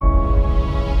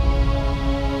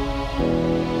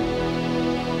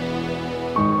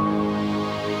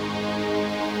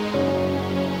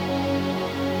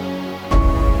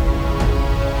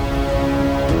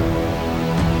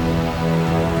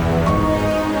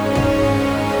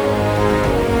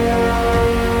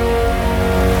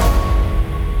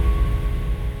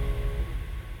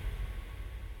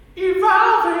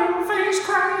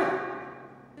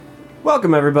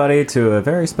Welcome, everybody, to a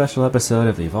very special episode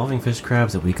of the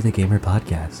Evolvingfishcrabs, a weekly gamer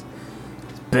podcast.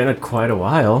 It's been quite a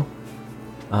while.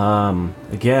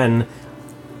 Again,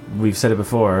 we've said it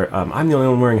before, I'm the only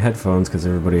one wearing headphones because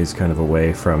everybody's kind of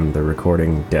away from the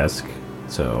recording desk.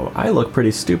 So I look pretty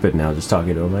stupid now just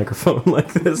talking to a microphone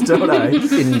like this, don't I?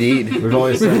 Indeed. We've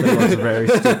always said that looks very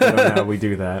stupid on how we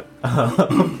do that.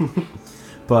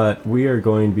 But we are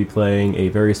going to be playing a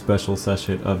very special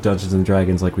session of Dungeons &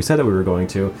 Dragons like we said that we were going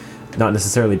to. Not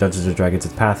necessarily Dungeons & Dragons,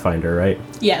 it's Pathfinder, right?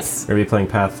 Yes. We're going to be playing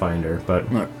Pathfinder, but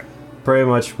pretty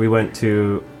much we went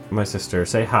to my sister.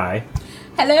 Say hi.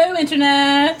 Hello,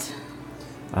 Internet.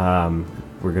 We're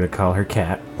going to call her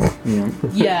Kat. Yeah.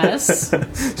 Yes.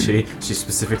 She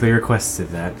specifically requested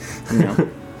that. Yeah.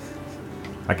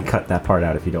 I can cut that part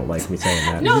out if you don't like me saying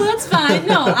that. No, that's fine.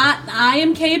 No, I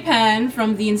am Kay Penn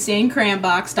from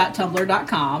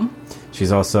theinsanecrambox.tumblr.com.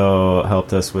 She's also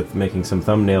helped us with making some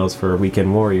thumbnails for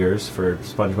Weekend Warriors for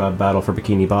SpongeBob Battle for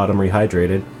Bikini Bottom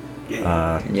Rehydrated.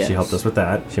 Yes. She helped us with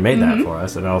that. She made that for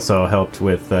us, and also helped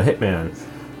with the Hitman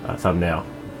thumbnail.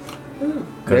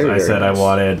 Because I said nice. I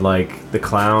wanted, like, the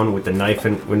clown with the knife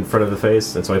in front of the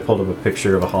face, and so I pulled up a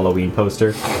picture of a Halloween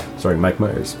poster starring Mike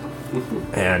Myers.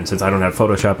 And since I don't have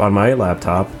Photoshop on my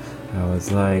laptop, I was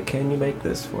like, can you make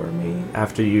this for me?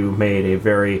 After you made a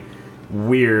very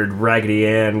weird Raggedy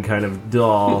Ann kind of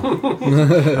doll.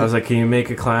 I was like, can you make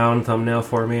a clown thumbnail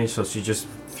for me? So she just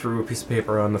threw a piece of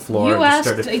paper on the floor. You and asked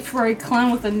for a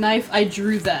clown with a knife, I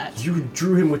drew that. You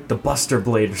drew him with the Buster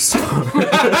Blade or something.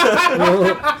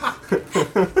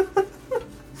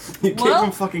 You gave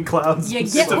him fucking clowns. You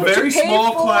get a what very you pay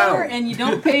small for, clown. and you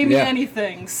don't pay me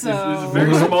anything, so... It's a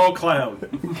very small clown.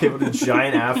 Gave him a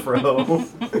giant afro,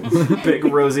 big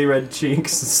rosy red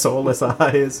cheeks, soulless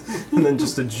eyes, and then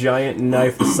just a giant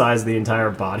knife the size of the entire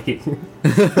body.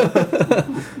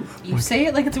 You say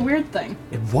it like it's a weird thing.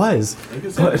 It was. Like I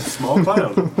said, it's a small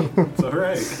clown. It's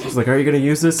alright. She's like, are you going to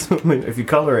use this? I mean, if you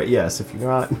color it, yes. If you're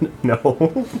not, no.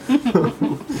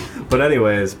 But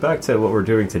anyways, back to what we're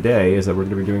doing today is that we're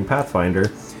going to be doing Pathfinder.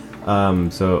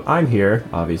 So I'm here,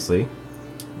 obviously.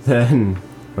 Then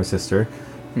my sister,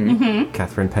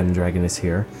 Catherine Pendragon, is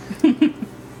here.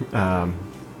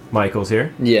 Michael's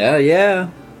here. Yeah.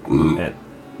 And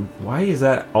why is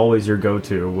that always your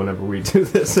go-to whenever we do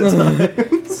this at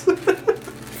times?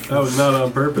 That was not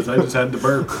on purpose. I just had to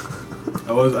burp.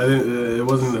 It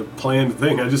wasn't a planned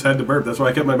thing. I just had to burp. That's why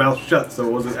I kept my mouth shut, so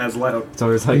it wasn't as loud. It's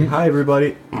always like, hi,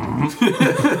 everybody.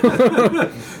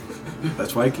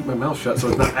 That's why I keep my mouth shut, so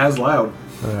it's not as loud.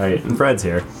 All right, and Fred's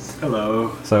here.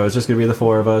 Hello. So it's just going to be the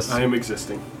four of us. I am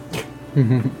existing.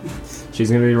 She's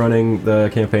going to be running the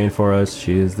campaign for us.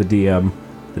 She is the DM,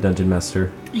 the Dungeon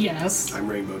Master. Yes. I'm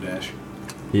Rainbow Dash.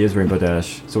 He is Rainbow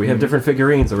Dash. So we have different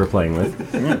figurines that we're playing with.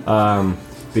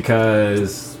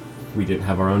 Because we didn't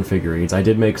have our own figurines. I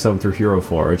did make some through Hero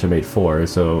Forge. I made 4.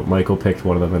 So Michael picked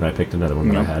one of them and I picked another one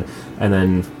that I had. And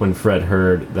then when Fred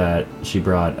heard that she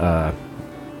brought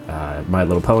My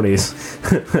Little Ponies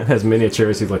as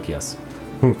miniatures, he's like, yes.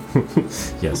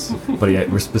 Yes. But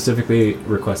he specifically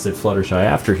requested Fluttershy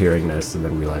after hearing this and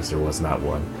then realized there was not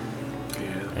one.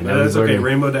 Yeah. And That's okay.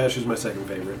 Rainbow Dash is my second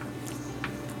favorite.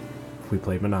 We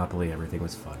played Monopoly. Everything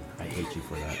was fun. I hate you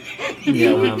for that.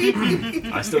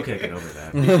 Yeah. I still can't get over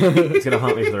that. It's going to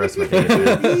haunt me for the rest of my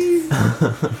days.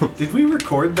 Did we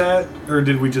record that, or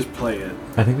did we just play it?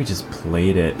 I think we just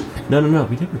played it. No.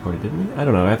 We did record it, didn't we? I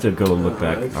don't know. I have to go look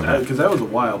back on that. Because that was a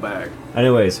while back.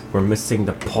 Anyways, we're missing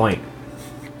the point.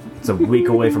 It's a week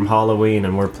away from Halloween,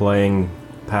 and we're playing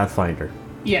Pathfinder.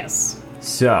 Yes.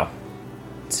 So,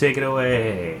 take it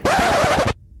away.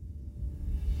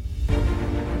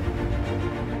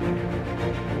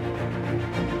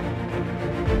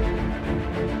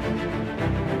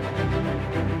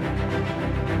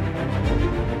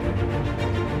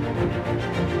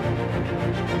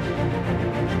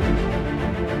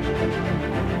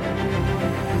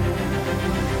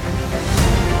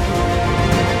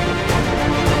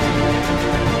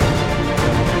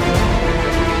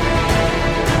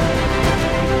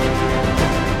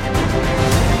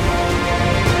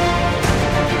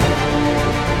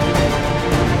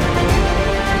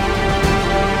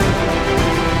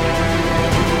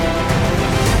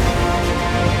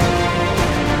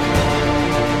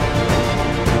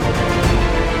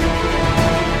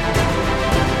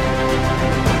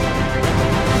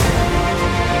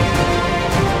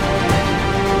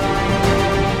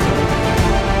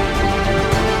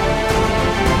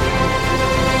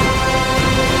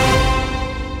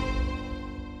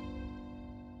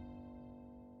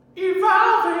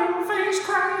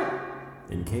 Evolvingfishcrabs.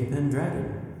 In Cape and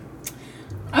Dragon.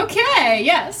 Okay,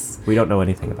 yes. We don't know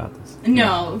anything about this.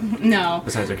 No.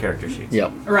 Besides our character sheets.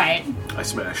 Yep. Right. I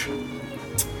smash.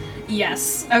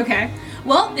 Yes. Okay.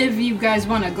 Well, if you guys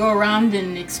want to go around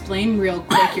and explain real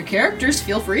quick your characters,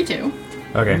 feel free to.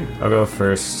 Okay, I'll go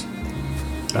first.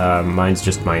 Mine's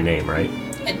just my name, right?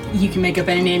 You can make up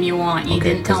any name you want. You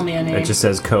didn't tell 'cause me a name. It just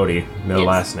says Cody. No Yes.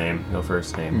 last name, no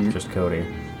first name, just Cody.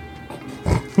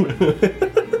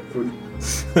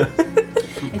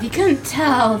 If you couldn't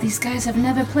tell, these guys have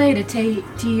never played a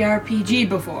TRPG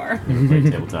before. Play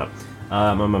tabletop.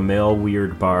 I'm a male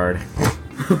weird bard.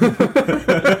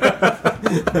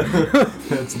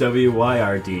 That's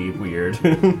WYRD weird.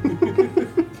 And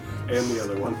the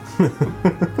other one.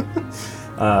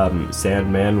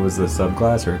 Sandman was the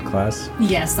subclass or class?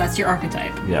 Yes, that's your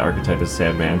archetype. Yeah, archetype is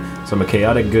Sandman. So I'm a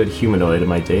chaotic good humanoid and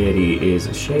my deity is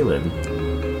Shaylin.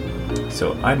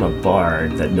 So I'm a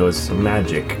bard that knows some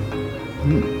magic.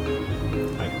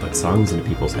 I put songs into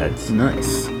people's heads.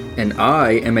 Nice. And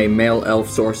I am a male elf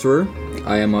sorcerer.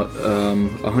 I am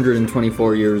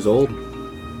 124 years old.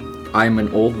 I am an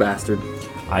old bastard.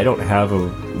 I don't have a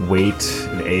weight,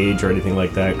 an age, or anything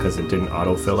like that because it didn't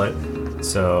autofill it.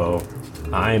 So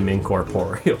I'm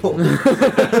incorporeal.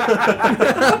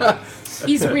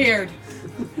 He's weird.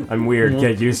 I'm weird.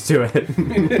 Get used to it.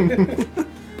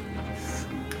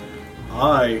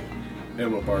 I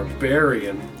am a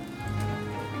barbarian,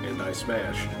 and I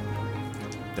smash.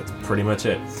 That's pretty much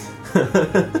it.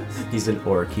 He's an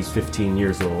orc. He's 15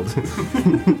 years old.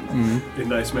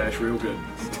 And I smash real good.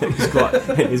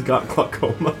 He's got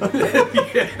glaucoma.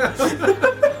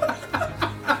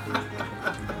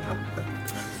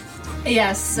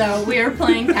 Yes, so we are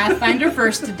playing Pathfinder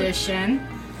First Edition.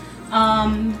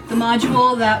 The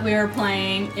module that we are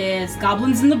playing is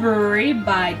Goblins in the Brewery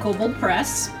by Kobold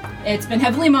Press. It's been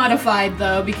heavily modified,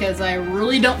 though, because I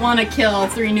really don't want to kill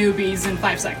 3 newbies in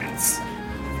 5 seconds.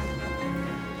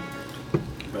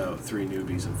 About 3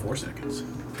 newbies in 4 seconds.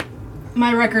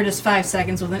 My record is 5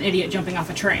 seconds with an idiot jumping off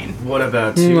a train. What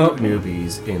about 2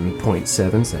 newbies in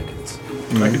 0.7 seconds?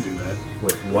 I could do that.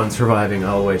 With 1 surviving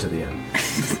all the way to the end.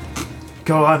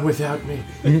 Go on without me.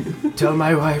 Tell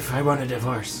my wife I want a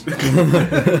divorce.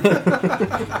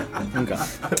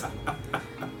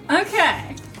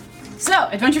 Okay. So,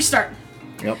 adventure start.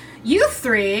 Yep. You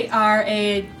 3 are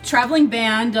a traveling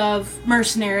band of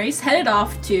mercenaries headed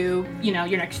off to,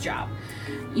 your next job.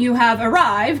 You have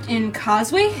arrived in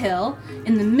Causeway Hill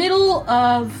in the middle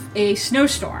of a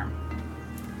snowstorm.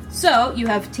 So, you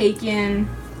have taken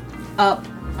up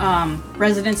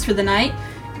residence for the night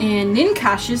in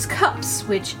Ninkash's Cups,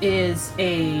 which is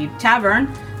a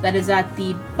tavern that is at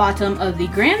the bottom of the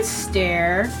Grand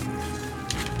Stair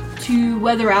to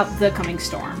weather out the coming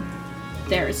storm.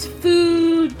 There's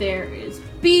food, there is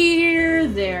beer,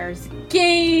 there's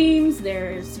games,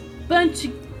 there's a bunch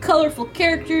of colorful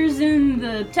characters in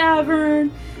the tavern.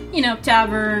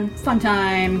 Tavern, fun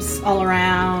times all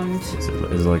around. Is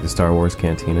it like the Star Wars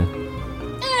cantina?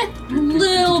 A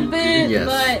little bit, Yes.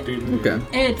 but Okay.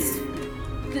 it's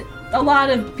a lot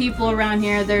of people around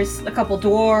here. There's a couple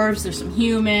dwarves, there's some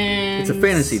humans. It's a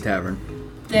fantasy tavern.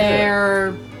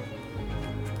 They're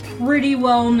pretty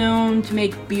well known to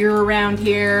make beer around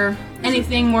here.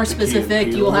 Anything more specific,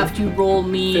 you will have to roll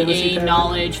me Fantasy a tavern?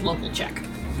 knowledge local check.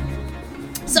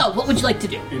 So, what would you like to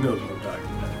do? He knows what I'm talking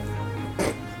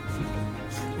about.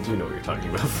 I do know what you're talking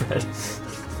about, Fred.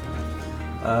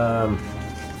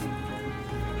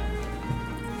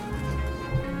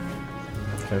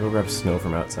 Can I go grab snow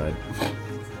from outside?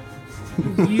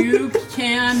 You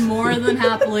can more than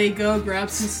happily go grab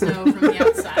some snow from the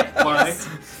outside. Why?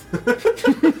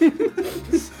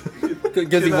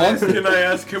 Because he wants it. Can I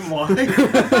ask him why?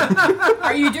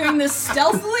 Are you doing this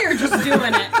stealthily or just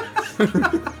doing it?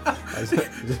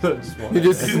 He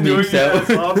just He's doing sneaks it out.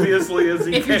 as obviously as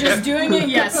he If you're can. just doing it,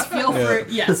 yes, feel free.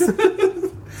 Yes.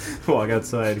 Walk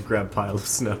outside, grab pile of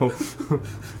snow.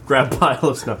 Grab pile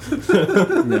of snow.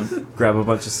 Grab a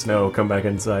bunch of snow, come back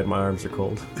inside, my arms are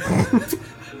cold.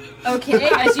 Okay,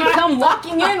 as you come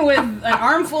walking in with an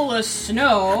armful of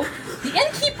snow, the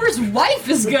innkeeper's wife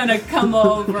is gonna come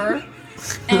over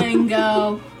and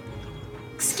go,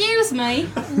 "Excuse me,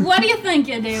 what do you think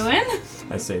you're doing?"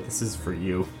 I say, this is for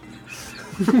you.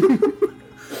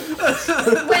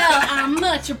 Well, I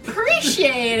much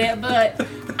appreciate it, but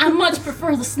I much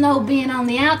prefer the snow being on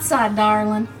the outside,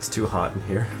 darling. It's too hot in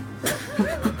here.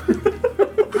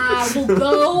 I will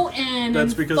go and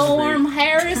That's because of inform me.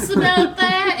 Harris about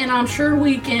that, and I'm sure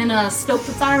we can stoke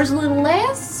the fires a little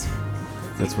less.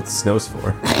 That's what the snow's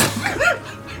for.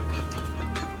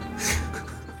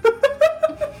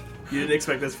 You didn't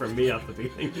expect this from me off the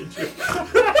beginning, did you?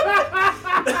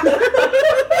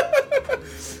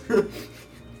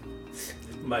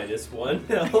 -1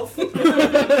 health.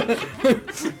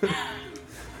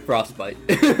 Frostbite.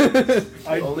 The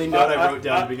only note I wrote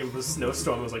down to begin with a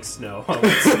snowstorm was like snow. I want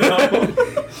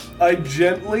snow. I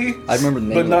gently, I remember the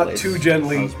name but of the not place. too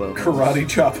gently, I was well- karate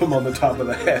chop him on the top of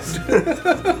the head.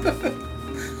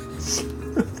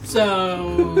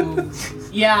 So,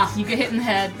 yeah, you get hit in the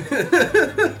head.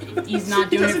 He's not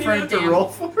doing it for a roll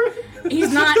damage. for it.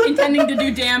 He's not intending to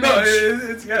do damage. No,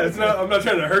 it's not. I'm not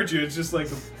trying to hurt you. It's just like,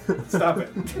 stop it.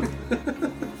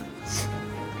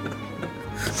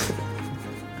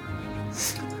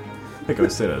 I go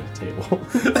sit at a table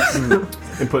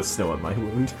and put snow on my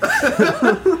wound.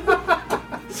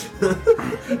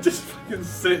 Just fucking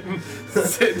sitting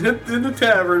in the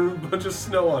tavern, a bunch of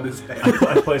snow on his head.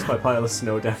 I place my pile of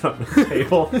snow down on the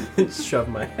table and shove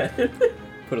my head.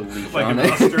 Put a leaf Like on an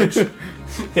it. ostrich.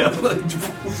 Yeah.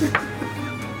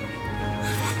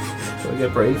 Do I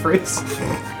get brain freeze?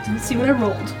 Let's see what I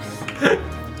rolled.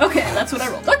 Okay, that's what I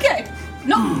rolled. Okay.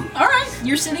 No. Alright.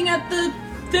 You're sitting at the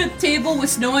table with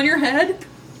snow on your head.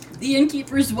 The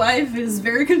innkeeper's wife is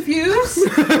very confused.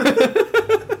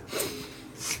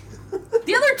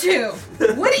 The other two,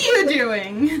 what are you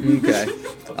doing? Okay,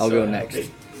 I'll go next.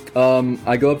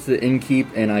 I go up to the innkeep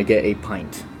and I get a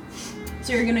pint.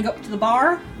 So you're gonna go up to the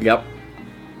bar? Yep.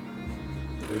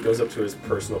 He goes up to his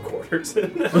personal quarters.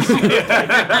 Yes,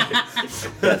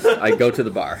 I go to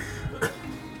the bar.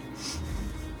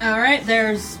 Alright,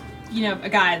 there's, a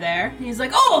guy there. He's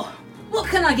like, oh, what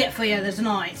can I get for you this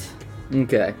night?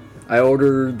 Okay, I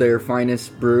order their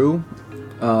finest brew,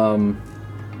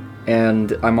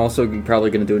 and I'm also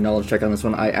probably going to do a knowledge check on this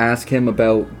one. I ask him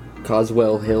about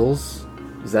Coswell Hills.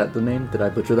 Is that the name? Did I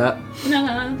butcher that?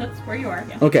 No, that's where you are.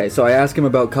 Yeah. Okay, so I ask him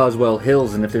about Coswell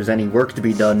Hills and if there's any work to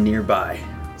be done nearby.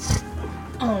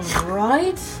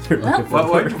 Alright. Well,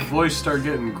 Why did your voice start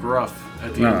getting gruff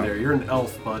at the end there? You're an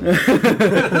elf, bud. I'm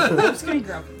just gonna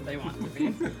grow up if they want to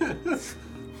be.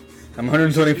 I'm You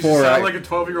 124. sound like a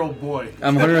 12-year-old boy.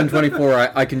 I'm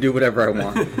 124. I can do whatever I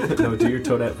want. No, do your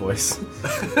Toadette voice.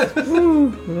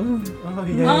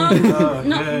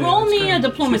 Roll me a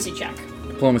diplomacy check.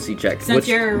 Diplomacy check. Since Which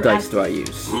you're dice at- do I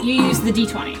use? You use the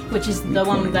d20, which is the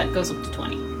one that goes up to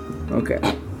 20. Okay.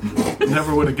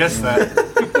 Never would have guessed that.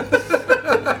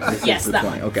 Yes, The that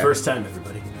 20. one. Okay. First time,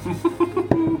 everybody.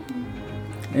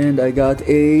 And I got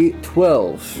a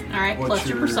 12. Alright, What's Uh, plus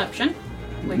your your- perception.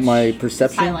 Which My is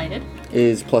perception highlighted.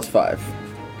 is plus 5.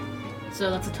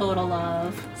 So that's a total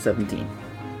of... 17.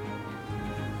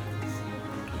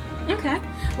 Okay.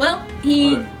 Well,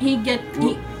 he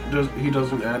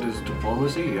Doesn't add his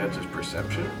diplomacy, he adds his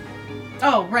perception.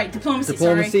 Oh, right, diplomacy,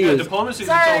 Diplomacy Yeah, is diplomacy is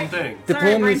Sorry. its own thing.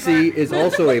 diplomacy brain is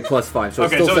also a plus 5, so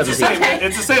Okay, it's still so it's the 17. same.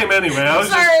 It's the same anyway. I was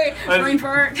Sorry, just, brain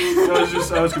fart.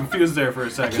 I was confused there for a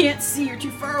second. Can't see, you're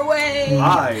too far away.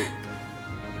 I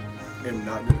am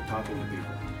not good at talking to people.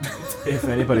 If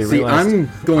anybody See, realized, I'm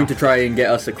going to try and get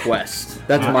us a quest.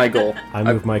 That's my goal. I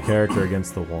moved my character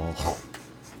against the wall.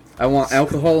 I want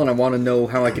alcohol and I want to know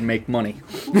how I can make money.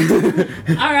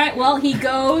 Alright, well, he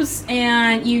goes,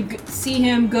 and you see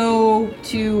him go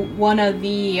to one of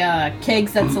the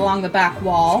kegs that's along the back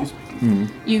wall.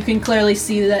 You can clearly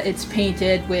see that it's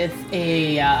painted with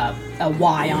a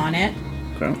Y on it,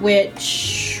 Okay.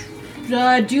 which...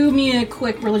 do me a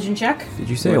quick religion check. Did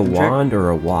you say a Religion check? wand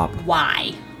or a wop?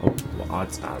 Y. Oh, well,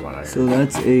 that's not what I So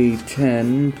that's a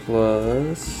 10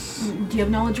 plus... Do you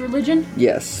have knowledge of religion?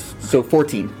 Yes. So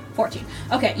 14. 14.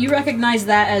 Okay, you recognize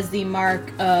that as the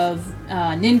mark of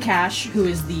Ninkash, who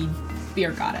is the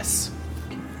beer goddess.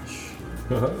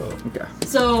 Okay.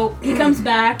 So he comes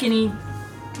back and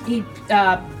he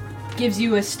gives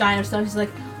you a stein of stuff. He's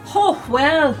like, oh,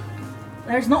 well,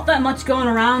 there's not that much going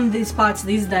around these parts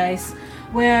these days.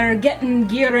 We're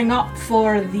gearing up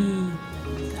for the...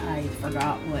 I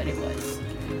forgot what it was.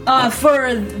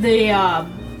 For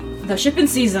the shipping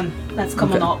season that's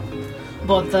coming up.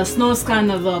 But the snow's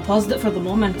kind of paused it for the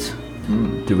moment.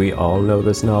 Do we all know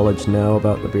this knowledge now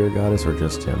about the beer goddess, or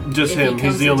just him? Just If him. he He's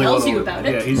comes the and only tells one. you over- about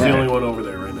it. Yeah, he's the only one over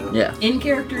there right now. Yeah. In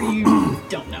character, you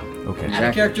don't know. Okay. Out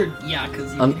of character, yeah,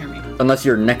 because you can hear me. Unless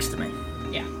you're next to me.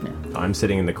 Yeah. I'm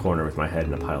sitting in the corner with my head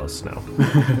in a pile of snow.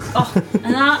 Oh,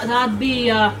 and that'd be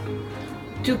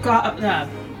 2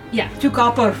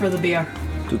 copper for the beer.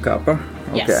 2 copper?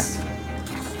 Okay. Yes.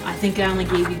 I think I only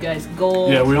gave you guys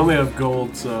gold. Yeah, we only have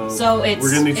gold, so it's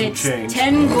we're gonna need some change.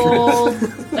 10 gold.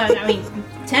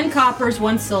 10 coppers,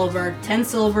 1 silver. 10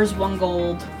 silvers, 1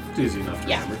 gold. It's easy enough.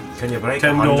 Yeah. Can you break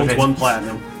 10 golds, 1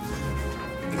 platinum.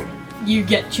 You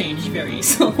get change very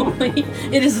easily.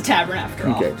 It is a tavern after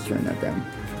all. Okay, just writing that down.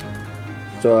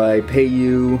 So I pay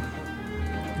you...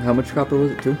 How much copper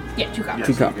was it, 2? Yeah, 2 coppers. Yeah,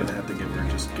 Two so you're copper. gonna have to give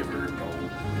her a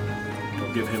gold.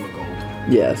 I'll give him a gold.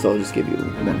 Yeah, so I'll just give you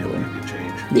And then he'll one give you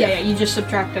change. Yeah, you just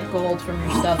subtract a gold from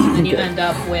your stuff, and then you Okay. end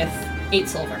up with 8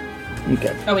 silver.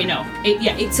 Okay. Oh wait, no.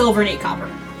 8 silver and 8 copper.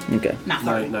 Okay. Math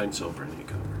hard. 9 silver and 8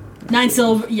 copper. 9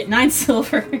 silver. Yeah, 9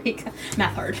 silver.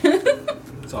 Math hard.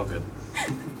 It's all good.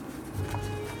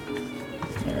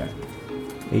 All right.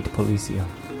 8 Policia.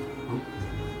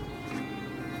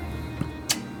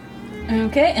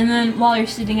 Okay, and then while you're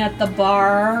sitting at the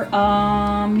bar,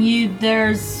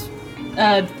 there's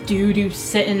a dude who's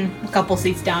sitting a couple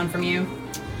seats down from you.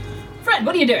 Fred,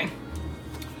 what are you doing?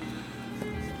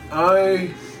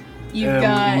 I You've am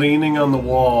got. leaning on the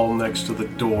wall next to the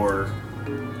door,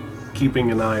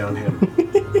 keeping an eye on him.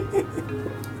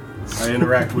 I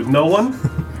interact with no one.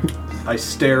 I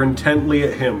stare intently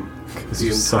at him the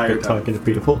You suck entire at time. talking to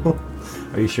people.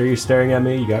 Are you sure you're staring at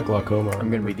me? You got glaucoma.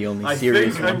 I'm gonna be the only I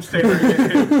serious think one. I'm staring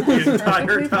at him the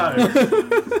entire time.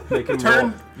 Make him Turn-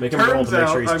 roll to make sure turns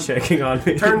out he's checking on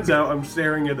me. Turns out I'm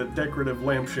staring at a decorative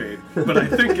lampshade, but I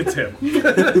think it's him.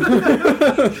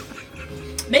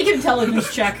 Make an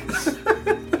intelligence check.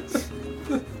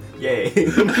 Yay.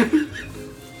 That's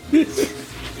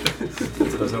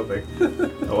what I was hoping.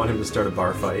 I want him to start a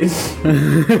bar fight.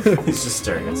 He's just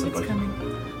staring at It's somebody. coming.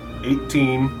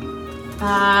 18.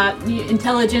 The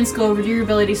intelligence, go over to your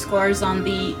ability scores on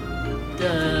the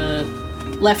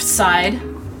left side.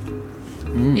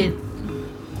 It.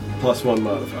 Plus 1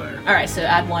 modifier. Alright, so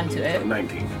add 1 to it.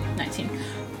 19. 19.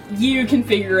 You can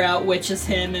figure out which is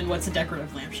him and what's a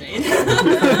decorative lampshade.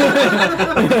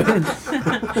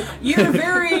 You're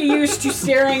very used to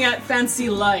staring at fancy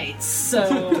lights,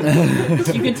 so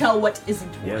you can tell what isn't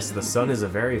one. Yes, the sun is a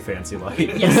very fancy light.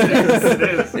 Yes, it is. It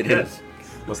is. It is.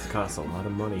 Must cost a lot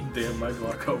of money. Damn my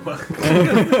glaucoma.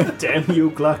 Damn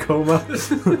you, glaucoma. That's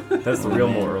the real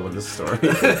moral of this story.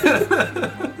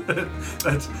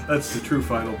 That's the true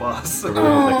final boss. The real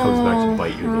one that comes back to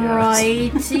bite you in the ass.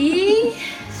 Righty.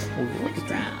 Next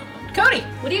round. Cody,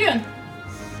 what are you doing?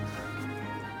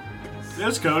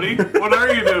 Yes, Cody. What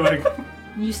are you doing?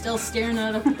 You still staring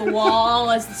at the wall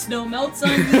as the snow melts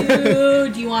on you?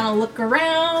 Do you want to look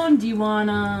around? Do you want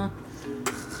to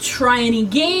try any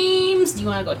games? Do you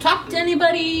want to go talk to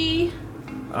anybody?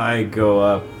 I go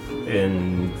up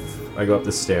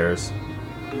the stairs.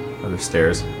 Are there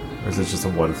stairs? Or is it just a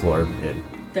one floor inn?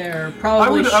 There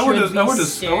probably I would stairs,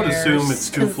 assume it's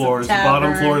 2 'cause floors. the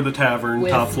Bottom tavern floor of the tavern,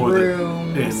 with top floor of the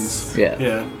rooms. inns. Yeah.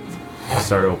 Yeah.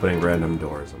 Start opening random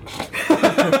doors.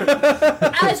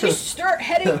 As you start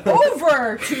heading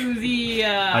over to the...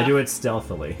 I do it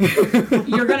stealthily.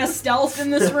 You're gonna stealth in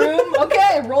this room?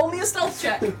 Okay, roll me a stealth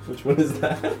check. Which one is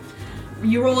that?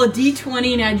 You roll a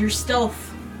d20 and add your stealth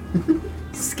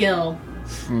skill.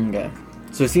 Okay.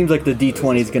 So it seems like the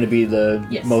D20 is going to be the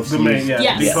Yes. most The used. main, yeah,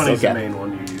 Yes. D20 is the Okay. main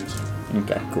one you use.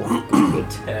 Okay, cool.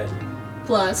 10.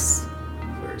 Plus,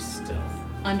 Where's stealth?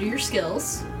 under your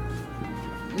skills.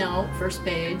 No, first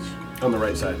page. On the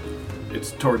right side.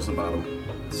 It's towards the bottom.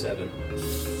 7.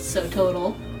 So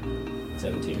total.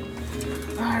 17.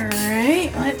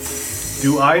 Alright, let's...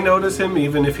 Do I notice him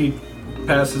even if he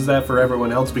passes that for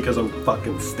everyone else because I'm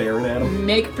fucking staring at him?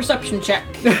 Make a perception check.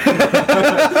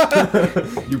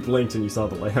 You blinked and you saw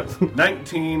the lamp.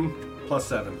 19 plus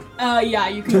 7. Yeah,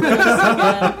 you can notice again.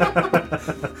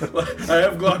 I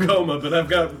have glaucoma, but I've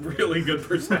got really good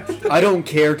perception. I don't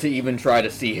care to even try to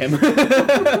see him.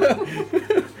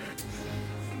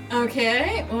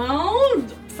 Okay, well,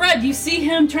 Fred, you see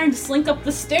him trying to slink up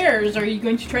the stairs. Are you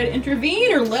going to try to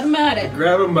intervene or let him at it?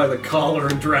 Grab him by the collar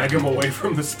and drag him away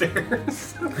from the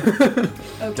stairs.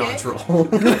 Okay. Dodge roll.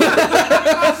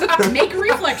 Make a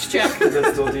reflex check. Is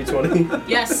that still D20?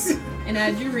 Yes, and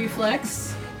add your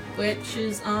reflex, which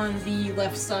is on the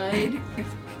left side.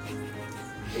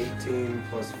 18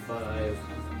 plus 5.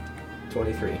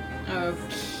 23.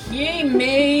 Okay,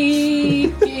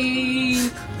 make a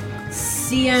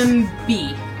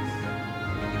CMB.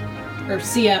 Or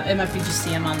CM, it might be just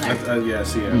CM on there. Yeah,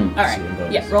 see him. Alright, CM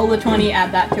bonus. yeah, roll the 20,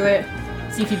 add that to it.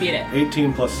 See if you beat it.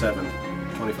 18 plus 7.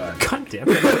 25. God damn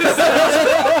it.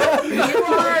 You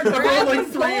are grabbing like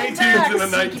three full 18s attack, and a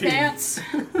sneaky 19. pants.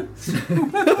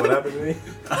 What happened to me?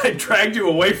 I dragged you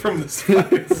away from the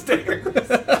fucking stairs.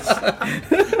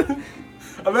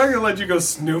 I'm not gonna let you go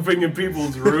snooping in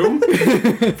people's room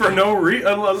for no reason,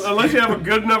 unless you have a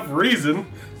good enough reason.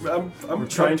 I'm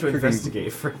Trying to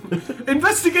investigate for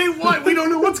investigate what? We don't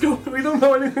know what's going. We don't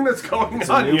know anything that's going a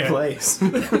on new yet. place.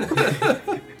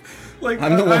 Like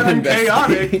I'm the one I'm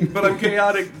chaotic, investigating. but I'm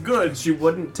chaotic good. She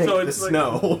wouldn't take So the it's like-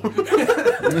 snow.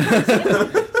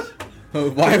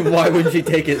 Why wouldn't she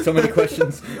take it? So many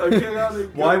questions. I'm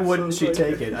chaotic. Why good, wouldn't so she it's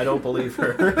like- take it? I don't believe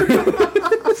her.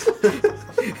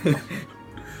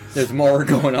 There's more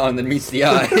going on than meets the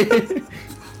eye.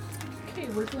 Okay,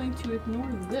 we're going to ignore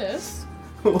this.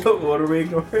 What are we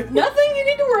ignoring? Nothing you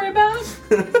need to worry about.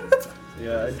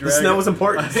 Yeah, I drag The snow was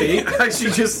important, see?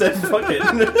 She just said fuck it.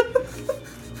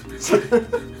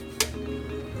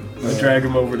 I drag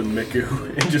him over to Miku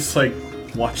and just like,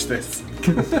 watch this.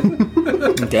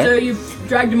 Okay. So you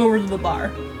dragged him over to the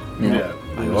bar. Yeah.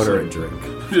 I order a drink.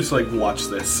 Just like, watch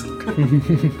this.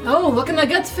 Oh, what can I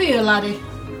get for you, laddie?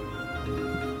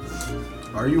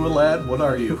 Are you a lad? What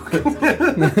are you?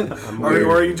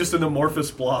 Or are you just an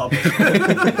amorphous blob?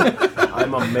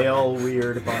 I'm a male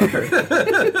weird bard.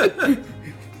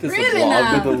 Just Really a blob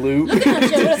now? with a loop. Looking at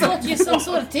you, I would have thought you were some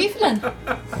sort of tiefling.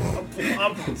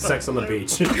 Sex on the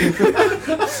beach.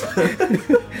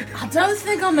 I don't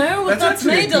think I know what that's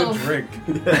actually made a good of. drink.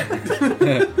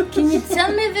 Can you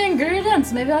tell me the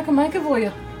ingredients? Maybe I can make it for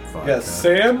you. Fuck Yeah, that.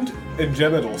 sand and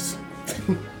genitals.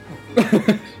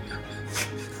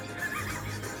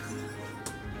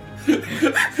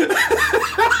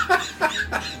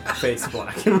 Face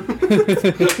black.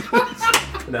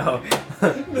 No.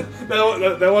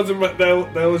 That wasn't my,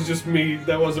 that was just me.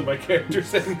 That wasn't my character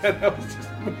saying that. That was just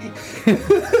me.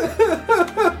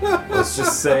 Let's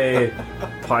just say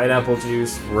pineapple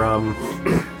juice, rum,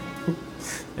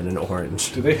 and an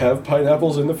orange. Do they have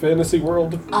pineapples in the fantasy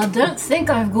world? I don't think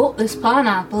I've got this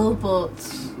pineapple, but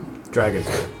Dragon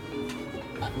fruit.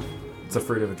 It's a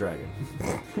fruit of a dragon.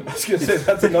 I was gonna say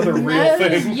that's another real no,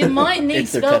 thing. you might need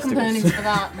It's their spell testicles. components for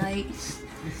that, mate.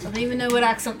 I don't even know what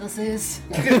accent this is.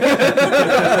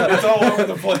 It's all over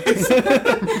the place.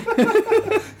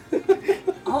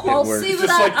 I'll works. see what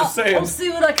Just like the I'll sand. see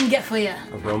what I can get for you.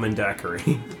 A Roman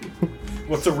daiquiri.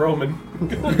 What's a Roman?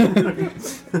 They know what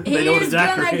a He's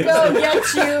gonna daiquiri is. go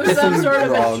get you some sort of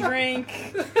a Wrong.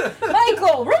 drink.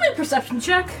 Michael, roll me a perception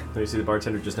check. You see the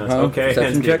bartender just now. Huh? Okay,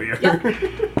 Perception hands me a check?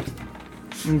 beer.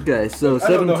 Okay, so I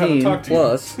don't know how to 17 talk to you.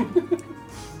 plus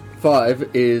 5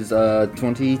 is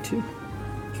 22.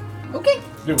 Okay.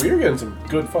 Dude, we are getting some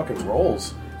good fucking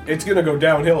rolls. It's gonna go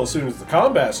downhill as soon as the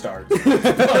combat starts. But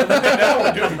right now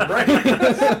we're doing great.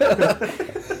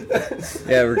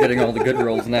 Yeah, we're getting all the good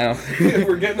rolls now.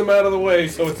 We're getting them out of the way,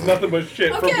 so it's nothing but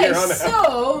shit from Okay, here on out.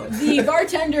 so the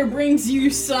bartender brings you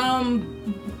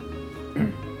some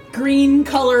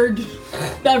green-colored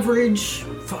beverage.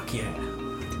 Fuck yeah.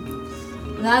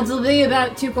 That'll be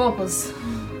about 2 coppers.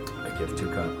 I give 2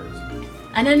 coppers.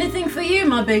 And anything for you,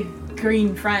 my big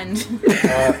green friend.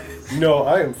 No,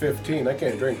 I am 15. I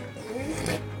can't drink.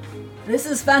 This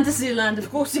is Fantasyland,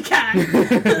 of course you can.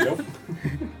 Nope.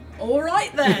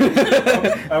 Alright then.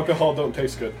 Alcohol don't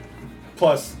taste good.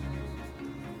 Plus,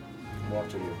 I'm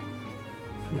watching you.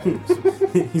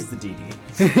 He's the DD.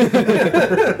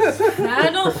 Fair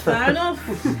enough, fair enough.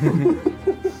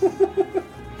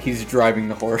 He's driving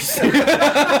the horse.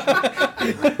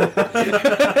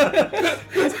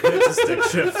 It's a stick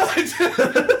shift.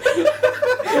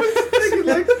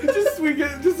 Like, we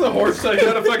get just a horse that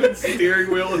got a fucking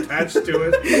steering wheel attached to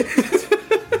it.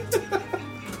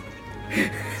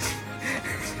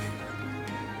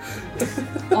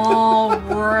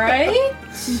 Alright.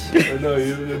 Or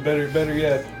no, better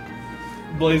yet,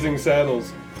 blazing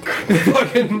saddles.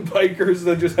 Fucking bikers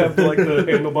that just have like the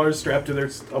handlebars strapped to their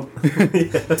stump.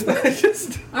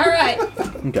 Alright.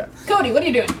 Okay. Cody, what are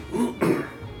you doing?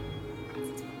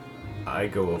 I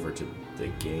go over to the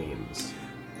games.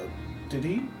 Did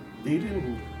he? He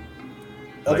didn't.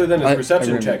 Other than his I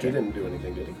perception remember check, he that. didn't do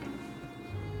anything, did he?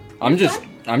 I'm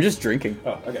just drinking.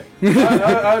 Oh, okay. I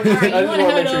Alright, you just want to wanna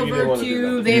head make sure you didn't over want to do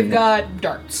to. that. They've got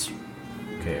darts.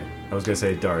 Okay, I was gonna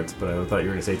say darts, but I thought you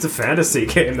were gonna say it's a fantasy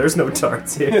game. There's no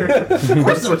darts here.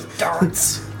 Where's those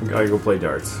darts? I go play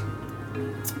darts.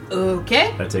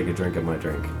 Okay. I take a drink of my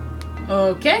drink.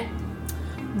 Okay.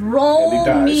 Roll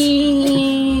And he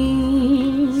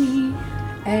dies. me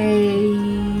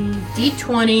a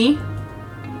d20.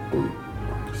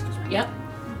 Yep.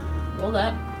 Roll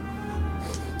that.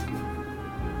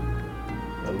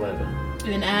 11.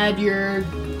 And add your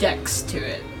dex to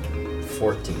it.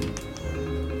 14.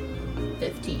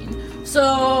 15.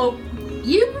 So,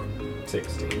 you...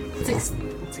 16.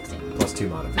 16. Plus 2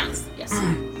 modifiers. Max, yes.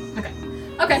 Okay.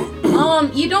 Okay.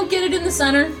 You don't get it in the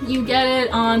center. You get it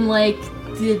on, like,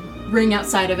 the ring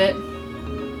outside of it.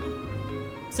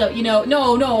 So, you know,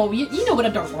 no, you know what a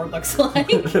dartboard looks like.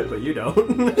 But you don't.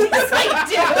 Yes, I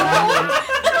do!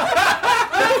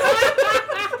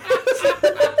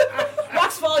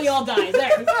 Rocks fall, you all die.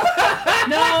 There.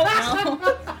 No,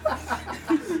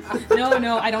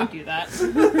 I don't do that.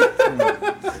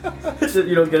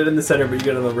 You don't get it in the center, but you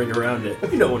get it on the ring around it.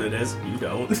 You know what it is. You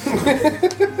don't.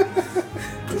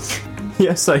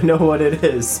 Yes, I know what it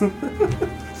is.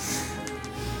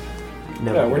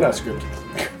 No, Yeah, we're not scripted.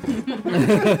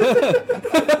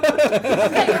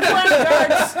 Okay, you're playing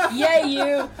darts. Yay,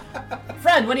 you.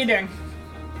 Fred, what are you doing?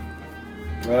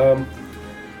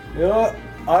 You know what?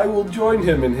 I will join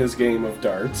him in his game of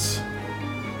darts.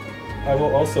 I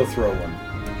will also throw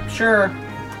one. Sure.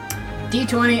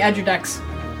 D20, add your dex.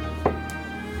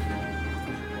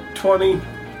 20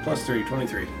 plus 3,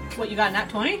 23. What, you got, nat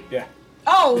 20? Yeah.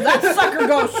 Oh, that sucker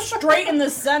goes straight in the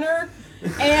center.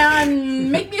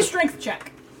 And make me a strength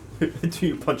check. Do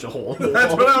you punch a hole in the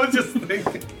That's wall? what I was just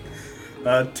thinking.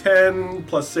 10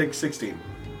 plus 6, 16.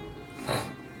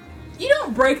 You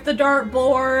don't break the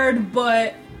dartboard,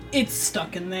 but it's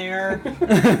stuck in there.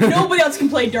 Nobody else can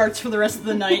play darts for the rest of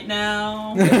the night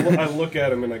now. I look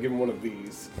at him and I give him one of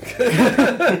these.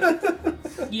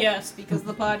 Yes, because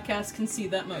the podcast can see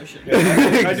that motion. Yeah, I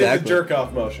did the Exactly. jerk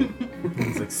off motion.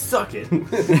 He's like, suck it.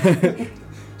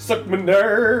 Suck my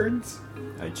nerds.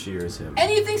 I cheers him.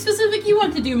 Anything specific you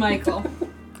want to do, Michael?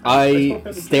 I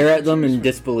stare at them in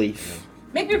disbelief.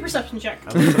 Make me a perception check.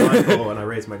 I look at Michael and I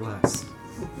raise my glass.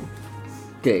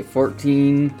 Okay,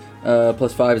 14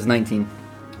 plus 5 is 19.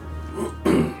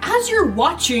 As you're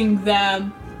watching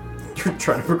them, You're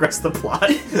trying to progress the plot.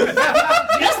 yes,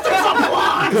 there's a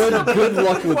plot! Good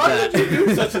luck with that.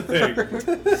 Do such a thing.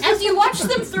 As you watch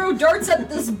them throw darts at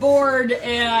this board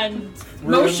and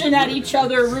motion at each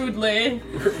other rudely,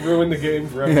 Ruin the game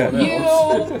for everyone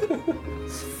else. you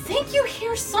think you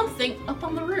hear something up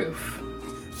on the roof.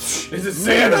 Is it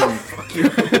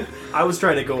Santa? I was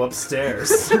trying to go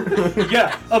upstairs.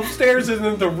 Yeah, upstairs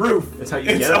isn't the roof. That's how you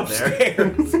It's get up there.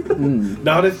 upstairs.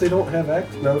 Not if they don't have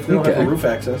Not if they don't have Okay. a roof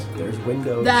access. There's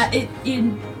windows. That it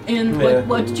in Yeah.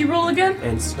 what did you roll again?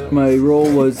 And snow. My roll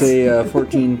was a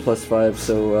 14 plus 5,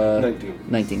 so 19.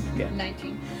 19.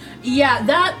 19. Yeah,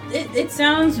 that it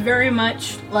sounds very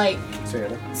much like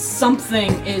Santa.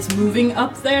 something is moving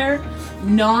up there,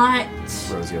 not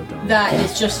Rosie O'Donnell. that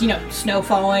it's just, snow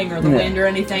falling or the Yeah. wind or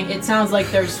anything. It sounds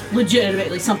like there's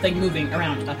legitimately something moving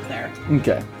around up there.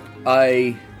 Okay.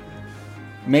 I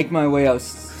make my way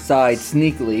outside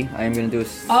sneakily. I am going to do a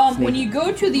sneak. When you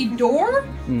go to the door,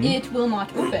 it will not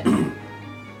open.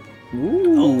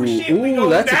 Ooh, Oh, shit, we go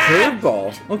that's a down.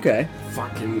 curveball. Okay.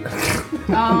 Fucking.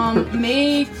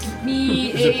 Make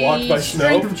me Is it blocked by a snow?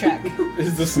 strength check.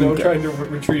 Is the snow Okay. trying to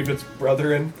retrieve its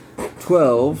brethren?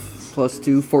 12 plus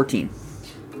 2, 14.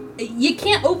 You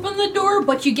can't open the door,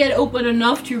 but you get open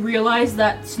enough to realize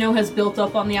that snow has built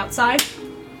up on the outside.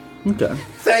 Okay.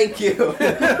 Thank you.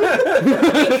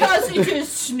 Because it is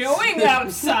snowing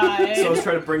outside. So I was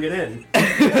trying to bring it in.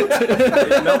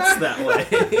 It melts that way.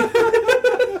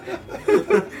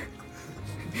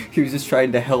 He was just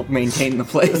trying to help maintain the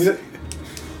place. I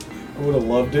would have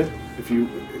loved it if you're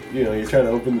trying to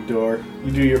open the door,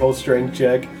 you do your whole strength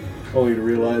check, only to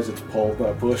realize it's pole,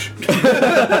 not push.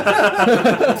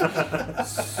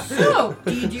 So,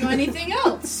 do you do anything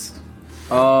else?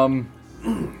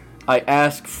 I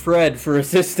ask Fred for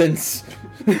assistance.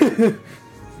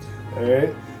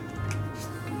 Alright?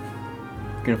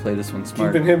 Gonna play this one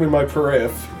smart. Keeping him in my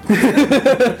periph.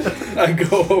 I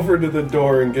go over to the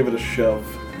door and give it a shove.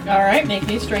 Alright, make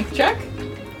me a strength check.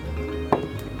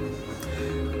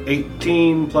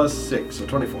 18 plus 6, so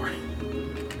 24.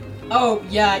 Oh,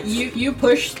 yeah, you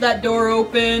push that door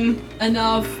open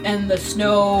enough, and the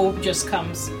snow just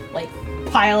comes,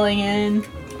 piling in.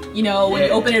 When you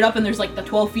open it up and there's, the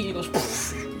 12 feet, it goes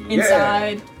poof,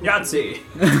 inside. Yahtzee.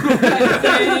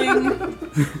 Kind of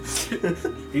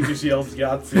thing. He just yells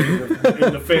Yahtzee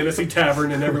in the fantasy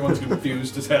tavern and everyone's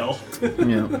confused as hell.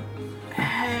 Yeah.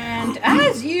 And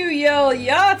as you yell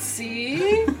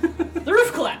Yahtzee, the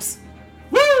roof collapses.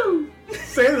 Woo!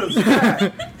 Santa's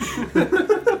back!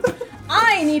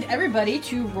 I need everybody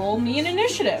to roll me an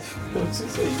initiative. You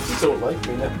don't like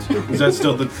me now, too. Is that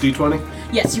still the D20?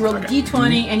 Yes, you roll a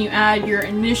d20 and you add your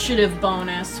initiative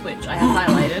bonus, which I have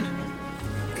highlighted.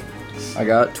 I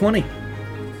got 20.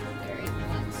 Alright,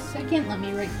 1 second. Let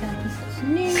me write down people's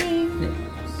names.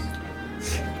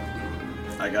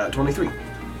 I got 23.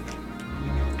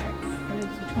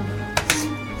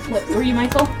 What were you,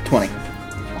 Michael? 20.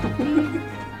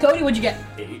 Cody, what'd you get?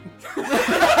 8.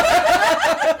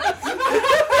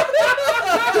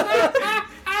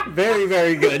 Very,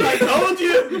 very good. I told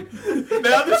you!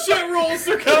 Now the shit rolls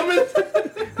are coming!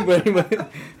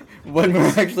 when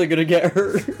we're actually gonna get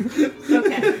hurt. Okay.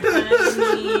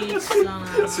 Let me As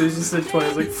soon as you said 20, I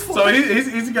was like, So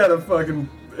he's got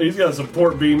a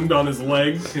support beam on his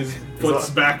leg, his foot's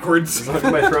backwards. as long as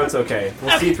my throat's okay.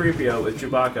 We'll see 3PO with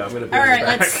Chewbacca. I'm gonna be Alright,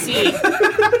 back. let's see.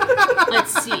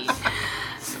 Let's see.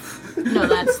 No,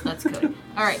 that's Cody.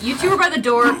 Alright, you two were by the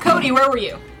door. Cody, where were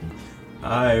you?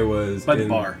 I was By the in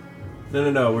bar.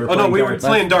 No. We were we were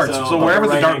playing darts. So wherever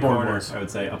the dartboard corner, was. I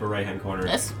would say upper right-hand corner.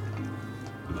 This?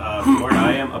 Where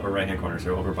I am, upper right-hand corner,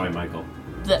 so over by Michael.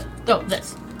 This.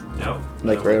 No?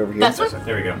 Like No. right over here. That's what?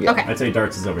 There we go. Yeah. Okay. I'd say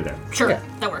darts is over there. Sure, Yeah.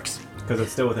 that works. Because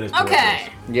it's still within his Okay.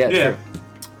 Yeah. Yeah. True.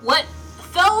 What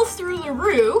fell through the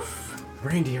roof?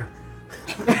 Reindeer.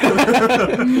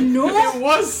 No. It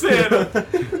was Santa.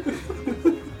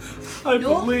 I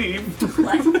Nope. believe.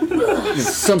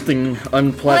 Something What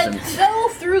unpleasant. fell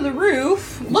through the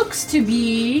roof looks to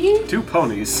be 2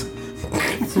 ponies.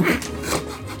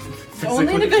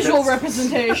 only the visual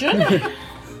representation.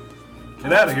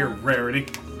 Get out of here, Rarity.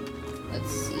 Let's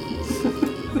see.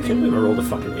 I can't believe I rolled a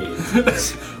fucking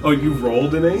 8. Oh, you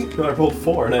rolled an 8? No, I rolled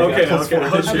 4 and I Okay, got okay. I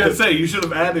was +4. gonna say you should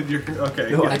have added your. Okay.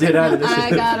 No, I did add initiative. I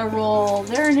gotta roll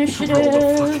their Rolled a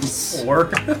initiatives. fucking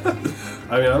 4.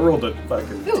 I mean, I rolled a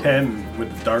fucking Ooh. 10 with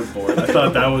the dartboard. I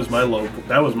thought that was my low.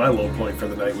 That was my low point for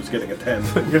the night. Was getting a 10.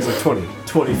 Here's a 20.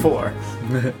 24.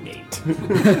 8.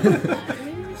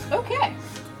 Okay.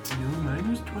 Mine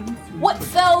was 23. What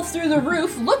fell through the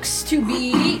roof looks to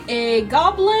be a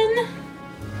goblin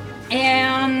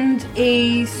and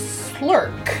a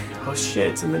slurk. Oh shit,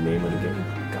 it's in the name of the game.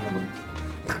 Goblin.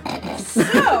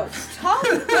 So, top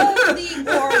of the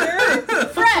order,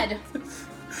 Fred.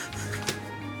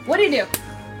 What do you do?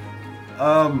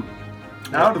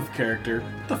 Out of character.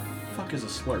 What the fuck is a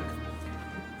slurk?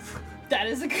 That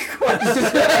is a good question.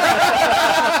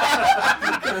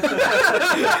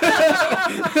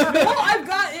 All I've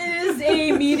got is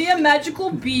a medium magical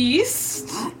beast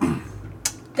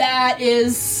that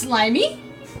is slimy.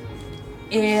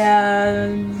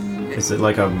 And Is it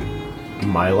like a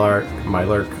Mylark?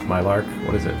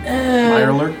 What is it?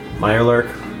 Mirelurk?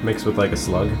 Myrlurk mixed with like a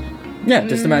slug? Yeah,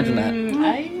 just imagine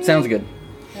that. Sounds good.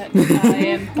 I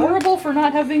am horrible for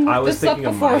not having I looked was this up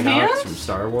thinking of beforehand. Minox from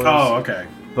Star Wars. Oh, okay.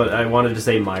 But I wanted to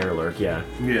say Myrlurk, yeah.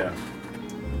 Yeah.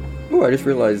 Oh, I just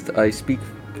realized I speak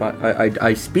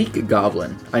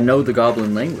Goblin. I know the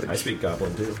Goblin language. I speak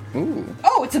Goblin too. Ooh.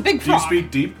 Oh, it's a big Do you frog. speak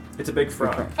deep? It's a big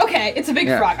frog. Okay, it's a big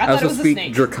Yeah. frog. I thought also it was a speak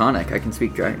snake. Draconic. I can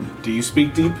speak Dragon. Do you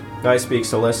speak deep? I speak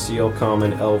Celestial,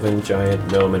 Common, Elven,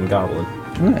 Giant, Gnome, and Goblin.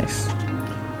 Nice.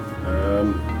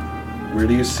 Where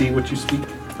do you see what you speak?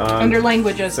 Under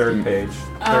languages. Third page.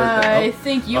 I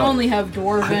think you only have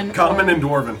Dwarven. Common or- and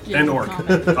Dwarven. Yeah, And Orc.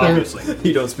 Common. Obviously.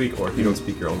 You don't speak Orc. You don't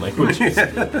speak your own language.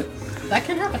 That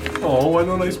can happen. Oh, why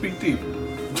don't I speak deep?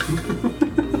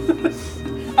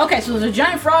 Okay, so there's a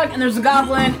giant frog, and there's a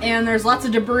goblin, and there's lots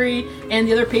of debris, and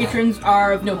the other patrons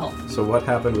are of no help. So what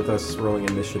happened with us rolling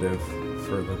initiative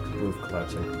for the roof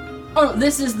collapsing? Oh,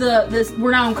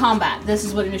 we're now in combat. This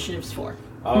is what initiative's for.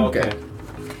 Oh, Okay.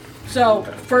 So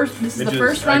this is the Midges,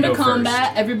 first I round go of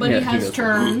combat. Everybody Yeah, he has goes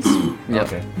turns. Yep.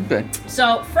 Okay. Okay.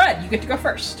 So Fred, you get to go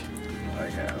first.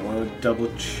 Okay, I want to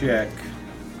double check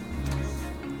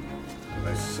if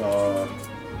I saw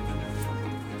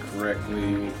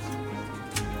correctly.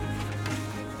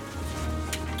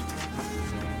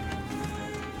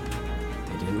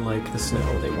 They didn't like the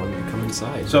snow. They wanted to come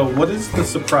inside. So, what is the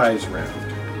surprise round?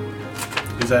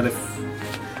 Is that if...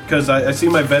 Because I see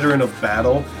my veteran of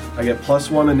battle, I get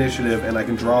 +1 initiative, and I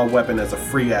can draw a weapon as a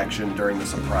free action during the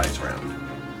surprise round.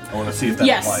 I want to see if that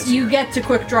applies Yes, you here. get to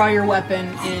quick draw your weapon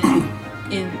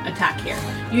in attack here.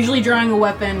 Usually drawing a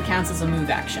weapon counts as a move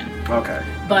action. Okay.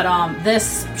 But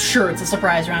it's a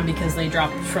surprise round because they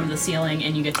dropped from the ceiling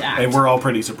and you get to act. And we're all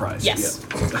pretty surprised. Yes.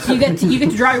 Yeah. So you get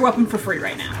to draw your weapon for free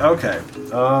right now. Okay.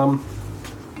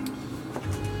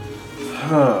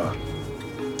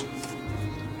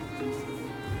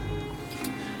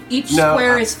 Each No,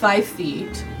 square is 5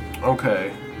 feet.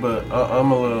 Okay. But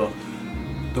I'm a little...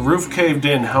 The roof caved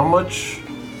in. How much...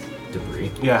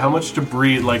 Debris. Yeah, how much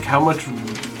debris, like how much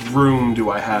room do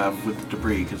I have with the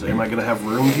debris? Because am I going to have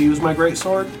room to use my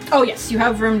greatsword? Oh yes, you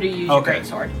have room to use Okay. your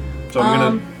greatsword. So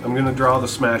I'm gonna draw the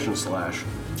smash and slash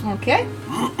Okay.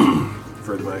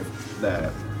 for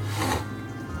that.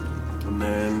 And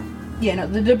then Yeah, no,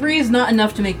 the debris is not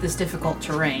enough to make this difficult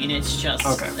terrain. It's just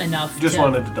okay. enough Just to,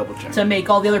 wanted to double check. to make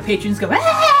all the other patrons go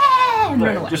ah! and run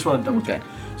Right, away. just wanted to double check. Okay.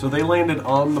 So they landed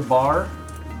on the bar.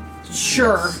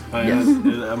 Sure. Yes.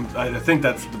 I think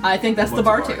that's. The, I think that's the what's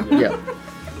bar too. Yeah.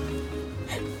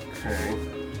 Okay.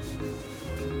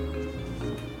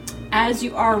 As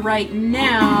you are right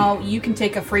now, you can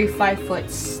take a free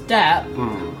 5-foot step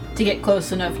to get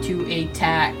close enough to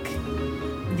attack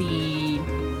the.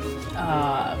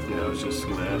 Yeah, I was just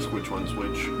gonna ask which one's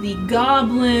which. The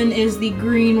goblin is the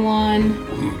green one,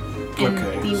 and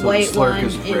Okay, the so the white slurk one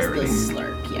is is rarity. the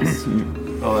slurk. Yes.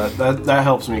 Oh, that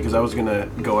helps me because I was gonna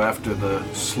go after the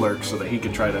slurk so that he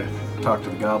could try to talk to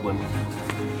the goblin.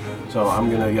 So I'm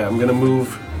gonna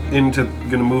move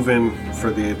gonna move in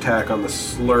for the attack on the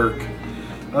slurk.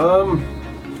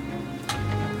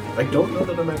 I don't know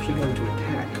that I'm actually going to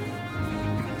attack.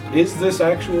 Is this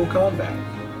actual combat?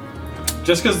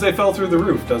 Just because they fell through the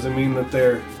roof doesn't mean that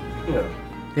they're,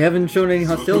 They haven't shown any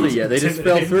hostility yet. They just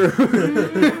fell through.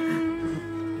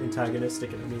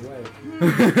 Antagonistic in any way.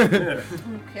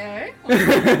 Okay.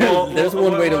 Well, There's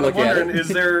one way to look at it. Is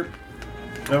there?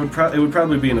 It would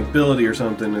probably be an ability or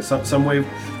something. Is some way?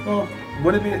 Well,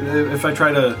 would it be if I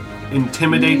try to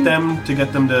intimidate them to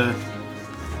get them to,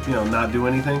 not do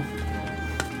anything?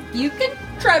 You can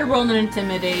try to roll an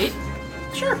intimidate.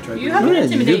 Sure. Try to You do have an that.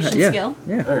 intimidation skill.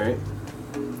 Yeah. All right.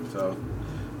 So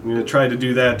I'm gonna try to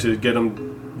do that to get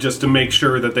them, just to make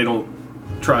sure that they don't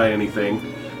try anything,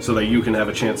 so that you can have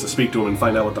a chance to speak to them and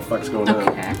find out what the fuck's going on.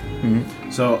 Okay.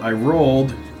 So I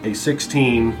rolled a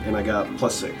 16 and I got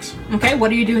 +6. Okay,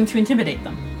 what are you doing to intimidate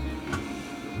them?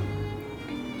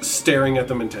 Staring at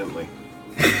them intently.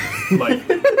 Like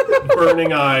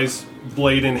burning eyes,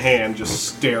 blade in hand, just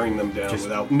staring them down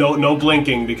without no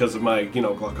blinking because of my,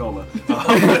 glaucoma.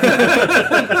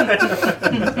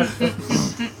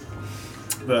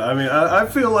 But I mean, I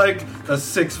feel like a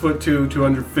 6'2",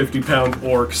 250-pound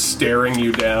orc staring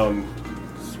you down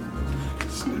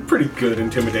is a pretty good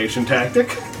intimidation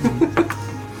tactic.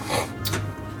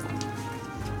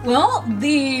 Well,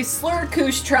 the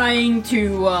Slurkush trying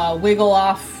to wiggle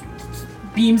off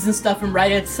beams and stuff and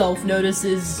right itself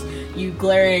notices you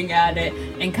glaring at it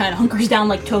and kind of hunkers down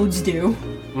like toads do.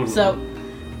 Mm-hmm. So,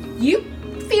 you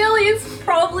feel you've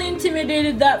probably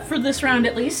intimidated that for this round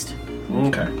at least.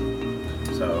 Okay.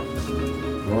 So,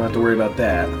 we won't have to worry about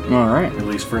that. Alright. At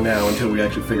least for now, until we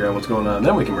actually figure out what's going on.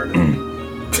 Then we can murder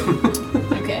them.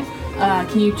 Okay.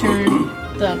 Can you turn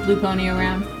the blue pony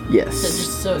around? Yes.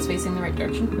 Just so it's facing the right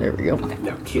direction? There we go. Okay.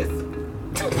 Now, Kith.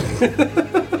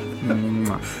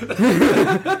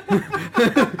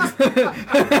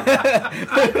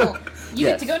 Michael, you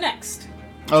get to go next.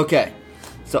 Okay.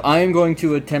 So I am going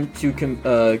to attempt to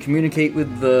communicate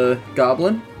with the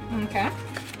goblin. Okay.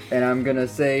 And I'm gonna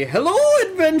say, "Hello,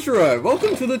 adventurer!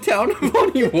 Welcome to the town of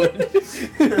Honeywood."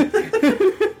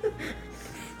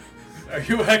 Are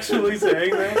you actually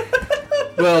saying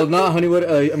that? Well, not Honeywood.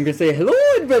 I'm gonna say, "Hello,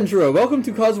 adventurer! Welcome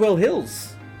to Coswell Hills."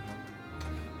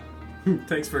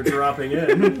 Thanks for dropping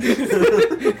in.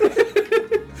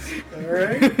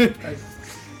 Alright.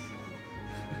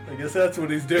 I guess that's what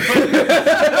he's doing.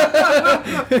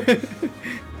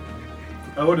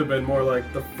 I would have been more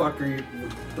like, the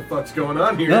fuck's going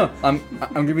on here? No, I'm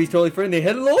gonna be totally friendly.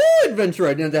 Hello, adventurer!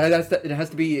 It has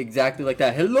to be exactly like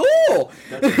that. Hello.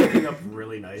 That's picking up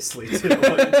really nicely too.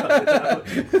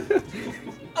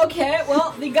 Okay,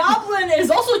 well, the goblin is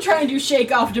also trying to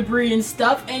shake off debris and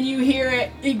stuff, and you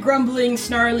hear it grumbling,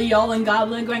 snarly, yelling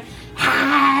goblin going,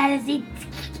 the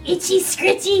itchy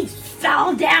scritchy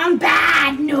fell down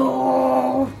bad,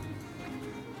 no!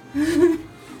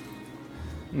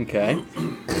 Okay.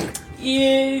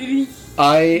 Yeah.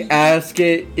 I ask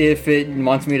it if it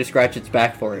wants me to scratch its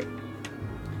back for it.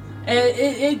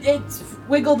 It's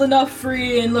wiggled enough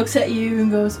free and looks at you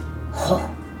and goes, oh,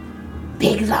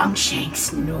 big long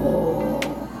shanks, no.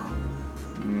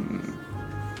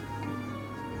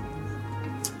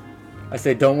 I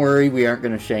say, don't worry, we aren't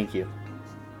gonna shank you.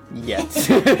 Yet.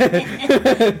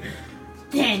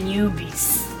 Then you be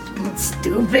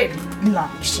stupid,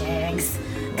 Longshanks,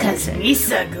 cause we's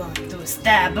going to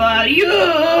stab all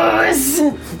yours!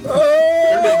 Your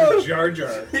name is Jar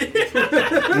Jar.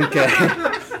 Okay.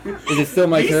 Is it still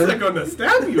my He's turn? gonna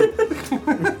stab you.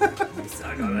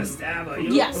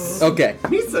 Yes. Okay.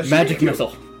 He's Magic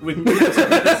missile.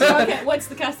 Okay, what's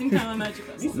the casting time on magic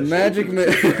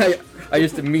missile? I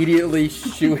just immediately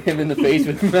shoot him in the face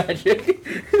with magic.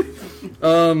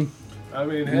 I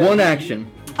mean, hey, One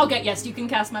action. Okay, yes, you can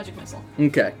cast magic missile.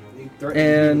 Okay.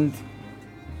 And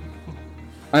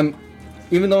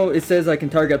even though it says I can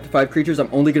target up to 5 creatures, I'm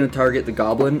only going to target the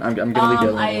goblin. I'm going to leave the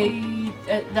other one.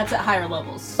 That's at higher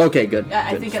levels. Okay, good.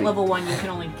 I Good, think sweet. at level 1 you can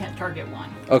only target 1.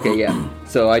 Okay, yeah.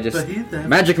 So I just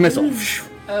magic missile.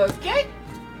 Okay.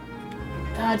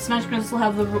 Does magic missile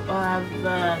have the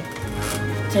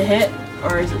to hit,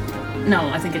 or is it? No,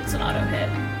 I think it's an auto hit.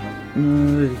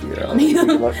 Yeah.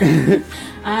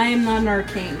 I'm not an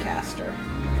arcane caster.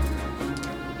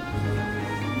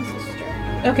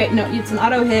 Okay, no, it's an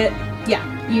auto hit. Yeah,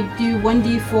 you do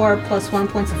 1d4 plus 1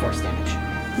 points of force damage.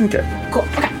 Okay. Cool.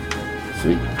 Okay.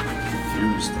 Sweet.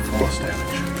 Use the force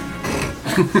damage.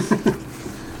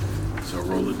 So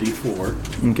roll a d4.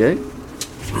 Okay.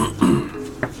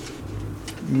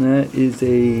 And that is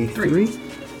a 3.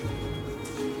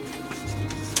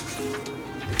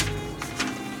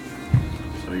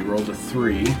 So you roll rolled a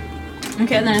 3.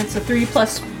 Okay, then it's a 3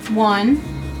 plus 1.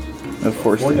 Of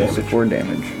course, 4 damage. damage. 4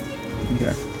 damage.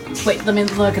 Okay. Wait, let me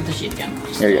look at the sheet again.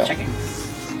 Just There you go. checking.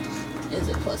 Is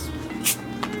it plus?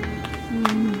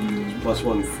 Plus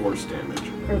 1 force damage.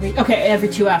 Every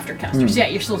 2 after casters. Yeah,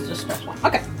 you're still just plus 1.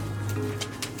 Okay.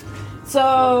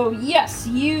 So, yes,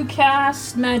 you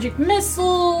cast Magic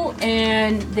Missile,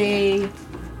 and they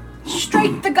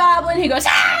strike the goblin. He goes,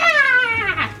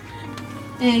 ah!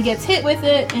 And he gets hit with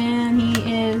it, and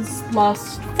he is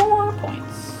lost 4 points.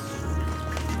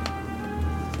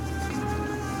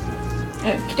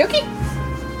 Okie dokie.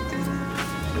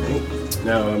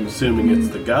 Now I'm assuming it's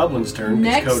the goblin's turn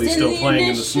because Next Cody's in still the playing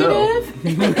in the snow. initiative-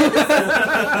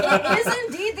 It is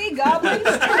indeed the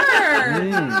goblin's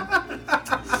turn.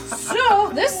 So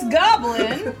this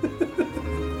goblin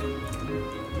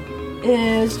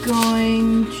is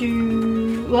going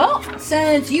to, well,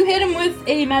 since you hit him with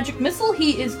a magic missile,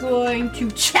 he is going to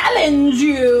challenge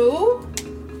you.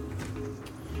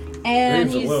 And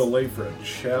He's a little late for a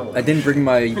challenge. I didn't bring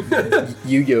my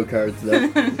Yu-Gi-Oh cards though. And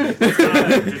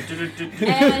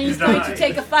he's going to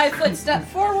take a 5-foot step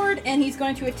forward, and he's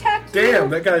going to attack you. Damn,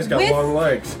 that guy's got with long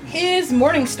legs. his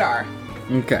Morning Star.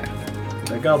 Okay.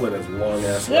 That goblin has long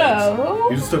ass So- legs.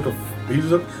 He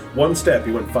just took one step.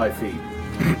 He went 5 feet.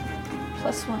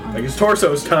 Plus 1 on Like his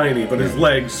torso is tiny, but his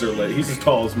legs are he's as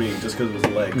tall as me just because of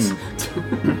his legs.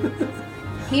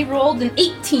 He rolled an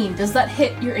 18. Does that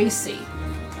hit your AC?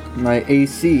 My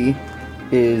AC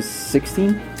is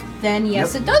 16. Then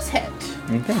yes, it does hit.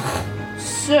 Okay.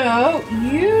 So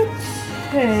you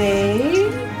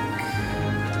take.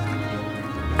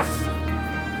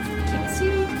 Can't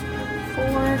see.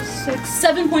 4, 6,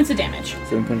 7 points of damage.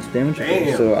 7 points of damage. Okay,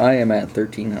 Damn. so I am at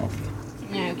 13 health.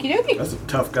 Okie dokie. That's a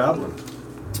tough goblin.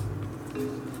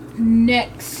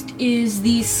 Next is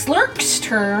the Slurk's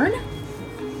turn.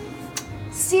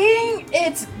 Seeing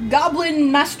its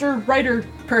goblin master rider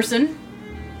person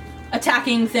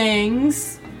attacking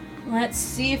things, let's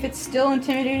see if it's still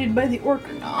intimidated by the orc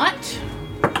or not.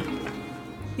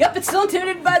 Yep, it's still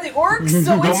intimidated by the orc, so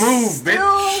Don't it's move,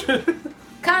 still bitch.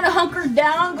 kind of hunkered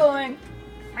down, going,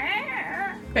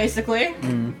 basically.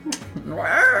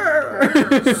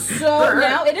 So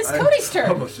now it is Cody's I turn.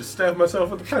 almost just stabbed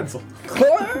myself with a pencil.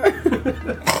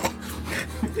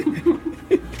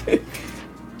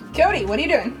 Cody, what are you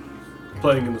doing?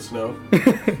 Playing in the snow.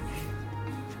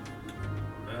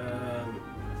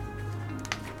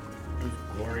 There's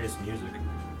glorious music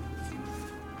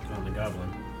on the goblin.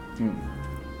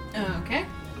 Okay.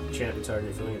 Chant the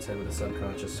target, filling its head with a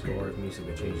subconscious score of music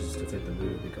that changes to fit the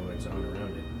mood that goes on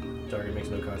around it. The target makes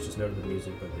no conscious note of the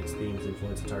music, but its themes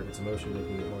influence the target's emotion,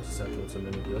 making it more susceptible to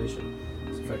manipulation.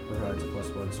 This effect provides a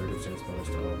 +1 circumstance bonus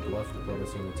to all bluff,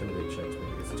 diplomacy, and intimidate checks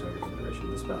made against the target for the duration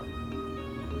of the spell.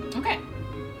 Okay.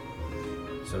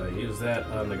 So I use that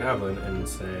on the goblin and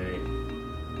say,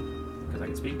 because I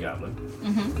can speak goblin,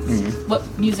 What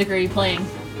music are you playing?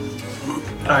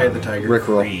 Eye of the tiger.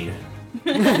 Rickroll. read.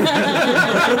 Okay.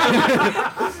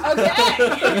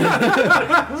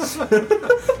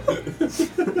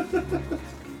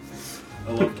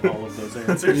 I loved all of those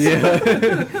answers.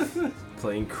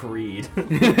 Playing Creed.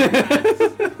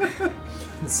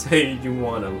 Say you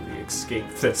want to escape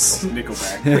this.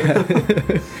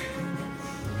 Nickelback.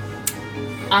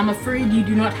 I'm afraid you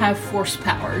do not have force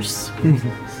powers.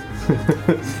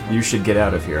 You should get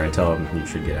out of here. I tell him you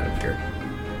should get out of here.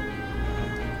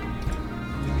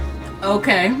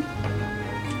 Okay.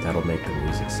 That'll make the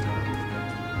music stop.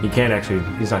 He can't actually.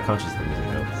 He's not conscious of the music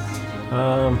though.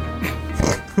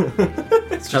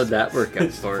 How'd that work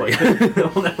out for you?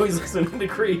 Well, now he's listening to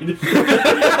Creed.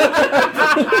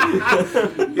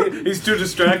 He's too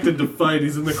distracted to fight.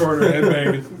 He's in the corner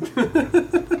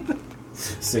headbanging.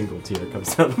 Single tear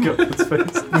comes down the goblin's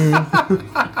face.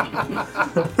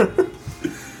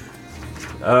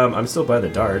 I'm still by the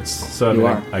darts, so You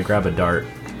are. I grab a dart.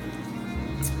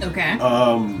 Okay.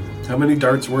 How many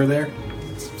darts were there?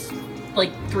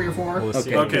 Like 3 or 4. We'll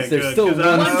see. Okay, There's good. still 'cause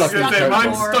I one was stuck gonna in say, the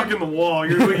mine's door. stuck in the wall.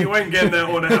 You ain't getting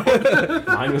that one out.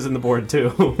 Mine was in the board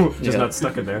too, just Yeah. not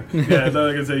stuck in there. Yeah, that's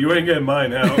like I say, you ain't getting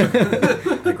mine out.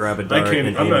 I grab a I dart can't.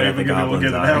 and I'm aim not it at the even gonna be able to goblin's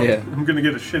get it eye. out. Yeah. I'm gonna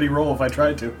get a shitty roll if I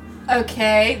tried to.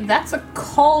 Okay, that's a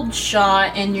cold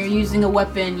shot, and you're using a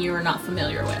weapon you are not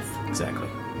familiar with. Exactly.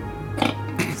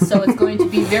 So it's going to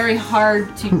be very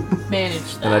hard to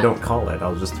manage that. And I don't call it.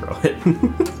 I'll just throw it.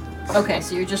 Okay,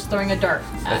 so you're just throwing a dart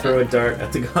I at throw it. a dart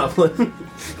at the goblin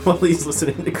while he's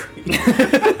listening to Creed.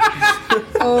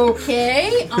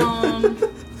 Okay,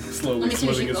 Slowly Let me see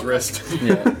what slitting you his go. wrist.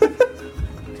 Yeah.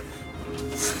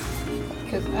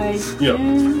 because I You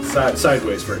know,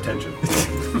 sideways for attention.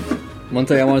 One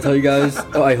thing I want to tell you guys,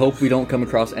 I hope we don't come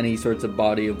across any sorts of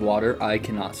body of water. I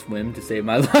cannot swim to save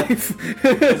my life.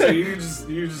 So you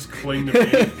just cling to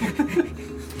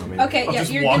me. Okay, I'll yeah,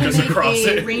 just you're walk gonna us make across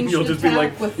a it. ranged You'll just be attack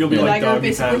like with you'll be the like dagger, doggy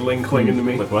basically. paddling, clinging to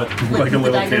me. Like what? Like a the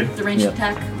little dagger, kid. the ranged Yeah.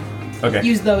 attack. Okay.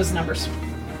 Use those numbers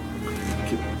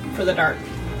for the dart.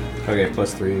 Okay,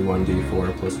 plus 3,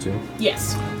 1d4, plus 2.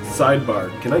 Yes. Sidebar: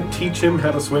 can I teach him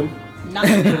how to swim? Not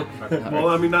now. Well,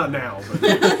 I mean, not now,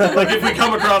 but like if we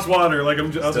come across water, like I'll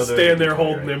just Still doing stand there it,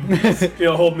 holding right?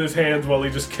 him, holding his hands while he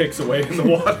just kicks away in the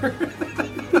water.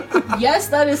 Yes,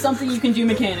 that is something you can do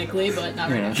mechanically, but not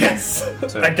right now. Yes,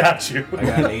 So- I got you. I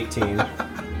got an 18.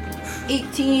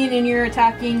 18 and you're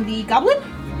attacking the goblin?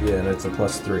 Yeah, and it's a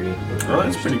plus 3. Oh,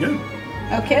 that's pretty good.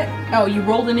 Okay. Oh, you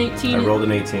rolled an 18? I rolled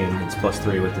an 18. It's plus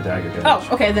 3 with the dagger damage. Oh,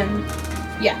 okay, then.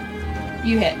 Yeah.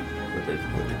 You hit.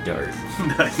 With the dart.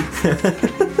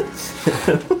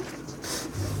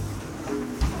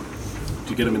 Did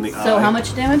you get him in the eye? So, how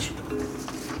much damage?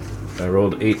 I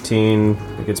rolled 18.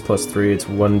 It gets plus 3. It's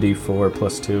 1d4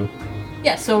 plus 2.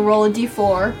 Yeah, so roll a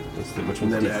d4. Which And one's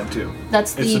then d4? add 2.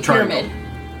 That's It's the the triangle.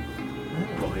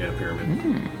 pyramid. Well, yeah, pyramid.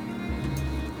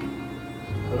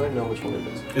 How do I know which one it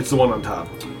is? It's the one on top.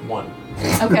 1.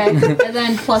 Okay. And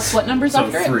then plus what numbers So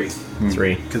after 3, it?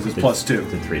 3. because it's plus 2.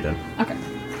 Did 3 then. Okay.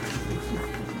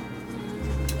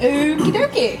 Okie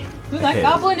dokie. Ooh, that hit.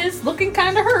 goblin is looking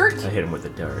kind of hurt. I hit him with the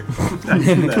dart. I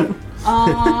see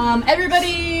that.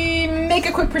 Everybody make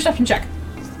a quick perception check.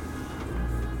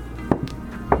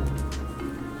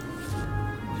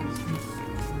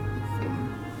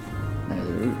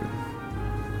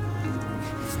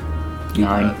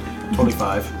 Nine.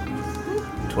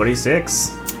 25.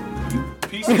 26.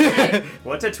 Piece of shit.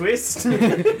 What a twist! The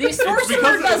sorcerer It's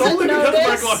doesn't only because of my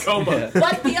notice, glaucoma.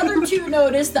 but the other two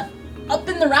notice that up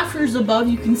in the rafters above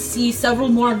you can see several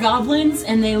more goblins,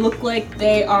 and they look like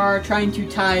they are trying to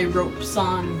tie ropes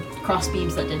on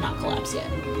crossbeams that did not collapse yet.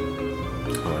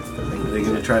 Oh, that's the Are thing. they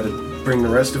going to try to bring the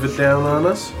rest of it down on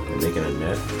us? Making a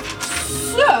net.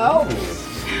 So,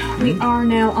 we are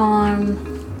now on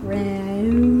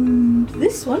round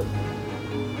this one.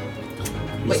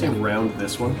 You Wait, say no. round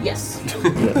this one? Yes.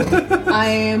 I I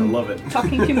am love it.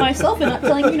 talking to myself and not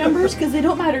telling you numbers because they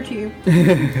don't matter to you.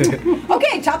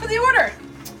 Okay, top of the order.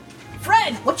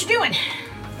 Fred, what you doing?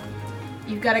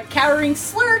 You've got a cowering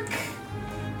slurk,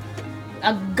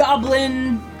 a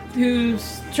goblin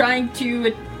who's trying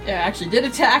to actually did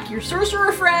attack your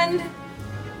sorcerer friend.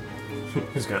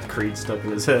 He's got Creed stuck in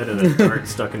his head and a dart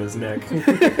stuck in his neck.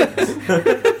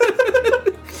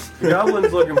 The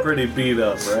goblin's looking pretty beat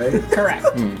up, right? Correct.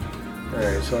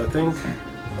 Alright, so I think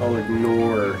I'll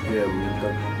ignore him,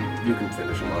 but you can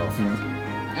finish him off.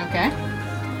 Okay.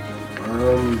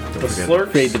 The forget.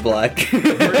 slurks. Fade to black. For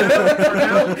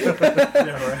now.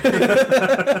 Yeah, right.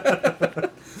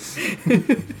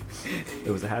 It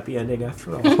was a happy ending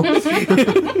after all.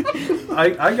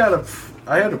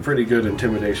 I had a pretty good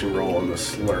intimidation roll on the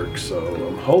slurk, so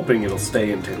I'm hoping it'll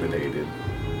stay intimidated.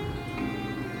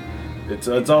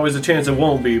 It's always a chance it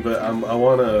won't be, but I'm a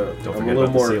Don't forget little about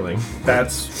the more. ceiling.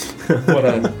 That's what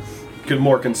I'm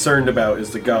more concerned about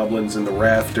is the goblins in the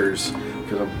rafters,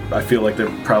 because I feel like they're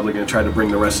probably going to try to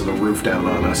bring the rest of the roof down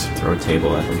on us. Throw a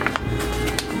table at him.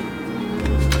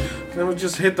 I would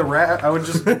just hit the I would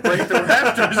just break the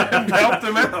rafters and help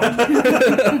them out.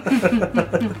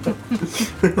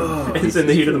 It's in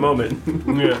the heat of the moment.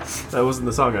 Yeah. That wasn't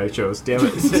the song I chose. Damn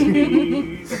it.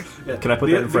 Yeah. Can I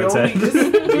put that in Fred's only head?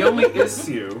 The only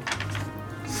issue.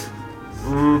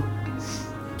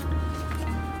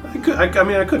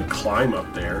 I could climb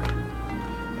up there.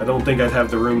 I don't think I'd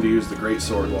have the room to use the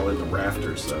greatsword while in the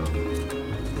rafters, though.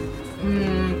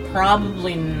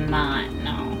 Probably not.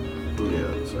 No.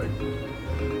 Yeah, so I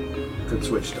could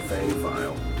switch to Fang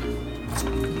File.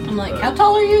 I'm like, how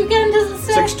tall are you again? Does it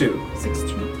say? 6'2".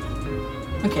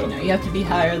 6'2". Okay, no, you have to be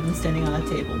higher than standing on a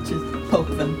table to poke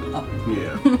them up.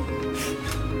 Yeah.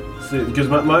 Because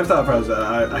my thought process,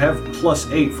 I have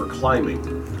 +8 for climbing.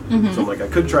 So I'm like, I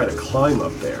could try to climb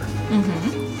up there.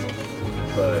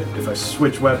 But if I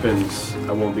switch weapons,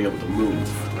 I won't be able to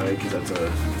move, right? Because that's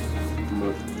a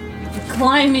move.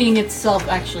 Climbing itself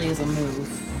actually is a move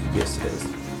Yes, it is.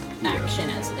 action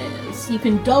as it is. You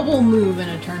can double move in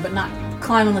a turn, but not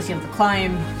climb unless you have the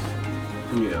climb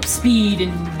Yeah. speed,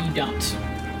 and you don't.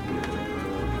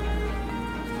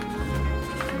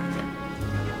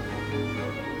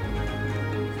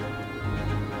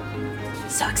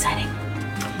 So exciting.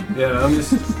 Yeah, I'm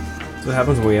just. That's what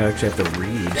happens when we actually have to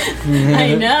read.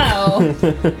 I know.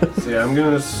 So yeah, I'm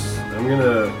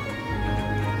gonna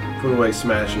put away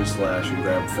Smash and Slash and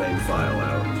grab Fang File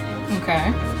out.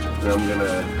 Okay. And I'm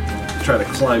gonna try to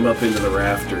climb up into the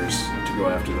rafters to go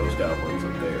after those goblins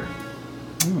up there.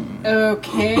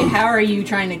 Okay, how are you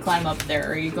trying to climb up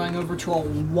there? Are you going over to a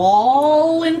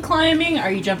wall and climbing?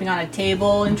 Are you jumping on a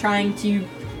table and trying to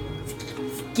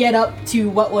get up to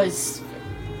what was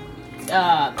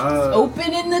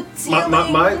open in the ceiling?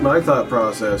 My thought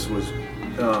process was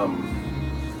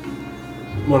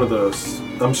one of those.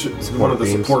 I'm sure one of the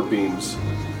support beams.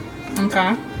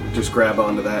 Okay. Just grab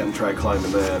onto that and try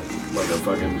climbing that like a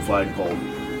fucking flagpole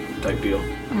type deal.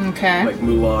 Okay. Like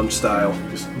Mulan style.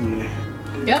 Just.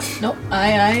 Yep. Nope.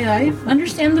 I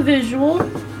understand the visual.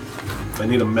 I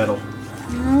need a medal.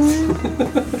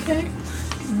 Okay.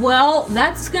 Well,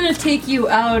 that's gonna take you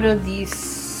out of the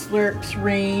Slurp's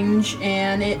range,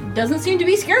 and it doesn't seem to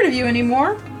be scared of you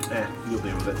anymore. You'll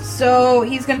deal with it. So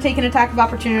he's gonna take an attack of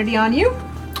opportunity on you.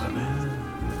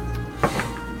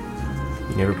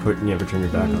 You never turn your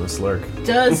back on the slurk.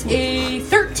 Does a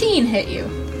 13 hit you?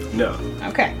 No.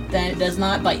 Okay, then it does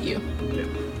not bite you. Yeah.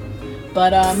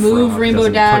 But move Frog Rainbow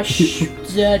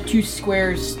doesn't Dash 2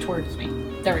 squares towards me.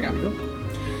 There we go.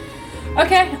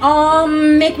 Okay,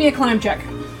 make me a climb check.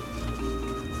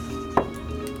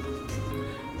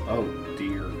 Oh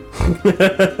dear.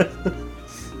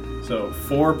 So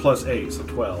 4 plus 8, so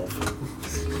 12.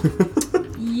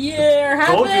 Yeah,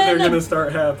 Told you they're gonna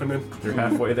start happening. You're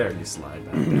halfway there and you slide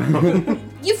back down.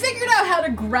 You figured out how to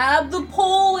grab the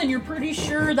pole, and you're pretty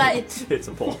sure that it's It's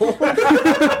a pole.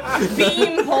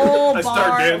 beam, pole, I start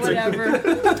bar, dancing. whatever.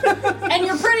 And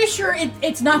you're pretty sure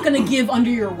it's not going to give under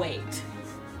your weight.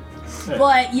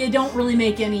 But you don't really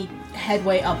make any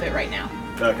headway up it right now.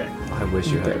 Okay. I wish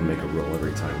you had to make a roll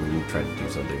every time when you tried to do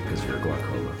something because you're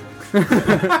glaucoma.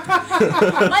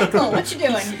 Michael, what you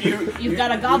doing? You've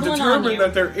got a goblin on you.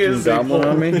 That there is Goblin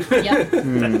on me? Yep.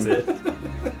 That's it.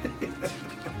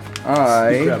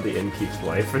 I Grab the innkeep's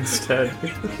wife instead.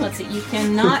 Let's see. You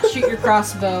cannot shoot your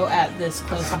crossbow at this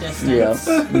close distance.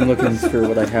 yeah. I'm looking for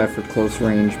what I have for close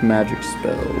range magic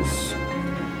spells.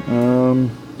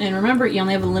 And remember, you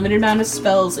only have a limited amount of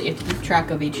spells that you have to keep track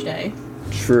of each day.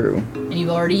 True. And you've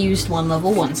already used one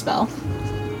level 1 spell.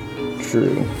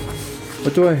 True.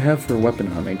 What do I have for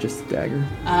weapon on me? Just a dagger?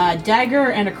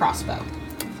 Dagger and a crossbow.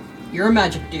 You're a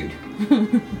magic dude.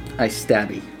 I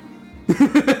stabby.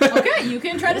 Okay, you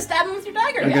can try to stab him with your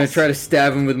dagger. I'm gonna try to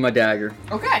stab him with my dagger.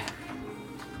 Okay.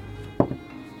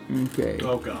 Okay.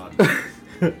 Oh god.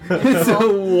 It's a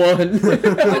 1.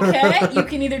 Okay, you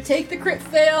can either take the crit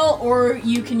fail or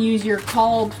you can use your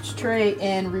called trait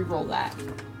and re-roll that.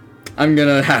 I'm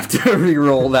gonna have to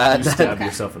re-roll that. Stab Okay.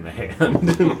 yourself in the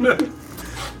hand.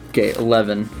 Okay,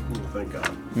 11. Oh, thank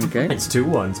god. Okay. It's 2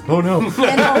 1s. Oh no.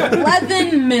 And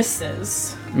 11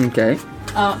 misses. Okay.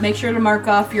 Make sure to mark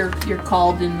off your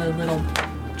called in the little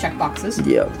check boxes.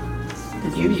 Yep.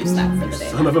 Because you used that for the day.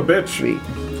 Son of a bitch. Sweet.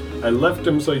 I left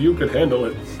him so you could handle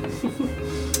it.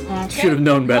 Okay. Should have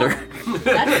known better.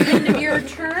 That's the end of your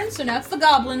turn, so now it's the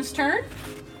goblin's turn.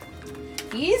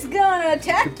 He's gonna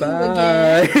attack you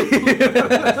Bye. again.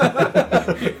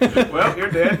 Well, you're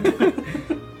dead.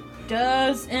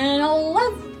 Does an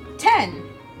 10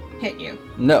 hit you?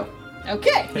 No.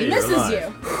 Okay, he Hey, you're misses alive. you.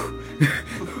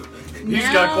 He's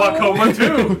got glaucoma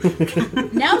too.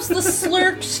 Now it's the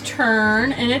Slurk's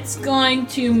turn, and it's going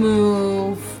to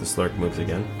move. The slurk moves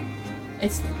again.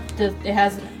 It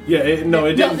has. Yeah, it didn't.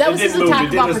 No, that was it his didn't move. attack It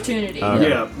of did just- opportunity. Okay.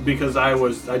 Yeah, because I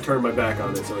turned my back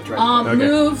on it, so I tried. Okay.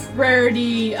 Move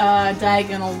rarity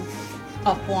diagonal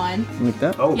up 1. Like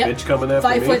that? Oh, Yep. bitch coming after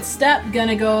 5 me. foot step,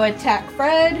 gonna go attack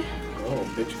Fred. Oh,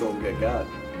 bitch gonna get got.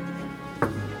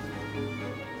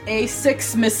 A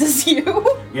 6 misses you.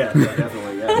 Yeah,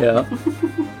 definitely. Yeah. Yeah.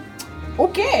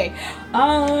 Okay.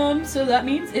 So that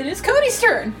means it is Cody's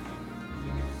turn.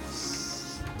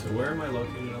 So where am I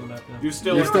located on the map now? You're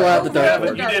still You're still at the Over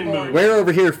dartboard. the You didn't dartboard. move. We're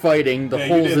over here fighting. The Yeah,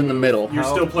 you hole's didn't in the move. middle. You're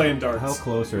still playing darts. How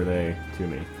close are they to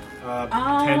me?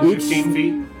 10, 15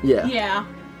 feet. Yeah.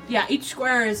 Yeah, each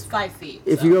square is 5 feet.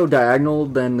 If so- you go diagonal,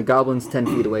 then the goblin's 10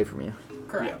 feet away from you.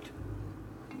 Correct.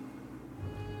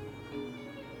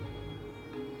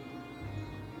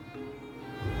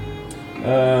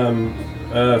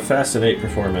 Fascinate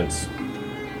performance.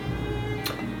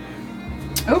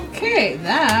 Okay,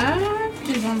 that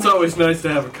is on It's my... always nice to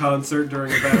have a concert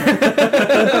during a battle.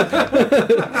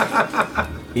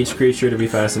 Each creature to be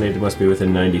fascinated must be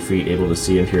within 90 feet, able to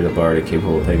see and hear the bard, and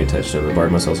capable of paying attention. The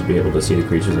bard must also be able to see the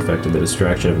creatures affected. The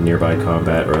distraction of nearby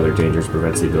combat or other dangers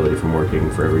prevents the ability from working.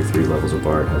 For every 3 levels a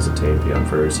bard has attained beyond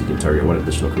first, he can target one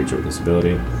additional creature with this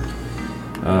ability.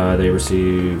 They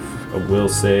receive a will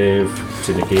save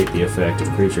to negate the effect. If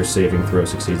a creature's saving throw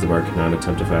succeeds, the bard cannot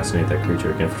attempt to fascinate that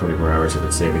creature again for 24 hours. If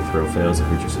its saving throw fails, the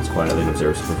creature sits quietly and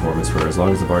observes the performance for as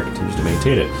long as the bard continues to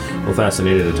maintain it. While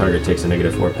fascinated, the target takes a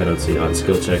 -4 penalty on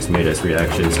skill checks made as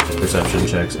reactions, perception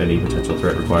checks. Any potential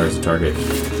threat requires the target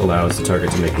allows the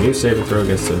target to make a new saving throw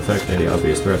against an effect. Any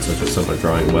obvious threats, such as someone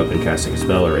drawing a weapon, casting a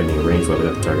spell, or aiming a ranged weapon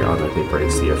at the target, automatically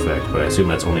breaks the effect. But I assume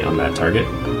that's only on that target.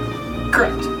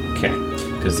 Correct. Okay.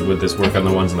 Because would this work on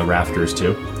the ones in the rafters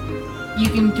too? You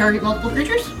can target multiple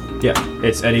creatures? Yeah,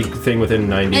 it's anything within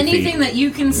 90 Anything feet. that you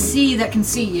can see that can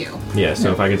see you. Yeah, so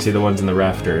if I can see the ones in the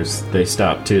rafters, they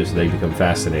stop too, so they become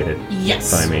fascinated Yes.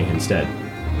 by me instead.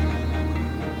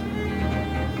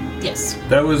 Yes.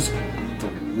 That was the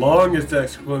longest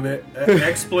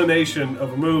explanation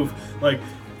of a move. Like,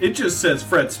 it just says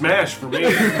Fred Smash for me.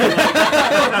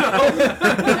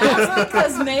 That's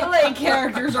because melee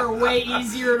characters are way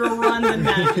easier to run than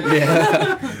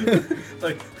that.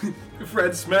 Like,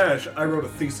 Fred Smash, I wrote a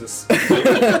thesis.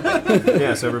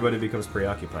 Yeah, so everybody becomes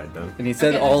preoccupied then. And he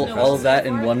said Okay, all there's no all of that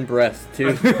reason in for it. one breath,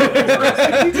 too.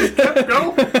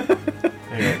 Go.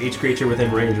 Anyway, each creature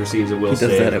within range receives a will He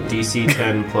does save. that every- DC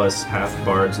 10 plus half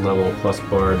bard's level plus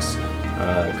bard's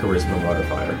charisma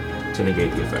modifier to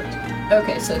negate the effect.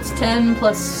 Okay, so it's 10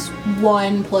 plus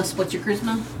 1 plus what's your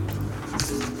charisma?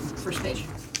 First page.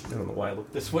 I don't know why I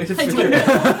looked this way to I figure don't it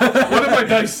out. What did my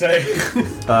dice say?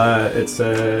 It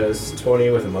says 20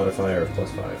 with a modifier of plus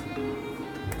 5.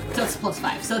 So it's plus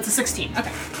 5, so it's a 16.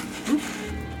 Okay.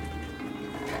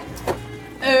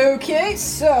 Okay,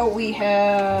 so we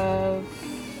have...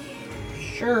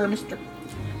 Sure, Mr.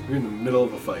 You're in the middle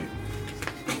of a fight.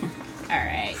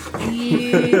 Alright.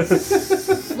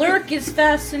 Slurk is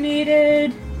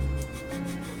fascinated.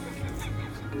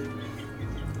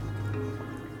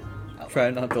 Try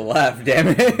not to laugh, damn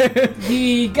it.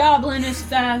 The goblin is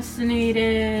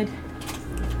fascinated.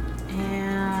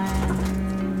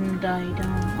 And I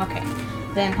don't... Okay.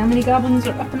 Then how many goblins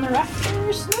are up in the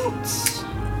rafters? Notes.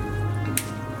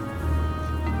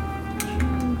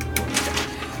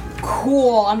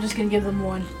 Cool. I'm just gonna give them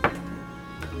 1.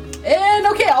 And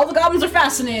okay, all the goblins are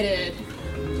fascinated.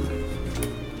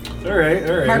 Alright.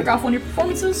 Mark off one of your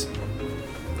performances.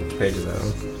 Which page is that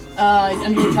on?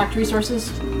 Under your tracked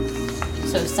resources.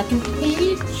 So second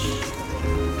page.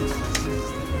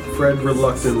 Fred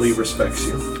reluctantly respects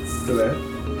you for that.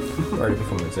 Party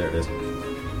performance, there it is.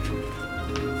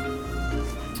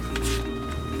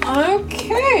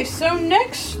 Okay, so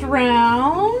next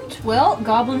round, well,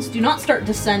 goblins do not start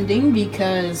descending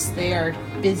because they are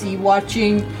busy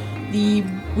watching the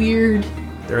weird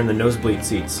They're in the nosebleed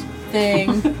seats.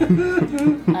 thing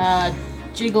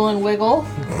jiggle and wiggle.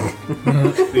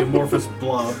 The amorphous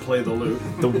blob play the lute.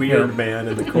 The weird man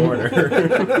in the corner.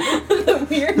 The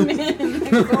weird man in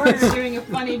the corner doing a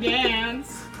funny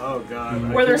dance Oh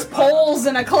god. where there's poles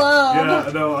in a club. Yeah,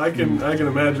 no, I can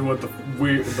imagine what the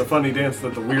funny dance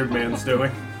that the weird man's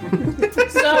doing.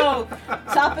 So,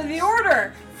 top of the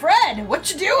order, Fred, what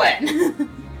you doing?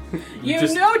 You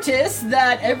just- notice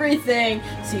that everything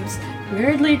seems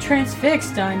weirdly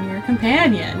transfixed on your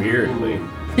companion. Weirdly.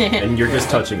 And you're just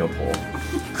touching a pole.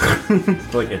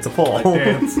 Like, it's a pole.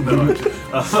 Dance. No.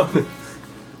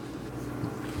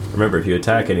 Remember, if you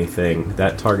attack anything,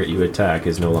 that target you attack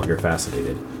is no longer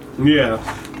fascinated. Yeah.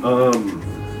 I'm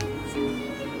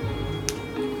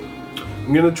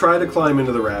gonna try to climb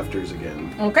into the rafters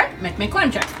again. Okay, make me a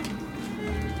climb check.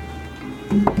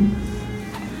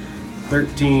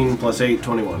 13 plus 8,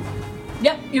 21.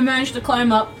 Yep, you managed to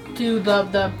climb up to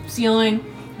the ceiling.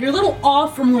 You're a little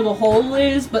off from where the hole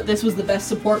is, but this was the best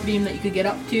support beam that you could get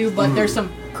up to. But there's some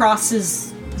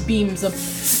crosses, beams of...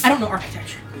 I don't know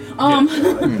architecture.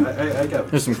 I got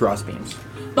There's some cross beams.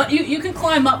 But you can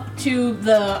climb up to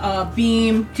the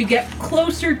beam. To get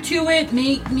closer to it,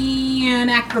 make me an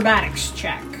acrobatics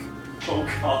check. Oh,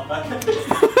 God.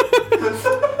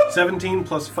 17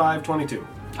 plus 5, 22.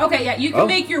 Okay, yeah, you can Oh.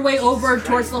 make your way over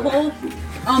towards the hole.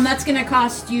 That's gonna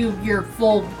cost you your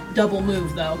full double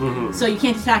move, though. So you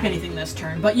can't attack anything this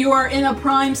turn. But you are in a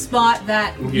prime spot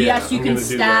that, yes, you I'm can gonna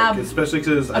do stab. that, especially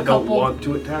because I a don't couple. want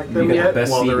to attack You them get the yet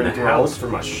best while seat they're in the enthralled. house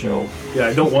from a show. Yeah,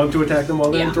 I don't want to attack them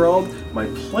while they're Yeah. enthralled. My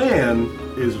plan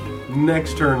is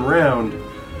next turn round,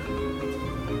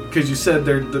 because you said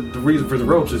the reason for the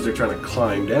ropes is they're trying to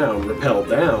climb down, rappel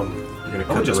down. You're gonna I'm cut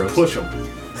gonna the just ropes. push them.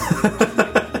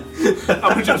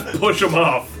 I'm gonna just push them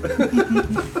off.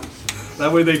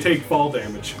 That way they take fall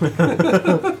damage.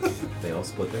 They all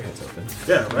split their heads open.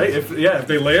 Yeah, right. If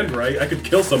they land right, I could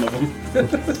kill some of them.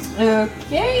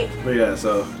 Okay. But yeah,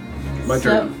 so my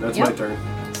turn. That's my yep. turn.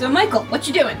 So Michael, what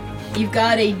you doing? You've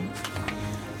got a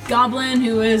goblin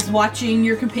who is watching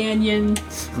your companion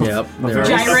Yep.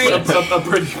 gyrate. A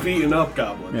pretty beaten up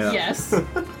goblin. Yeah. Yes.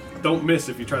 Don't miss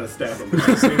if you try to stab him.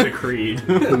 Sing the creed.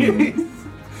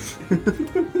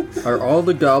 Are all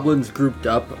the goblins grouped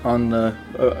up on the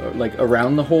like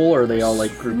around the hole, or are they all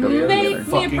like grouped up Make together? me a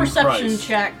Fucking perception Christ.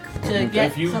 check to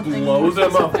get If you something blow more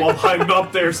them up specific. while I'm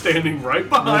up there standing right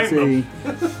behind them.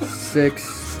 Let's see.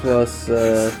 6 plus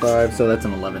 5, so that's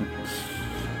an 11.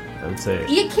 I would say.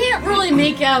 You can't really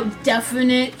make out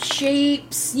definite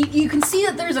shapes. You can see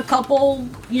that there's a couple,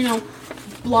 blobs.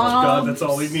 Oh God, that's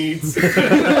all he needs.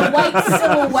 A white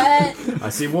silhouette, I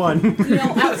see one.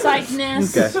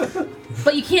 outsideness. Okay.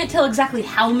 But you can't tell exactly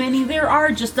how many there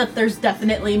are, just that there's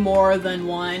definitely more than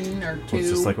one or two. It's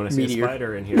just like when I see Meteor. a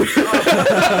spider in here.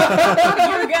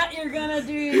 You're gonna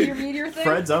do your meteor thing?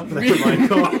 Fred's up there,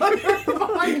 Michael.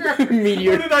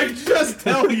 Meteor. What did I just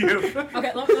tell you?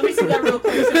 Okay, let me see that real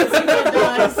quick so let's see what it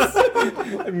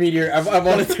does. Meteor. I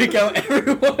want to take out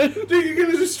everyone. Dude, you're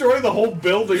gonna destroy the whole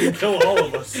building and kill all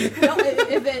of us. No,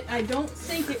 I don't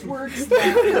think it works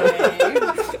that way.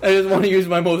 I just want to use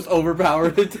my most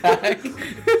overpowered attack.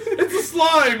 It's a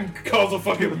slime! Calls a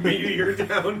fucking meteor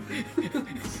down.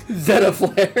 Zeta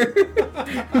Flare.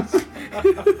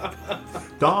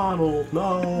 Donald,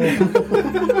 no.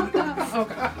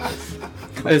 Okay.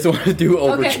 I just want to do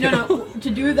overkill. Okay, no. To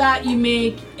do that, you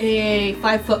make a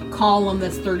 5-foot column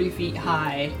that's 30 feet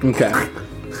high. Okay.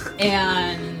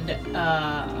 And,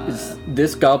 Is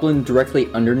this goblin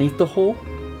directly underneath the hole?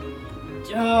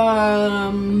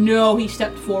 no, he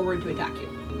stepped forward to attack you.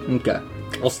 Okay.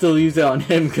 I'll still use it on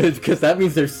him because that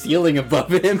means there's ceiling above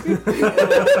him.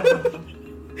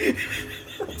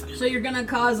 So you're gonna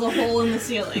cause a hole in the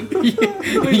ceiling.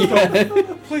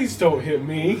 Please don't hit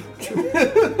me.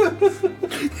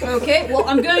 Okay, well,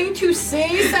 I'm going to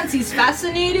say, since he's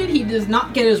fascinated, he does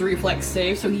not get his reflex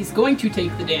save, so he's going to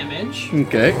take the damage.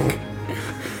 Okay.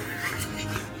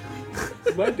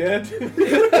 Am I dead?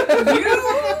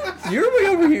 You're way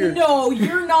over here. No,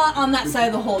 you're not on that side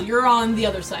of the hole. You're on the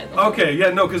other side of the hole. Okay, yeah,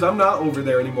 no, because I'm not over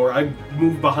there anymore. I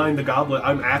moved behind the goblet.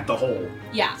 I'm at the hole.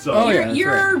 Yeah. So- Oh, you're yeah, that's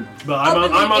you're But up I'm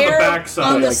in on the air back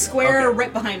side. on the Like, square okay.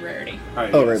 right behind Rarity.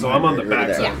 Alright, Oh, yeah, right. so I'm on the right back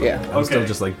there. side. Yeah. I'm still Okay.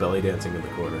 just like belly dancing in the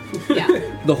corner. Yeah.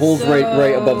 The hole's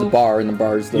right above the bar, and the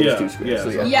bar's those Yeah, two squares.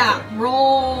 yeah. So Yeah,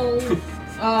 roll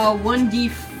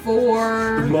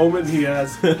 1d4. The moment he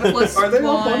has. Plus Are they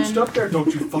all one. bunched up there? Don't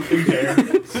you fucking care.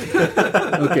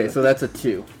 Okay, so that's a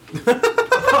 2.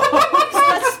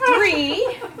 That's 3.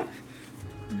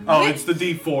 Oh, it's the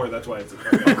D4, that's why it's a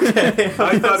 3. Okay.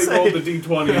 I thought he rolled the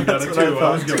D20 and got a 2. That's what I I was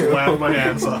thought gonna too. laugh my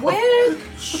ass off.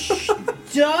 Which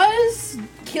does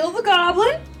kill the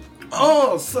goblin.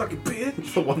 Oh, suck it,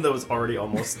 bitch. The one that was already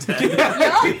almost dead.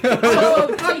 Yeah.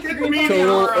 So take your green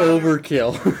Total power.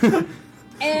 overkill.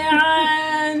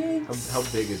 And How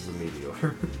big is the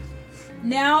meteor?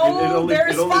 now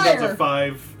there's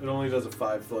fire. It only does a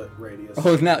 5-foot radius.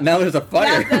 Oh, now there's a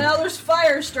fire. Now there's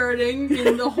fire starting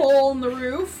in the hole in the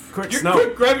roof. Quick, You're snow.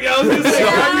 quick, grab your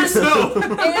grab your snow.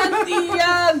 And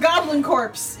the goblin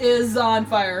corpse is on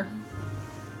fire.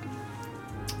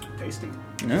 Tasty.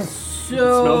 No.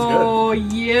 So,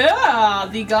 yeah,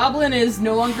 the goblin is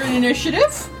no longer in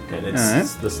initiative. And it's Alright.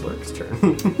 the slurk's turn.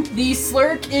 The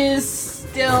slurk is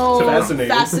still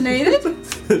Fascinated.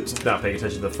 Just not paying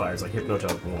attention to the fires, like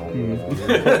hypnotize.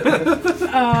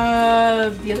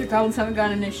 The other goblins haven't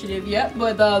got initiative yet,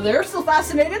 but they're still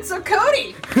fascinated. So,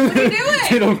 Cody, what are you They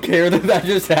doing? don't care that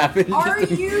just happened. Are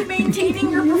you maintaining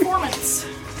your performance?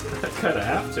 I kind of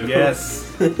have to.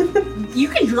 Yes. You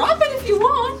can drop it if you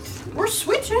want, or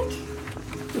switch it.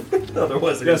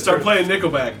 Otherwise, Yeah, start playing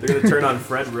Nickelback. They're gonna turn on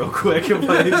Fred real quick if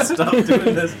I stop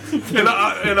doing this. And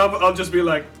I'll just be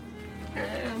like,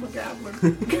 I'm a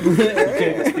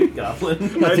goblin.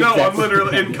 Goblin. I know, I'm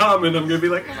literally in common. I'm gonna be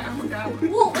like, I'm a goblin.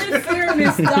 Well, in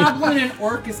fairness, goblin and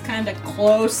orc is kind of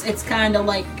close. It's kind of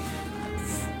like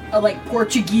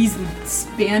Portuguese and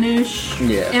Spanish.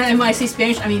 Yeah. And when I say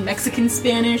Spanish, I mean Mexican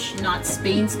Spanish, not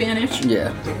Spain Spanish.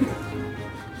 Yeah.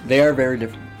 They are very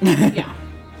different. Yeah.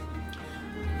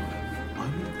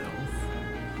 I'm an elf,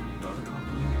 not a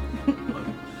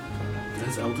goblin.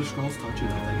 Has Elder Scrolls taught you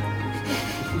nothing?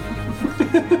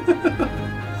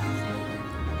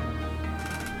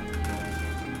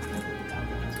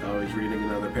 Oh, he's reading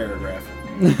another paragraph.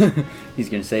 He's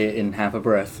gonna say it in half a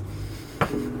breath.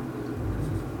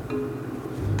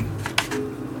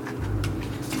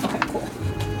 Okay, cool.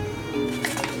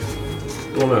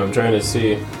 Well, no, I'm trying to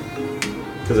see.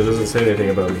 Because it doesn't say anything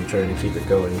about me trying to keep it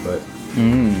going, but.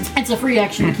 It's a free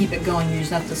action to keep it going. You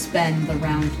just have to spend the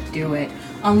round to do it.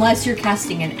 Unless you're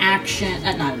casting an action,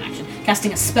 not an action,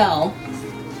 casting a spell,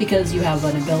 because you have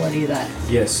an ability that.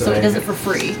 Yes, So it does it for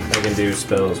free. I can do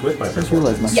spells with my I just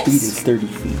realized my Yes. speed is 30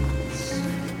 feet.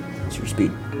 What's your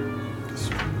speed?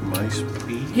 My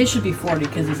speed. His should be 40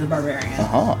 because he's a barbarian.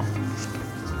 Uh-huh.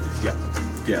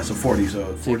 Yeah, so 40,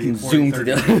 so 40, You can 40 zoom 30.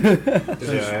 to the...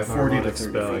 Yeah, I have 40 to harmonic 30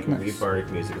 spell. I feet. can leave bardic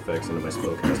music effects into my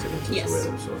spellcasting in such Yes. a way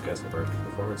that spellcasting bardic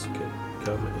performance can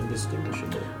become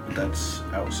indistinguishable. That's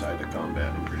outside of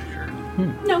combat, I'm pretty sure.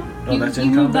 No, Oh, you, that's you in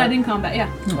move combat? that in combat. Yeah.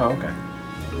 Oh, okay.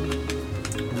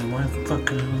 Then why the fuck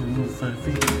can I only move 5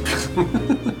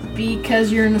 feet?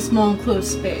 Because you're in a small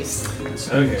enclosed space.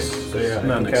 Okay, so yeah, I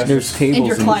Not can next- cast There's And tables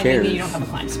you're and climbing chairs. and you don't have a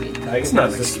climb speed. I It's can not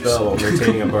cast an a excuse. spell while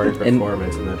maintaining a bardic And-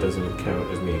 performance, and that doesn't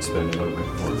count as me expending one of my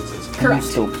performances. There's Correct.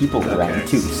 still people around Okay.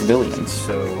 too, civilians.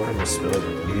 So what are my spells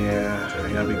doing? Yeah, I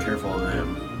gotta be careful of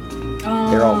them.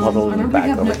 They're all huddled I in the remember back you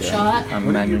have over nut there. shot. I'm What's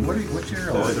imagining your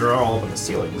They're all up in the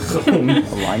ceiling.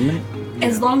 alignment.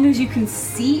 As long as you can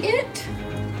see it,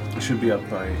 It should be up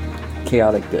by.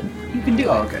 Chaotic good. you can do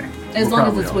Oh, it. okay. As We're long as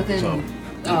probably it's all- within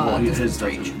So, well, his distance doesn't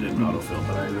range. didn't autofill,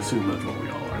 but I assume that's what we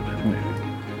all are then. Maybe.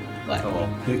 But, Oh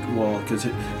well, because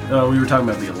we were talking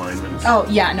about the alignments. oh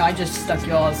yeah, no, I just stuck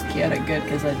you all as chaotic good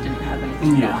because I didn't have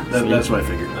anything Yeah, on. that's what I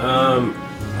figured.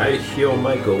 I heal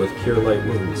Michael with Cure Light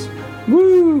Wounds.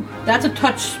 Woo! That's a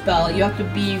touch spell. You have to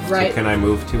be right. So can I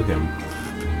move to him?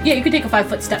 Yeah, you could take a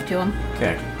 5-foot step to him.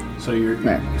 Okay. So you're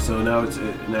Right. so now it's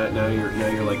now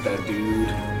you're like that dude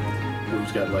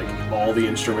who's got like all the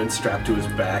instruments strapped to his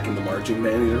back in the marching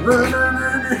band.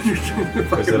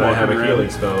 Because then I have a healing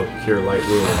spell, Cure Light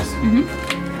Wounds.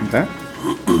 Okay.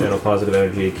 Channel positive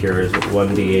energy cures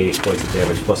 1d8 points of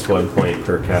damage plus 1 point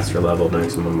per caster level,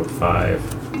 maximum of 5.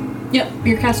 Yep,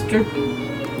 your caster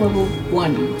level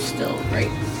 1 still, right?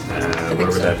 Where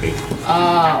would that be?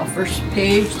 First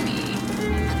page, let me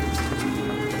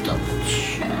double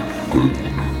check.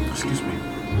 Excuse me.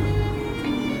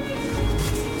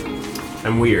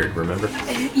 I'm weird, remember?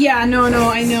 Yeah, no,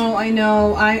 I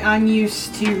know. I'm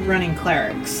used to running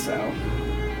clerics, so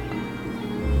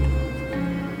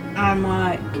I'm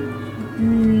like,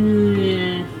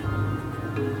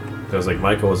 I was like,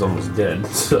 Michael was almost dead,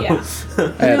 so... yeah.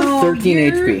 I have 13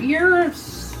 HP. You're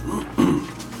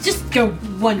just go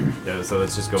 1. Yeah, so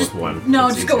let's just go with 1. No,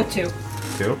 It's just go easier.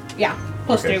 with 2. 2? Yeah,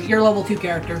 plus Okay. 2. You're a level 2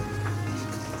 character.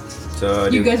 So I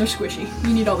You do, guys are squishy.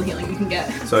 You need all the healing you can get.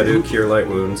 so I do Cure Light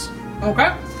Wounds.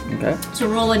 Okay. Okay. So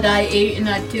roll a die 8 and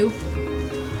add 2.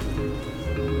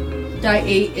 Die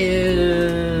 8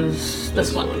 is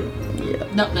this one. Yeah.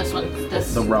 No, this one.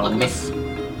 This The look at me. roundness.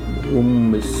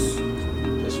 Rumbus.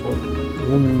 This one.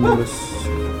 Rumbus.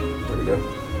 Where'd it go?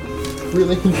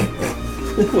 Really?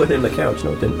 It went in the couch.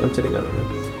 No, it didn't. I'm sitting on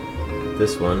it.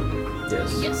 This one.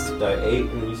 Yes. Yes. Die 8,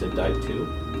 and you said die 2?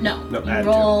 No, No, you add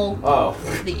roll Oh.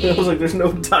 the I was 8. like, there's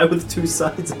no die with 2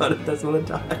 sides on it. That's not a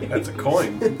die. That's a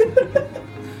coin.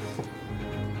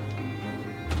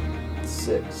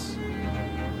 6.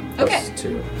 Okay. Plus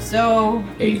 2. So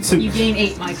you, 8. you gain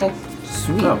 8, Michael.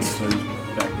 Sweet. Oh, so he's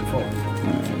back to full.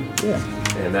 Yeah.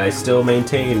 And I still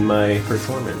maintain my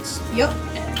performance. Yep.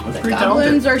 That's The pretty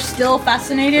goblins talented. are still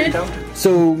fascinated.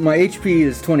 So my HP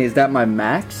is 20. Is that my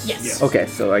max? Yes. Yes. Okay,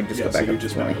 so I just Yeah, go so back you're up to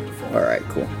just 20. back up to full. All right,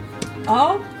 cool.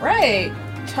 All right.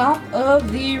 Top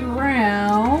of the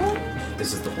round.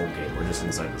 This is the whole game. We're just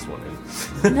inside this one.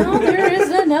 No, there is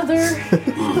another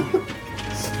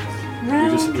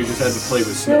round. We just had to play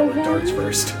with snow and darts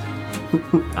first.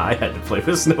 I had to play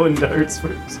with snow and darts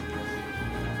first.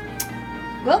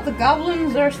 Well, the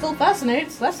goblins are still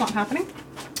fascinated, so that's not happening.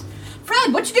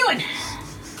 Fred, what you doing?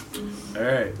 All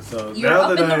right, so You're now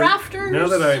up that in the rafters? now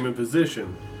that I'm in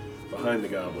position behind the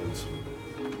goblins,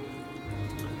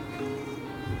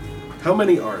 how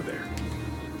many are there?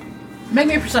 Make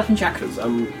me a perception check. Because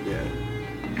yeah.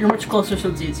 You're much closer, so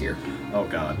it's easier. Oh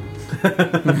God.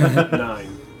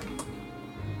 9.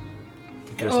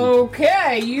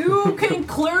 Okay, you can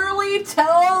clearly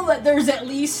tell that there's at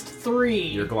least 3.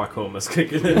 Your glaucoma's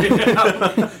kicking in.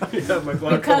 Yeah, my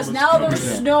Because now there's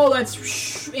snow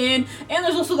that's in, and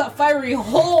there's also that fiery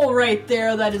hole right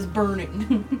there that is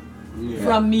burning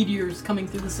from meteors coming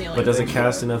through the ceiling. But doesn't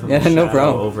cast enough of Yeah, a no shadow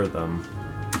problem. over them.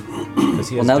 Because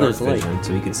he has Well, now dark there's light. vision,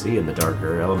 so he can see in the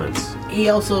darker elements. He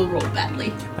also rolled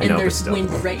badly, I and know, but there's still. wind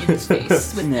right in his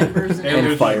face with Yeah. embers and and everything.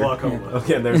 there's fire. the glaucoma.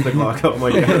 Okay, and there's the glaucoma.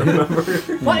 You gotta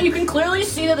remember. But you can clearly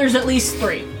see that there's at least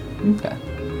 3. Okay.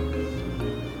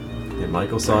 And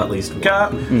Michael saw at least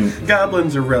one.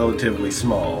 Goblins are relatively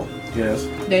small. Yes.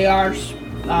 They are,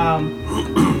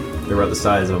 They're about the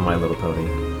size of a My Little Pony.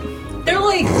 they're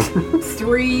like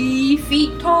 3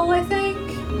 feet tall, I think.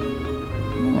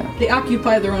 Yeah. They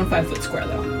occupy their own 5-foot square,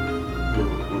 though.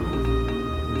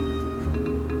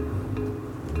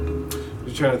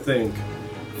 trying to think.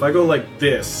 If I go like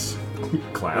this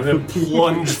Clap. and then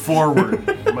plunge forward,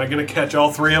 am I gonna catch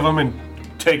all three of them and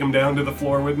take them down to the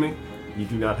floor with me? You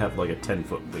do not have like a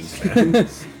 10-foot wingspan.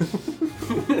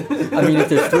 I mean, if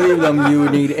there's 3 of them, you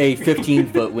would need a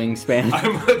 15-foot wingspan.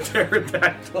 I'm a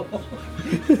pterodactyl.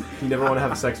 You never want to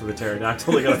have sex with a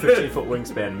pterodactyl. They got a 15-foot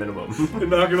wingspan minimum. You're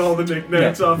knocking all the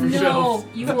knickknacks off your No, shelves.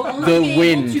 you will only The be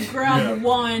wind. able to grab Yeah.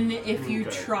 one if you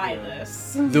Okay, try yeah.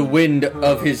 this. The wind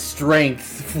of his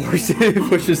strength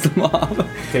pushes them off.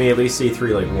 Can you at least see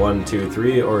 3, like 1, 2,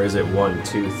 3, or is it 1,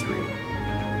 2, 3?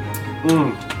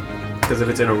 Because if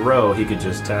it's in a row, he could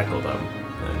just tackle them.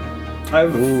 I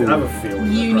have a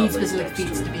feeling. You they're need probably specific next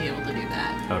feats to to me. be able to do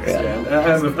that. Okay. Yeah, I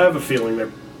have a feeling they're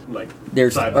like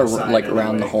There's side by side like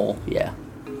around the anyway. hole. Yeah.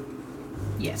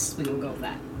 Yes, we will go with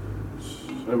that.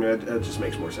 I mean, that just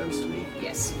makes more sense to me.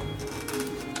 Yes.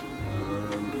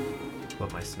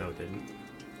 But my snow didn't.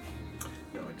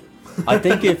 No, I didn't. I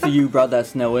think if you brought that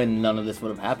snow in, none of this would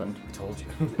have happened. I told you.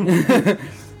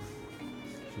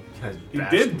 Guys He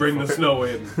bashed did bring the before. snow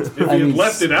in. If he I had mean,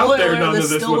 left it out there, none of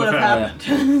this still would have happened.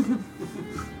 happened.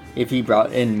 If he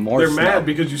brought in more They're snow. mad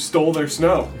because you stole their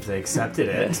snow. If they accepted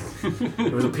it.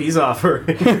 It was a peace offer.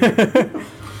 You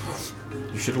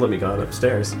should have let me gone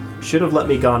upstairs. Should have let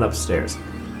me gone upstairs.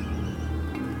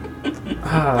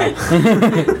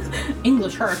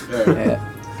 English her. Yeah.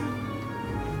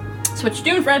 So what you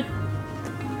doing, Fred?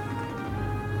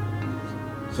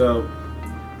 So,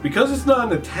 because it's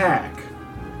not an attack,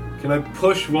 can I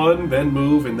push one, then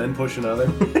move, and then push another?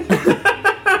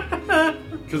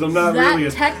 Because I'm not That really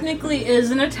a... technically is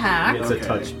an attack. It's Okay. a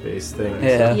touch-based thing.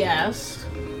 Yeah. Yes.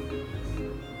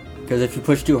 Because if you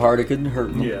push too hard, it could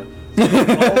hurt them. Yeah.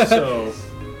 Also,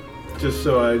 just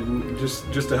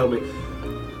to help me,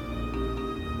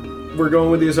 we're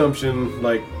going with the assumption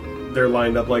like they're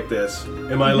lined up like this.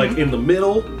 Am I like in the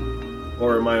middle,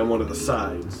 or am I on one of the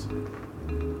sides?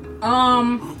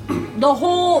 The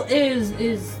hole is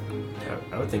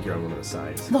I would think you're on one of the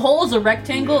sides. the hole is a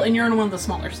rectangle, and you're on one of the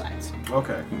smaller sides.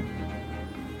 Okay.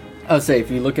 I would say if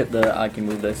you look at the, I can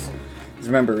move this. Just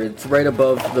remember, it's right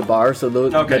above the bar, so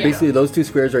those Okay. basically those 2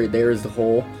 squares right there is the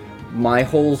hole. My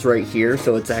hole's right here,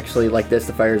 so it's actually like this.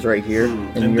 The fire's right here,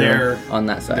 and And you're they're- on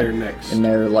that side. they're next. And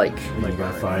they're like. You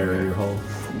got fire in your hole.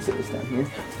 Let me sit this down here.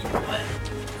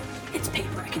 It's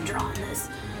paper. I can draw on this.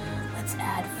 Let's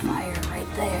add fire right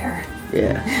there.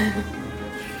 Yeah.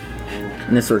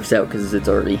 And this works out because it's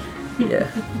already. Yeah.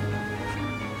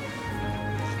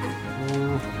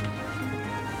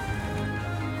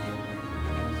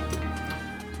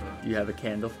 You have a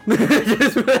candle.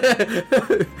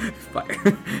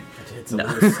 Fire. It's No.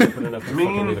 stupid enough to mean-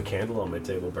 fucking leave a candle on my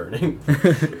table burning.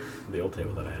 The old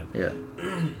table that I had. Yeah.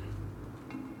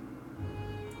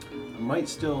 I might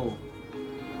still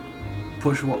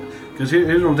push one. Because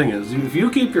here's what I'm thinking is, if you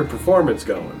keep your performance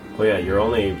going, Well, yeah, you're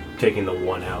only taking the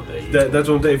one out that you... that's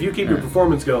what I'm saying. If you keep your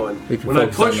performance going, We can when I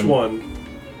focus on push them. one,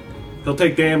 he'll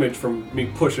take damage from me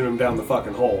pushing him down the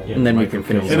fucking hole. Yeah, And then we Michael can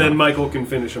finish kills And him. then Michael can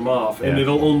finish him off, and Yeah.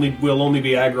 we'll only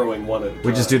be aggroing one at a time.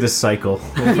 We just do this cycle.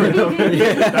 That's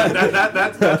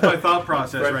my thought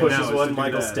process Fred right pushes now. is one, to do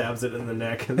Michael that. stabs it in the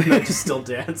neck, and then I just still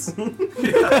dance.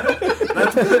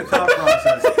 That's my thought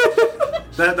process.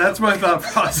 That's my thought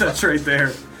process right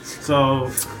there. So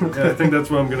yeah, I think that's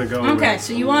what I'm gonna go Okay, with.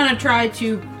 so you want to try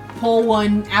to pull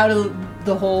one out of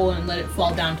the hole and let it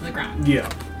fall down to the ground. Yeah.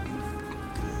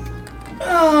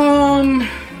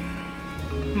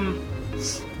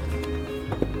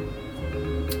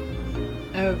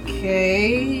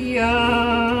 Okay,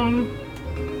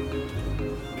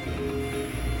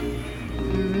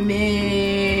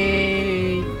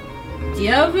 do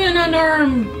you have an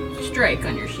unarmed strike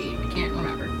on your sheet? I can't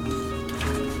remember.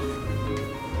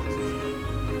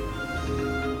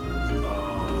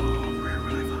 Where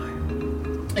would I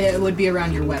find It would be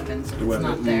around your weapons. If it's Weapon-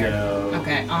 not there. no.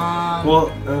 Okay.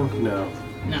 Well, no. No.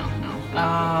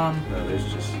 No, there's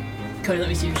just Cody, let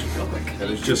me see your sheet real quick.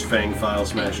 there's just Fang File,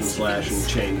 Smash and Slash, and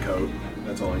Chain Coat.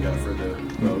 That's all I got for the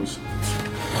rows.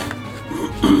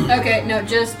 Okay, no,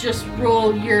 just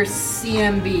roll your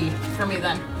CMB for me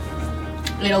then.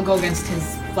 It'll go against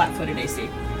his flat-footed AC.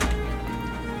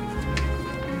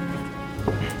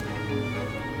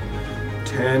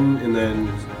 10 and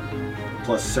then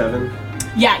plus 7.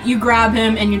 Yeah, you grab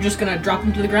him and you're just gonna drop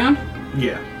him to the ground?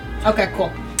 Yeah. Okay,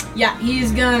 cool. Yeah,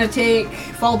 he's gonna take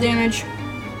fall damage.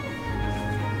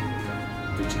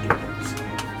 50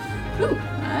 damage. Ooh,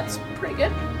 that's pretty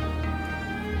good.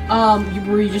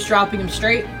 Were you just dropping him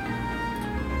straight?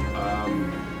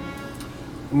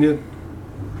 Yeah.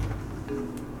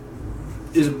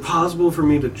 Is it possible for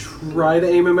me to try to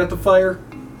aim him at the fire?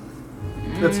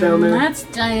 that's down there? That's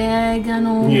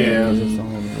diagonal. Yeah. It's all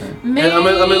in there. Maybe. And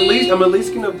I'm at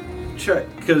least gonna check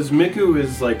because Miku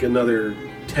is like another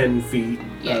 10 feet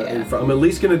in front. I'm at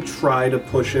least gonna try to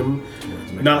push him,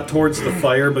 not towards the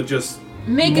fire, but just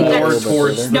Make a more dex.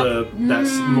 towards No.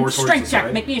 that's more towards Strength the check.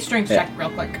 side. Make me a strength check real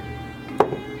quick.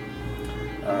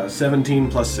 17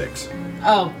 plus 6.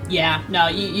 Oh yeah, no,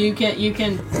 you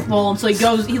can roll him. So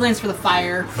he lands for the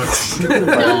fire.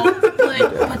 No,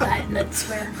 put that in the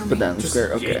square. Put that in the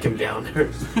square. Okay. Yank him down there.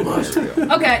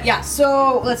 Okay, yeah.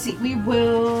 So let's see. We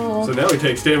will. So now he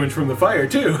takes damage from the fire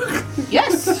too.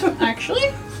 Yes,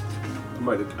 actually.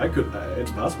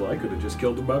 It's possible I could have just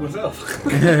killed him by myself.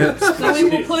 So we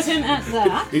will put him at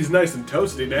that. He's nice and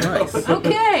toasty now. Nice.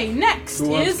 Okay, next Who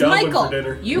wants is goblin Michael. for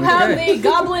dinner? You have a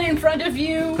goblin in front of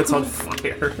you It's on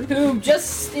fire. who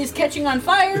just is catching on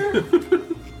fire.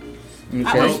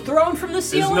 I was Okay. thrown from the He's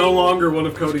ceiling. no longer one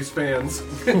of Cody's fans.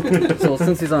 So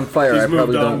since he's on fire, He's I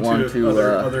probably moved on don't want to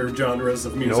other genres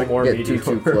of music. No more get too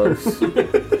mediocre. close.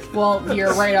 Well,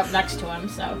 you're right up next to him,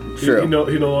 so. True. He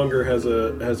no longer has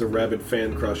a rabid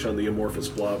fan crush on the amorphous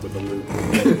blob with the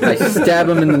loop. I stab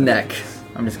him in the neck.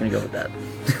 I'm just gonna go with that.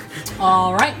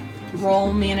 All right,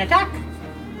 roll me an attack.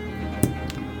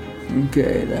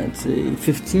 Okay, that's a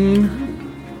 15.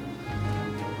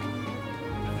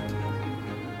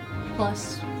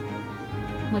 Plus,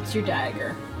 what's your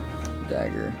dagger?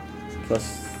 Dagger.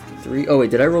 Plus 3. Oh wait,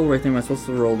 did I roll the right thing? Am I supposed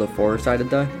to roll the 4-sided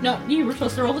die? No, you were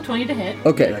supposed to roll the 20 to hit.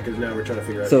 Okay. Yeah, because now we're trying to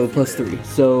figure out. So if you plus hit. 3.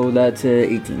 So that's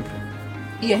 18.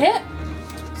 You hit.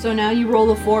 So now you roll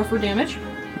a 4 for damage.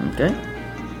 Okay.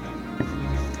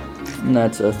 And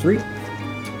that's a 3.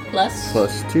 Plus.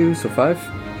 Plus 2, so 5.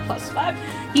 Plus 5.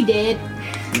 He did.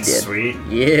 You did. Sweet.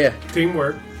 Yeah.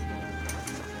 Teamwork.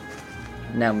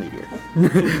 Now meteor.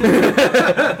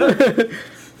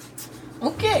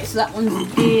 Okay, so that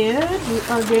one's dead. We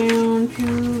are down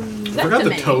to I forgot the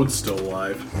Vectame. toad's still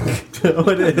alive. Oh,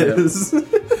 it is.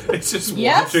 It's just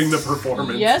Yes. watching the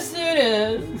performance. Yes, it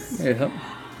is. Yeah.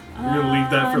 You're gonna leave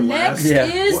that for Next last. Yeah.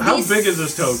 is Well, how the big is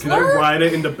this toad? Can I slurp. ride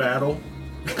it into battle?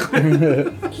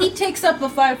 He takes up a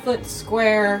 5-foot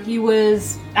square. He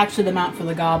was actually the mount for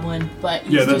the goblin, but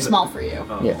he's Yeah, too that's small for you.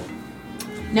 Oh. Yeah.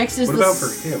 Next is What the about for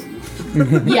him?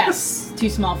 Yes, too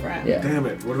small for him. Yeah. Damn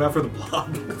it. What about for the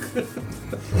blob?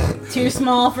 Too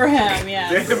small for him.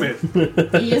 Yes. Damn it.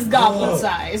 He is goblin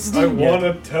sized. I want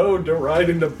a toad to ride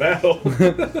into battle.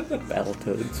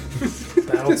 Battletoads.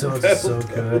 Battletoads is so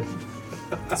good.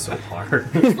 It's so hard.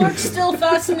 Flork's still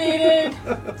fascinated.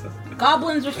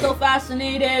 Goblins are still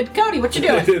fascinated. Cody, what you I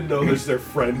doing? didn't know there's their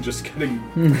friend just getting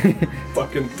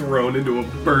fucking thrown into a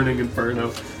burning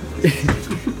inferno.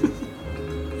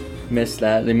 Missed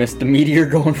that. They missed the meteor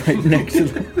going right next to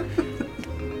them.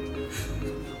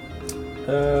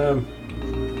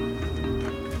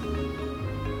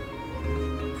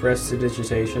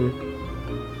 Prestidigitation.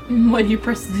 What are you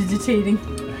prestidigitating?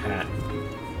 A hat.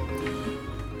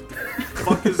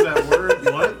 Fuck is that word?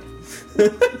 What?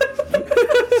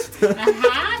 A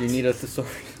hat? Do you need us to sort?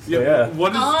 Yeah.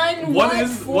 What is On what what?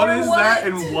 is For what is that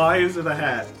what? and why is it a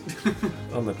hat?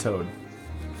 On the toad.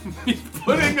 He's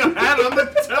putting a hat on the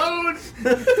toad.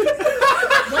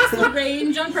 What's the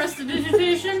range on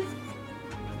prestidigitation?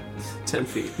 10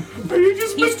 feet. Are you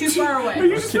just He's too far Are away.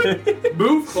 you just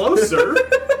move closer?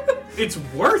 It's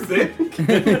worth it.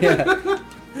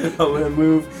 I'm gonna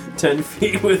move 10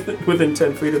 feet within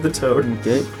 10 feet of the toad.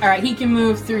 Okay. Alright, he can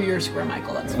move through your square,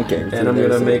 Michael. That's fine. Okay. And I'm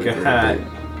gonna make a hat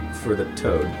for the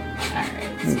toad.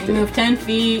 Alright, so you move 10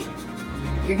 feet.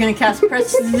 You're gonna cast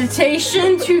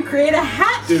prestidigitation to create a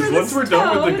hat for Dude, this once we're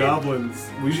done with the toad. goblins,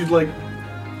 we should like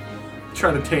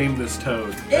try to tame this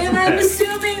toad. And I'm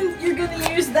assuming you're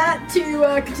gonna use that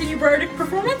to continue bardic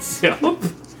performance? Yep.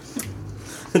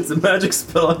 It's a magic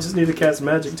spell. I just need to cast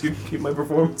magic to keep my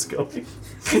performance going.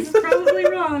 It's probably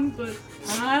wrong, but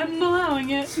I'm allowing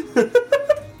it.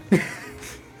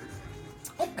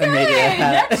 I made it a Okay,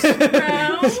 hat. next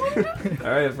round.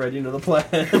 Alright, Fred, you know the plan.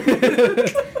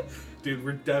 Dude,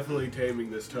 we're definitely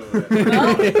taming this toad.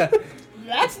 Well,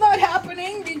 that's not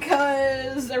happening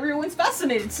because everyone's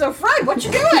fascinated. So, Fred, what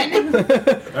you doing?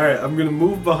 Alright, I'm gonna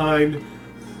move behind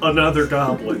another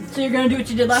goblin. So you're gonna do what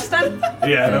you did last time?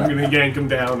 Yeah, and I'm gonna yank him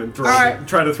down and Alright.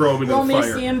 try to throw him into Roll the me a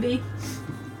fire. CMB.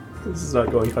 This is not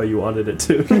going how you wanted it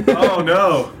to. Oh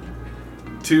no!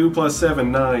 2 plus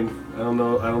 7, 9. I don't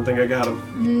know. I don't think I got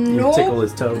him. Nope. Tickle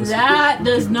his toes. That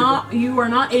does not. You are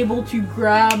not able to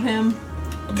grab him,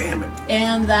 Damn it!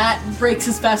 and that breaks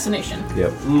his fascination.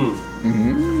 Yep.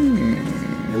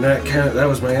 And that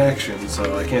was my action,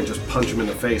 so I can't just punch him in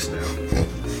the face now.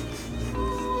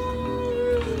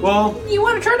 Well, You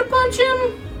want to try to punch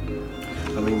him?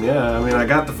 I mean, yeah. I mean, I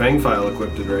got the Fang file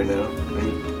equipped right now.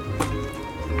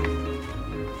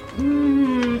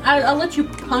 I'll let you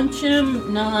punch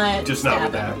him, not Just not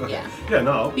with stab that. him. Okay. Yeah. Yeah,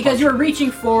 no. Because you were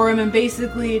reaching for him, and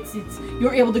basically, it's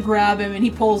you're able to grab him, and he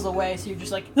pulls away. So you're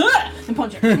just like, ah! And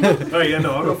punch him. Oh yeah,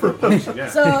 no. I'll go for a punch. Yeah.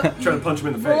 So Try to punch him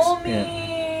in the face. roll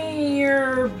me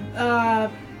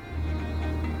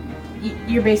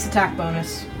your base attack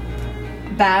bonus.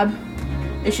 Bab.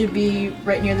 It should be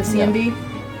right near the CMB.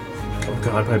 Oh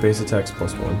god, my base attack's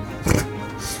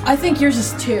 +1. I think yours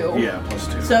is 2. Yeah,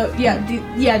 +2. So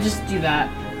just do that.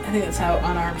 I think that's how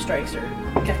unarmed strikes are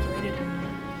calculated.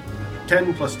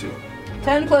 10 + 2.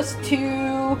 10 plus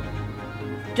 2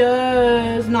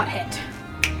 does not hit.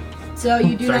 So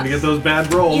you do Starting not. to get those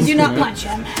bad rolls. You do not punch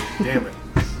him. Damn it.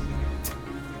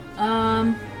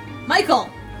 Michael.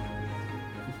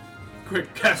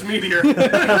 Quick, cast meteor.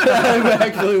 I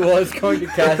actually was going to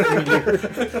cast meteor.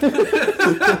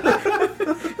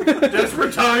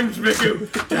 Desperate times, Miku.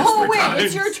 Oh wait, times.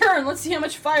 it's your turn. Let's see how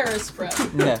much fire is spread.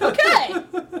 Yeah. Okay.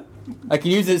 I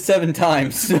can use it 7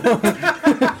 times. So.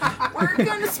 We're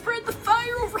gonna spread the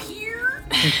fire over here.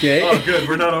 Okay. Oh, good.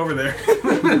 We're not over there.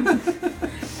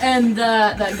 And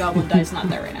that goblin die's not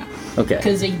there right now Okay.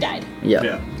 because he died. Yeah.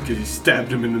 Yeah, because you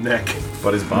stabbed him in the neck.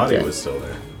 But his body Okay. was still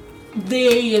there.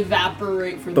 They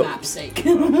evaporate for map's sake.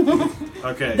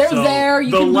 Okay, They're so there,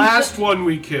 you the can loot last one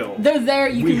we kill They're there.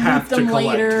 You We can have loot them to collect.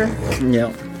 later.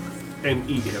 Yeah. and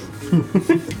eat him.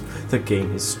 The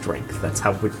game is strength. That's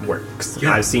how it works.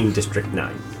 Yeah. I've seen District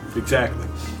 9. Exactly.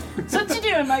 So what you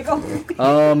doing, Michael?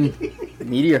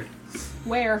 Meteor.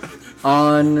 Where?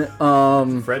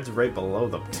 On, Fred's right below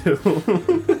them, too.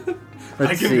 I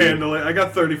let's can see. handle it. I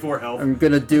got 34 health. I'm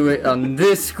gonna do it on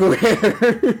this square.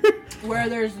 Where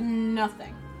there's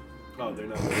nothing. Oh, they're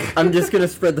not. I'm just gonna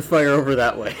spread the fire over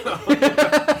that way.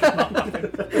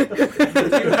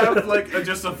 Do you have, like,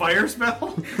 just a fire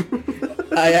spell?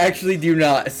 I actually do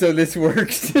not, so this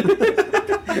works.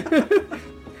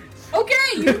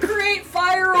 Okay, you create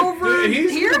fire over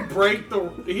He's here. gonna break the.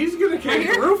 He's gonna cave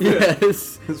here? the roof in.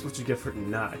 Yes. That's what you get for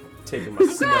not taking my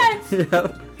snow. Okay.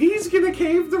 Yeah. He's gonna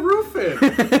cave the roof in.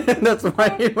 That's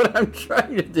what I'm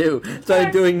trying to do. So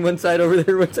I'm doing one side over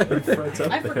there, one side over there. Fred's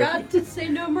up I there. forgot to say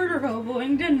no murder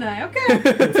hoboing, didn't I? Okay.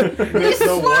 There's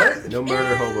no what? No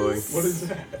murder hoboing. What is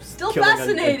that? Still Killing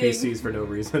fascinating. NPCs for no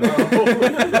reason.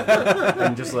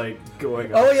 And just like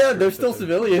going. Oh off yeah, script there's still and-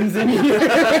 civilians in here.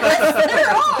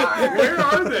 There are. Where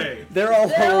are they? They're all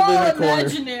They're huddled all in a corner.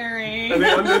 imaginary. Are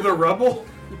they under the rubble?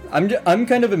 I'm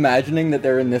kind of imagining that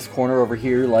they're in this corner over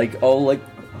here, like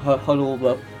huddled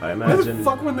up I Why the imagine.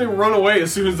 fuck would they run away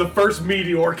as soon as the first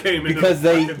meteor came in? because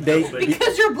they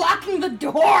Because you're blocking the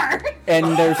door.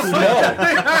 and there's snow.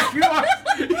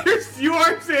 you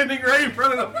are standing right in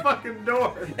front of the fucking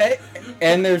door.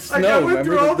 And there's Like, snow. I went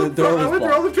through all Remember the door I was went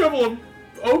through all blocked. the trouble of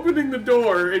opening the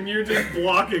door, and you're just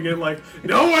blocking it. Like,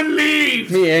 no one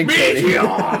leaves. Me and Cody.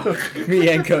 Meteor! Me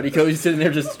and Cody. Cody's sitting there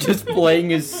just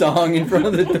playing his song in front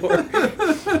of the door.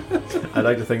 I'd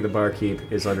like to think the barkeep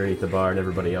is underneath the bar and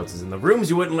everybody else is in the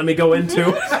rooms you wouldn't let me go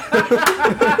into.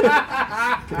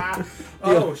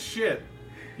 Oh shit!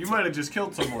 You might have just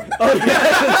killed someone. There's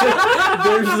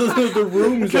the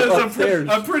rooms Because up upstairs.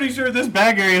 I'm pretty sure this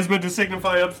bag area is meant to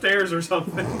signify upstairs or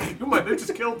something. You might have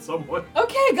just killed someone.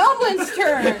 Okay, Goblin's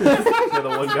turn. You're the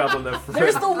one goblin that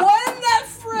There's the one that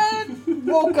Fred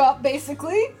woke up,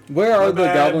 basically. Where are My the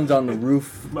bad. goblins on the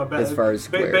roof My bad. as far as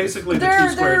squares? Basically, the two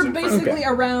They're squares in front. basically Okay.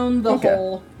 around the Okay.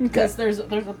 hole because there's a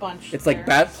bunch. It's like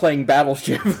there. playing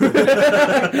Battleship. So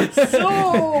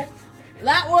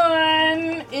that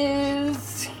one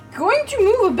is going to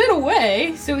move a bit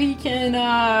away so he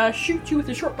can shoot you with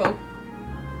a short bow.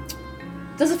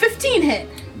 Does a 15 hit?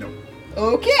 No.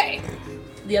 Okay.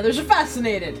 The others are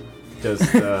fascinated. Does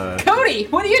Cody,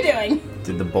 what are you doing?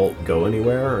 did the bolt go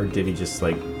anywhere, or did he just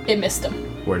like? It missed him.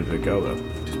 Where did it go though?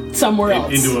 Somewhere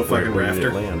else. Into a Where fucking did it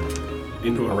rafter. land?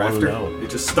 Into a I wanna rafter. know. It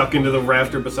just stuck into the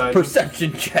rafter beside you.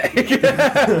 Perception check.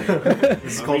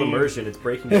 This is called mean- immersion. It's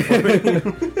breaking the floor.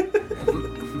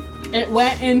 It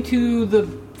went into the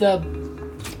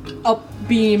up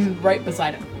beam right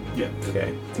beside him. Yeah.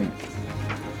 Okay.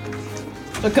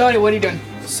 So Cody, what are you doing?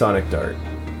 Sonic dart.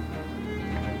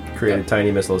 Create a Yep.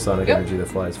 tiny missile of sonic Yep. energy that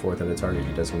flies forth at a target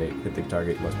you designate. Hit the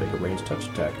target, you must make a ranged touch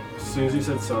attack. As soon as you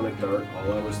said Sonic Dart,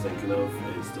 all I was thinking of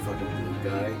is the fucking blue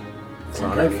guy.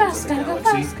 Sonic? Guardians of the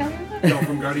Galaxy. No,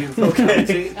 from Guardians of the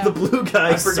Galaxy. The blue guy.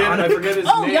 I forget his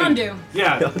Oh, name. Yondu.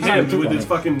 Yeah, him with his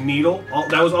fucking needle.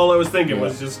 That was all I was thinking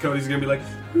was just Cody's gonna be like,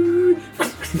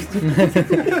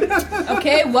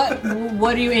 Okay,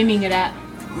 what are you aiming it at?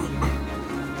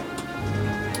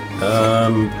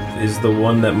 Is the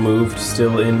one that moved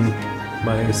still in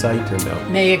my sight or no?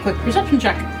 Make a quick perception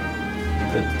check.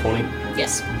 20?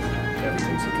 Yes.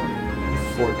 Everything's a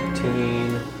 20.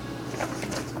 14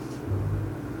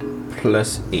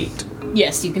 plus 8.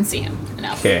 Yes, you can see him.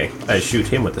 Enough. Okay, I shoot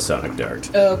him with the sonic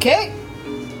dart. Okay.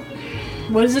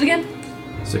 What is it again?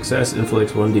 Success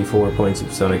inflicts 1d4 points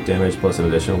of sonic damage plus an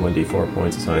additional 1d4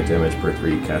 points of sonic damage per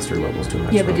 3 caster levels to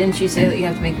maximum. Yeah, but didn't you say that you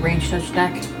have to make a range touch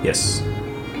attack? Yes.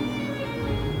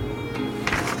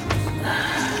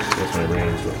 What's my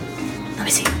range? Let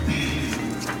me see.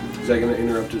 Is that going to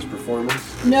interrupt his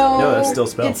performance? No, No, that's still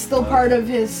spell. It's still part of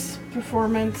his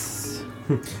performance.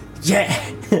 Yeah!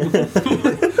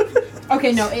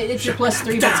 Okay, no, it's your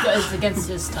 +3, but it's against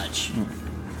his touch.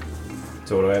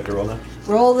 So what do I have to roll now?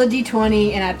 Roll the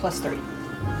d20 and add +3.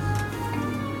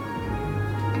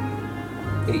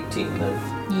 18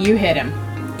 then. You hit him.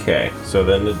 Okay, so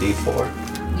then the d4.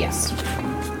 Yes.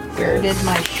 Where did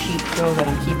my sheet go that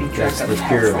I'm keeping track That's of? the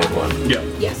pyramid one. Yeah.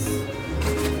 Yes.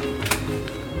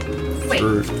 Wait.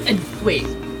 For- Wait.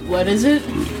 What is it?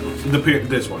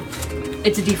 This one.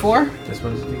 It's a d4? This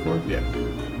one's a d4? Yeah.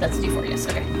 That's a d4, yes.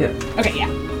 Okay. Yeah. Okay, yeah.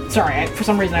 Sorry, for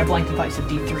some reason I blanked and thought you said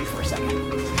d3 for a second.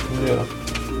 Yeah.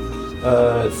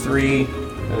 3.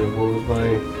 And what was my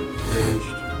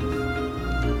ranged?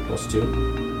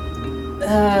 +2?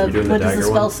 What does the dagger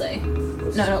spell one? say?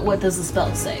 No, what does the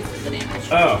spell say for the damage?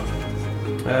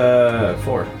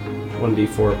 4.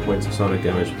 1d4 points of sonic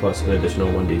damage plus an additional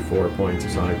 1d4 points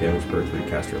of sonic damage per 3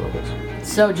 caster levels.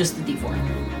 So just the d4.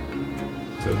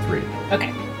 So 3.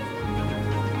 Okay.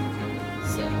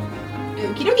 So,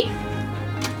 okie dokie.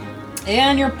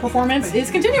 And your performance is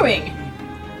continuing.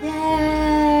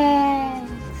 Yay!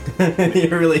 You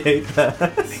really hate that.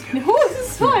 No, this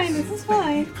is fine. This is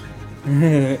fine.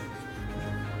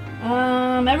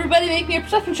 Everybody make me a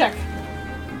perception check.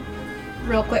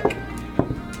 Real quick.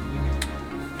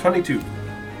 22.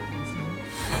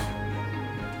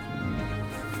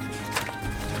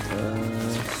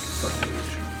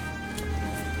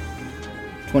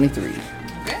 23.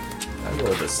 Okay. I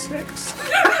rolled a 6.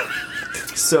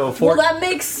 So 4. Well, that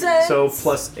makes sense. So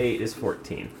plus 8 is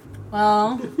 14.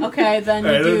 Well, okay, then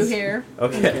you Hey, do that's- hear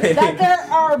Okay. that there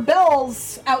are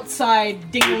bells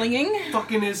outside ding-linging.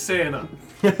 Fucking is Santa.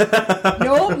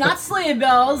 Nope, not sleigh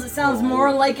bells. It sounds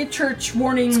more like a church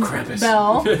warning Krampus.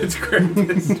 bell. It's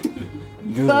Krampus.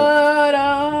 But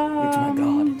It's my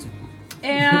god.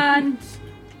 and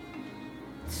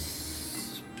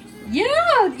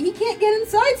yeah, he can't get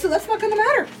inside, so that's not gonna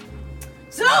matter.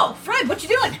 So, Fred, what you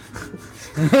doing?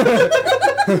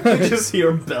 You just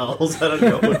hear bells out of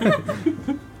nowhere.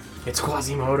 It's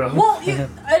Quasimodo. Well, in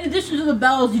addition to the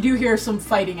bells, you do hear some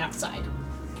fighting outside.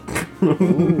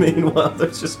 Meanwhile,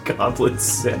 there's just goblins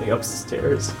standing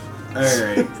upstairs.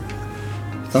 Alright.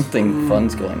 Something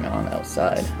fun's going on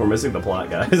outside. We're missing the plot,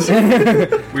 guys.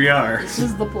 We are. This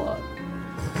is the plot.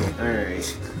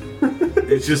 Alright.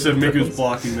 It's just that Miku's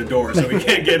blocking the door so he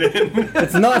can't get in.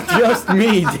 It's not just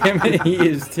me, damn it, he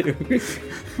is too.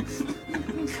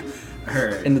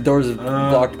 Alright. And the doors are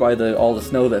blocked by all the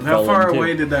snow that How fell far in, too.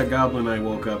 away did that goblin I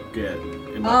woke up get?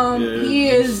 He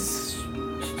is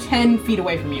 10 feet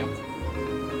away from you.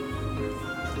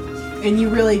 And you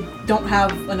really don't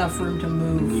have enough room to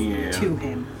move Yeah. to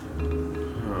him.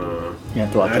 You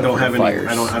have to watch I out don't for have the any.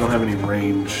 fires. I don't have any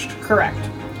ranged, Correct.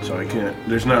 so I can't.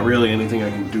 There's not really anything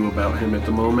I can do about him at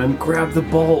the moment. Grab the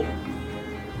bolt.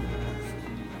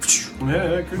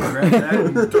 Yeah, I could grab that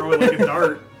and throw it like a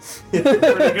dart. Pretty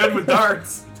good with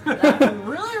darts. That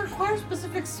really requires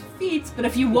specific feats, but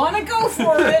if you want to go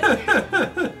for it,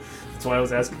 That's why I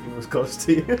was asking who was close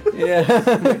to you. Yeah.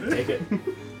 Take it.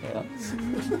 Yeah.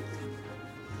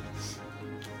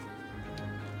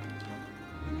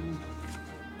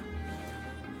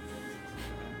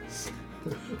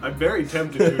 I'm very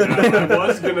tempted to now. I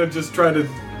was gonna just try to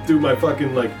do my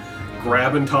fucking like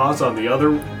grab and toss on the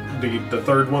other, the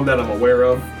third one that I'm aware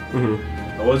of.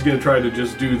 I was gonna try to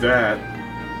just do that,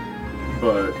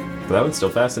 but But that one's still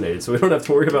fascinated, so we don't have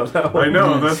to worry about that one. I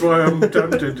know that's why I'm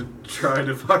tempted to try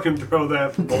to fucking throw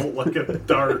that bolt like a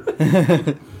dart.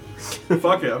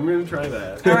 Fuck it, I'm gonna try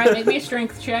that. alright, make me a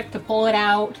strength check to pull it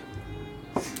out.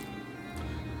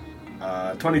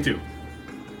 22.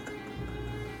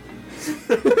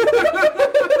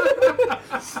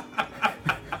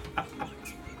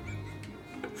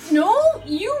 No,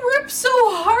 you rip so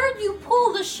hard you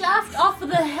pull the shaft off of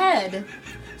the head.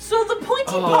 So the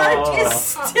pointy part is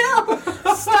still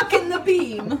stuck in the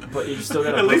beam. But you still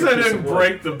gotta. At least I piece didn't of wood.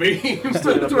 break the beam.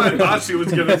 That's what I thought she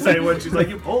was gonna say when she's like,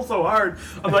 "You pull so hard."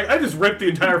 I'm like, I just ripped the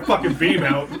entire fucking beam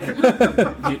out.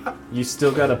 You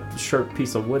still got a sharp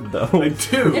piece of wood though. I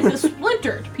do. It's a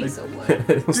splintered piece of wood.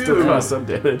 It'll still Dude. cause some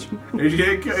damage.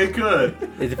 It could.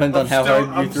 It depends on how hard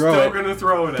you I'm throw still it. gonna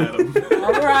throw it at him.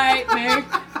 Alright, Meg.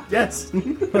 Yes.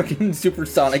 Fucking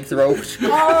supersonic throw.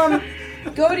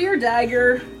 Go to your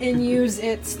dagger and use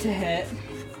it to hit.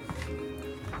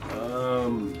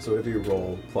 So if you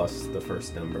roll plus the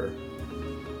first number.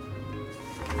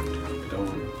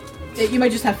 You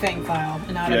might just have Fang File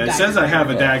and not a Yeah, it dagger. says I have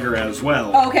a dagger as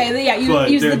well. Oh, okay, yeah, But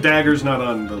use the the... dagger's not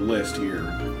on the list here.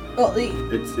 Well,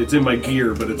 It's in my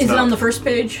gear, but it's is not. it on the first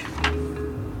page?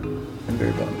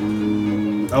 Very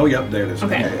bottom. Oh, yep, there it is.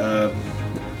 Okay.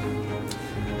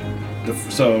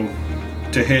 So,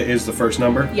 to hit is the first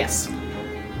number? Yes.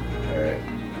 Alright.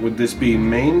 Would this be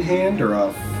main hand or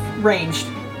off Ranged.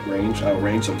 range? Oh,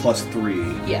 range, so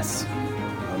 +3. Yes.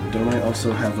 Don't I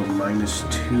also have a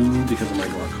 -2 because of my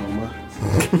glaucoma?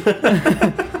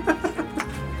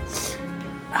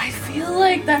 I feel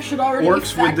like that should already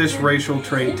Orcs be with this factored racial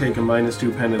trait take a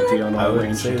 -2 penalty on I all would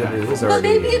ranged say that it attacks. is But already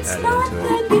maybe it's added not into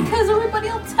then it. because everybody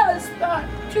else has that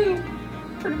too.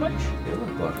 Pretty much. You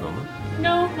like glaucoma.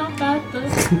 No, not that.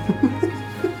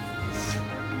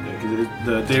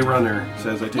 The day runner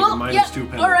says I take a Well, -2 yeah.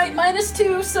 penalty. Alright,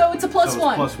 -2, so it's a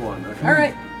 +1. So it's +1. Okay.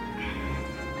 Alright.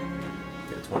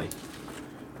 Yeah, 20.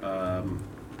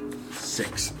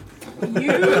 6.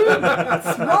 You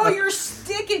throw your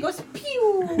stick, it goes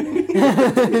pew!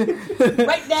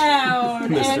 Right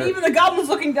down! And even the goblin's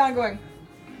looking down going,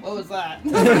 what was that?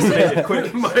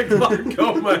 Quick, my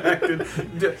glaucoma acted.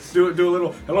 Do a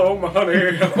little, hello, my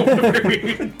honey.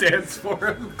 Maybe dance for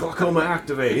him. Glaucoma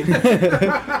activate.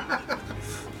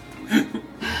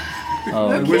 Oh,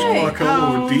 I wish Okay,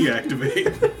 glaucoma would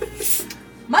deactivate.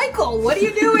 Michael, what are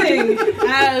you doing?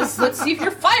 Let's see if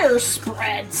your fire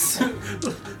spreads.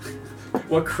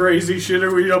 What crazy shit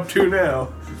are we up to now?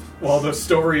 While the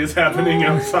story is happening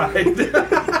outside.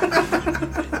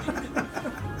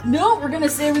 No, we're gonna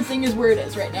say everything is where it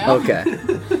is right now. okay.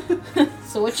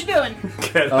 So what you doing?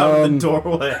 Get out of the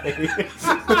doorway.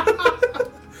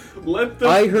 Let the,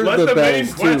 I heard let the the main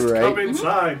bells too, quest right? come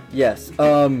inside. Yes.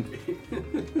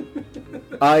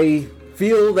 I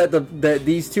feel that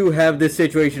these two have this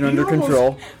situation under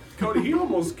control. Cody, he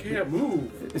almost can't move.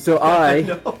 So I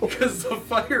Because the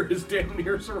fire is damn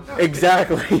near surrounded.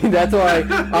 exactly. That's why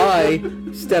I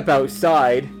step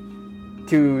outside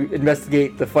to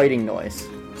investigate the fighting noise.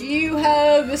 Do you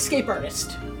have escape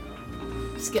artist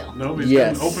skill? No, he's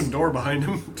Yes. got an open door behind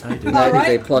him. I do. That is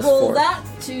Alright, a +4. roll that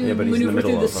to Yeah, but he's in the maneuver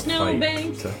middle through of the a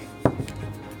snowbank. fight. So.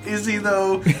 Is he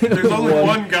though? There's only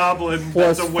one goblin that's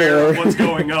Plus aware of 4. what's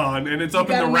going on, and it's up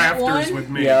in got the him at rafters one? with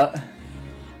me. Yeah.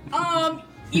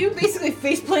 You basically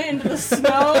faceplant into the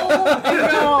snow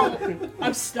and go,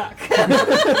 I'm stuck. You're I like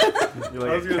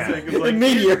was a gonna say, cat. 'cause, like,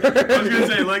 Meteor. I was gonna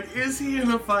say, like, is he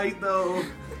in a fight though?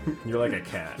 You're like a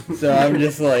cat. So I'm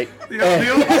just like, The eh.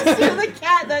 only- You're the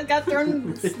cat that got thrown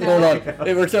in the snow. Hold on.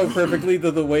 It works out perfectly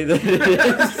the way that it is.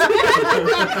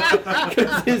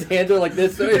 Because his hands are like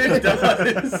this. So It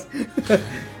does.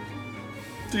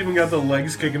 It's even got the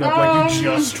legs kicking up like you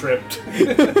just tripped.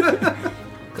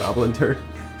 Goblin turd.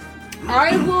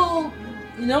 I will.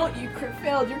 You know what? You crit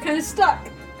failed. You're kind of stuck.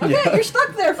 Okay, Yeah. you're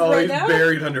stuck there for Oh, right he's now.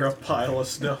 buried under a pile of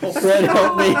snow. Fred,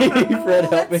 help me. Fred,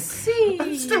 help me. Let's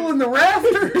see. Still in the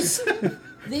rafters. The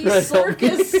Fred, help Sork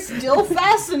is still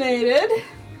fascinated.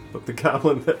 But the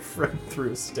goblin that Fred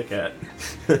threw a stick at.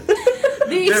 The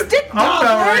stick I'm about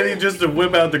goblin. ready just to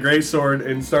whip out the greatsword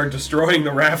and start destroying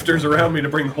the rafters around me to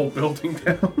bring the whole building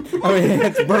down. I mean,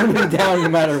 it's burning down no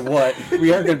matter what.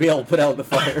 We aren't going to be able to put out the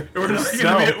fire. We're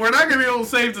not gonna be able to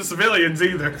save the civilians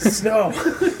either. Snow!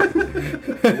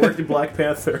 Working Black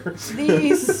Panther.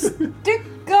 The stick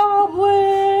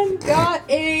goblin got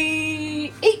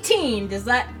a 18. Does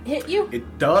that hit you?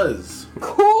 It does.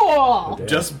 Cool.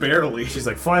 Just barely. She's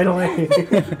like, finally!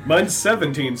 Mine's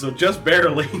 17, so just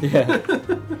barely. Yeah.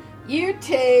 You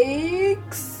take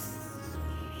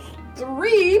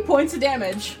 3 points of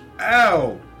damage.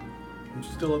 Ow! I'm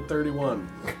still at 31.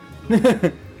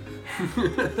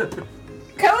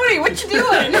 Cody, what you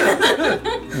doing?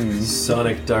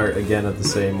 Sonic Dart again at the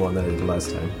same one that I did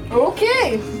last time.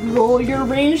 Okay, roll your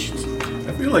ranged.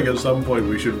 I feel like at some point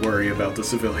we should worry about the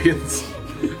civilians.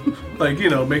 Like, you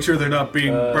know, make sure they're not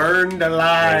being burned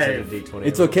alive. D20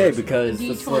 It's okay because the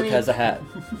D20. Slurk has a hat.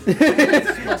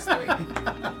 Plus 3.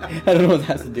 I don't know what that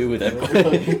has to do with it.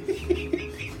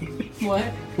 What?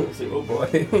 Let's see, oh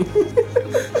boy.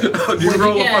 Oh, you What'd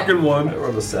roll you a get? fucking 1. I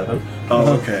rolled a 7.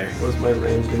 Oh, okay. What was my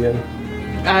range again?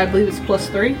 I believe it's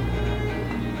 +3.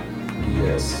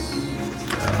 Yes.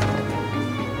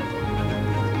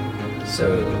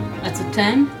 So, That's a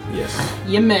 10. yes.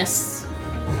 You miss.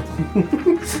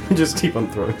 Just keep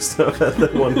on throwing stuff at the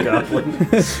one goblin.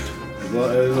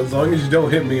 As long as you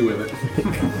don't hit me with it.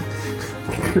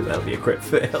 That'll be a crit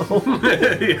fail.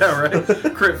 Yeah, right?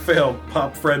 Crit fail.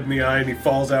 Pop Fred in the eye and he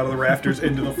falls out of the rafters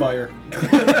into the fire.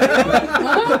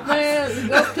 Well, we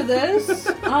go up to this.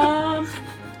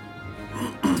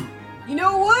 You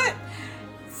know what?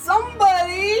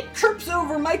 Somebody trips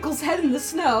over Michael's head in the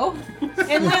snow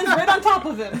and lands right on top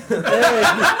of him.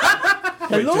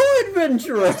 Hello,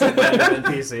 adventurer.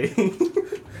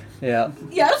 NPC. Yeah.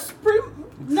 Yes,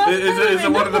 not Is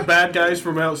it one of the bad guys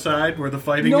from outside where the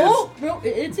fighting No,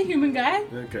 it's a human guy.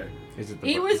 is? Okay. Is it the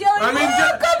He was yelling, I mean,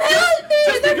 "Oh, come help me!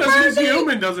 Just They're because he's burning!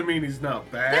 human doesn't mean he's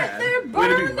not bad. They're Way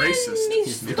to burning be racist. me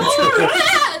store!"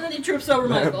 And then he trips over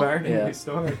That a Michael. barn in Yeah. my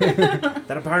store.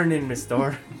 That a barn in my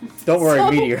store. Don't worry,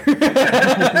 So- meteor.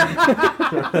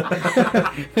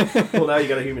 Well, now you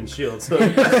got a human shield, so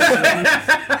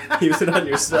use it on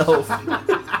yourself.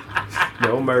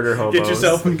 No murder, hobos.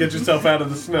 Get yourself out of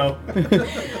the snow.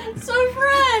 So,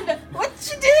 Fred, what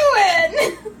you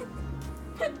doing?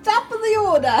 Top of the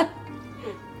order.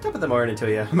 Top of the morning to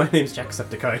you. My name's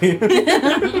Jacksepticeye.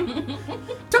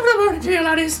 Top of the morning to you,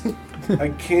 laddies. I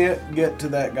can't get to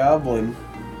that goblin.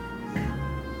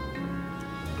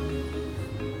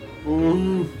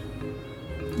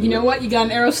 You know what? You got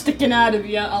an arrow sticking out of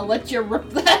you. I'll let you rip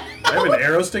that. I have an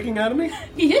arrow sticking out of me?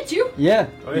 He hit you. Yeah,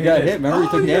 Oh, you yeah, got he hit. did. Remember, you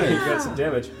took You damage. got some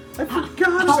damage. I forgot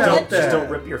I'll about let that. Just don't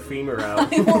rip your femur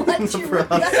out. I will let you rip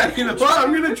that. You know what?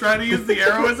 I'm gonna try to use the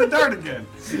arrow as a dart again.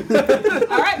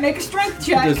 All right, make a strength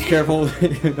check. Just careful,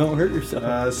 you don't hurt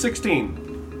yourself. 16.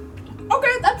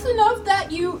 Okay, that's enough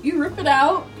that you rip it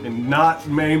out. And not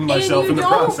maim myself you in the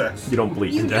don't- process. You don't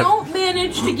bleed You to death. don't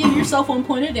manage to give yourself 1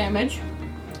 point of damage.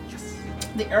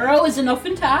 The arrow is enough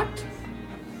intact.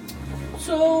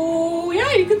 So,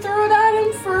 yeah, you can throw it at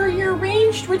him for your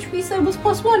ranged, which we said was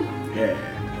 +1. Yeah.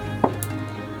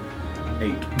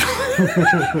 8.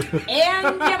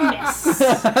 And you miss.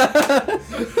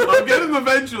 I'll get him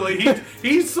eventually.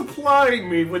 He's supplying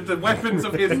me with the weapons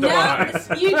of his Now, demise.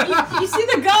 you see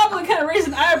the goblin kind of raise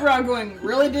an eyebrow going,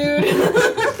 really, dude?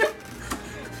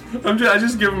 I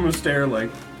just give him a stare like,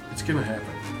 it's gonna happen.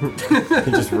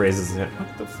 He just raises his hand.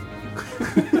 What the f-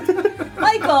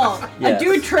 Michael, Yes. a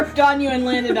dude tripped on you and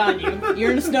landed on you.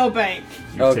 You're in a snowbank.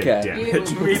 You Okay. take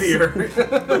damage. Meteor.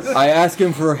 I ask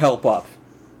him for help up.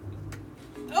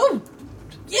 Oh,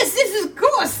 yes, this is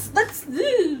course. Let's.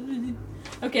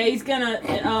 Okay, he's gonna.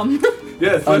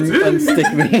 Yes, that's it.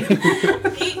 Unstick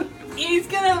me. He's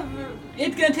gonna.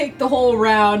 It's gonna take the whole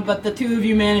round, but the two of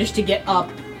you manage to get up,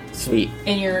 Sweet.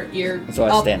 and you're So I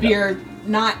up. stand up. You're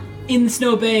not in the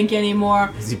snowbank anymore.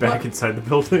 Is he back inside the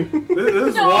building?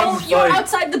 This No, one you're fight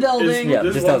outside the building. Yeah,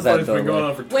 this just one outside fight's been building. going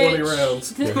on for 20 Which-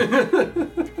 rounds.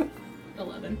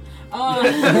 11.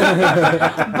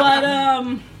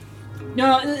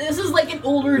 No, this is like an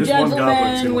older This one goblin's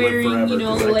gentleman gonna live wearing, forever, you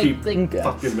know, 'cause I like keep Okay.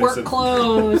 fucking work missing.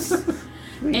 clothes.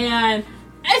 And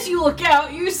as you look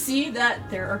out, you see that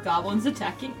there are goblins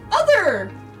attacking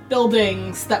other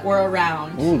buildings that were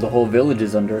around. Ooh, the whole village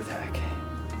is under attack.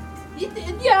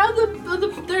 Yeah,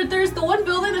 there's the one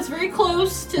building that's very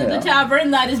close to the Yeah.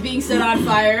 tavern that is being set on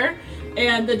fire.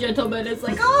 And the gentleman is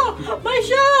like, "Oh, my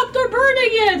shop, they're burning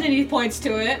it!" And he points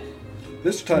to it.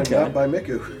 This time Okay. not by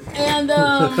Miku. And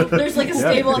there's like a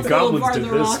stable the that's a little goblins did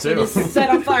farther this, off. It too. is set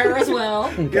on fire as well.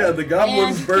 Yeah, the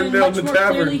goblins And burned you down much the more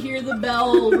clearly tavern. hear the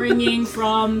bell ringing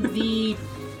from the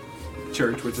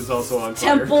Church, which is also on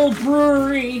fire. Temple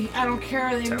Brewery. I don't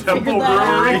care. They Temple figured that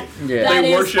Brewery. out. Yeah. That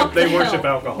They is worship. up They the worship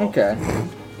hill. alcohol. Okay.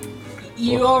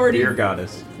 You already Beer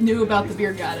goddess. knew about the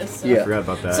beer goddess. So. Yeah. I forgot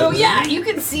about that. So yeah, you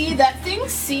can see that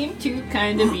things seem to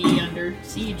kind of be under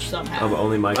siege somehow.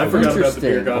 Only Michael. I forgot about the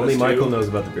beer Interesting. goddess Only Michael too. knows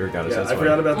about the beer goddess. Yeah, that's I why.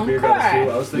 forgot about the beer Okay. goddess too.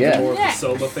 I was thinking Yeah. more of Yeah. the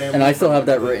Soma family. And I still have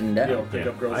that written You down. know, pick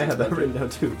up girls. I have that written down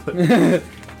too. But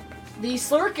The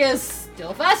Slurk is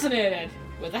still fascinated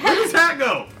with a Where does hat. that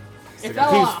go? It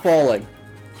fell He's off. falling.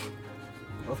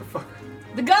 Motherfucker.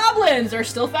 The goblins are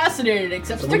still fascinated,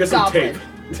 except Someone Stick get some Goblin.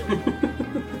 tape.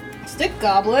 Stick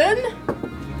Goblin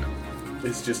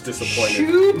It's just disappointing.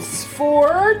 shoots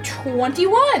for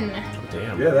 21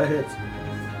 damn. Yeah, that hits.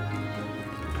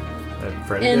 That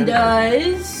Fred and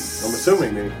again? does. I'm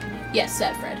assuming me. Yes,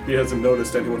 said Fred. He hasn't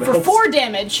noticed anyone For else. 4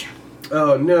 damage.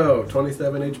 Oh no,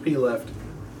 27 HP left.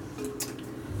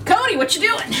 Cody, what you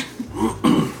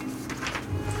doing?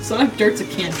 Sonic Dart's a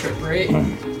cantrip, right?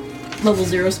 Level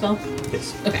 0 spell?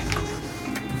 Yes. Okay.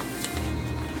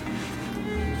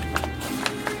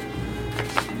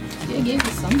 Yeah, I gave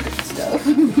you some good stuff.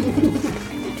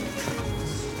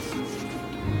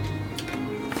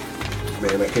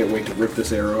 Man, I can't wait to rip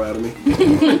this arrow out of me.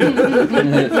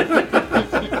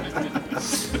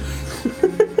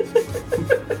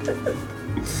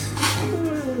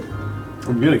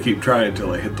 I'm gonna keep trying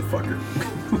until I hit the fucker.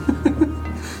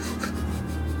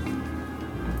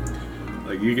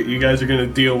 Like, you guys are gonna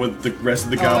deal with the rest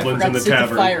of the goblins in the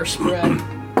tavern. Fire spread.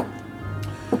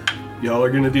 Y'all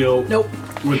are gonna deal Nope.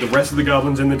 with the rest of the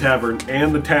goblins in the tavern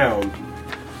and the town.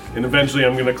 And eventually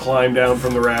I'm gonna climb down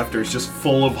from the rafters just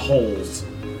full of holes.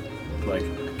 Like,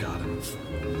 I got him.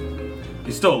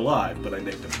 He's still alive, but I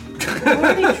nicked him.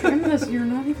 Why did they trim this? You're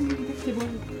not even predictable.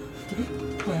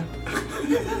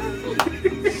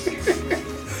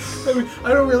 I mean,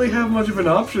 I don't really have much of an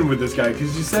option with this guy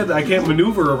because you said I can't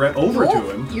maneuver over to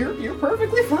him. You're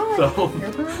perfectly fine. So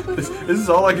You're perfectly this fine. is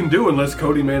all I can do unless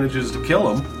Cody manages to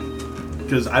kill him,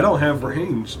 because I don't have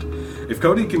ranged. If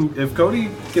Cody can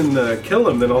kill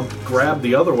him, then I'll grab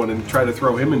the other one and try to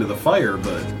throw him into the fire.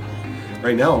 But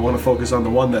right now, I want to focus on the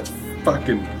one that's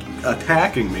fucking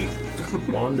attacking me.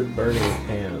 Wand of Burning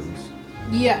Hands.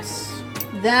 Yes.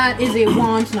 That is a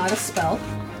wand, not a spell.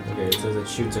 Okay, it says it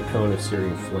shoots a cone of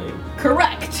searing flame.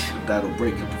 Correct. That'll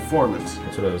break your performance.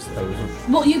 That's what I was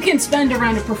Well, you can spend a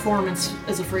round of performance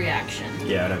as a free action.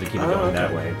 yeah, I'd have to keep it going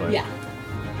that way, but... Yeah.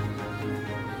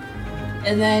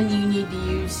 And then you need to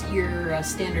use your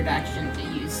standard action to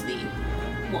use the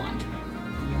wand.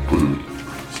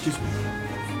 Excuse me. I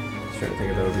was trying to think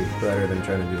if that would be better than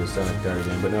trying to do the Sonic Dart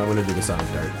again, but no, I'm going to do the Sonic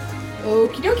Dart.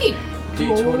 Okie dokie.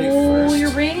 D20 Roll first. your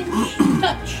range.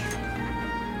 Touch.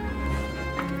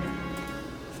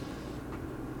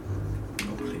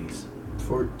 Oh, please.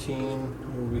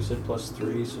 14, we said plus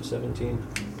 3, so 17.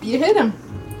 You hit him.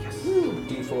 Woo,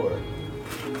 D4.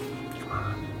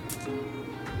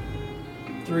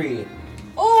 3.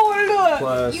 Oh, look!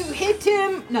 Plus- You hit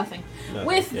him. Nothing. Nothing.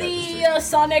 With Yeah, the just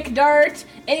sonic dart,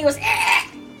 and he goes, "Ah!"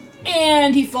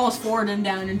 And he falls forward and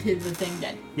down into the thing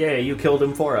dead. Yeah, you killed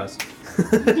him for us.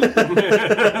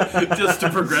 Just to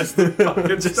progress the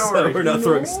fucking Just story. so we're not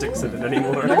throwing sticks at it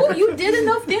anymore. No, you did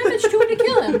enough damage to him to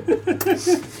kill him.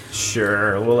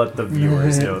 Sure, we'll let the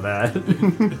viewers know that.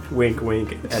 Wink,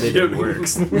 wink. Editing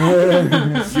works.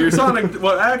 Your sonic.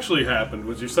 What actually happened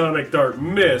was your sonic dart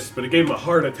missed, but it gave him a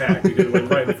heart attack because it went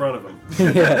right in front of him.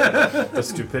 The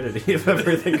stupidity of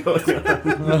everything going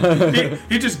on.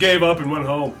 He just gave up and went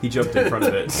home. He jumped in front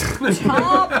of it.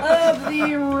 Top of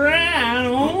the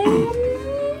round.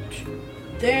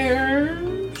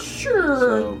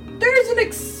 So- There's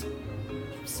an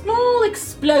small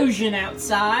explosion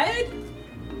outside.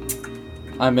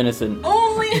 I'm innocent.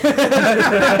 Only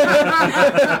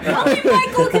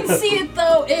Michael can see it,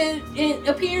 though. It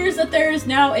appears that there is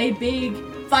now a big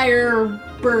fire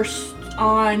burst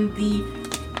on the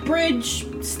bridge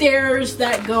stairs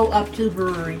that go up to the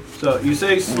brewery. So you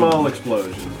say small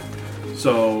explosion.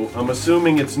 So I'm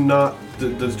assuming it's not the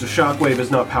shockwave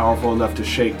is not powerful enough to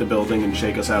shake the building and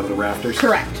shake us out of the rafters.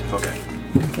 Correct. Okay.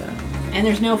 And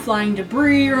there's no flying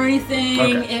debris or anything.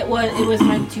 Okay. It was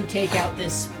meant to take out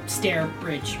this stair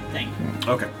bridge thing.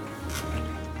 Okay.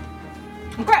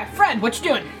 Okay, Fred, what you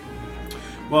doing?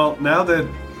 Well, now that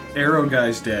Arrow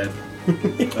Guy's dead,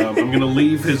 I'm gonna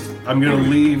leave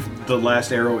the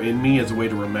last arrow in me as a way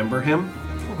to remember him.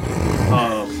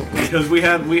 Because we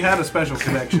had a special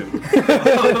connection.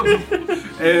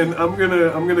 And I'm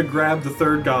gonna grab the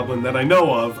third goblin that I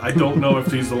know of. I don't know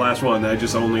if he's the last one. I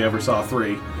just only ever saw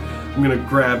 3. I'm gonna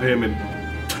grab him and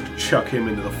chuck him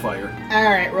into the fire. All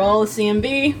right, roll a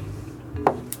CMB.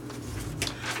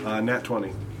 Nat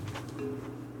 20.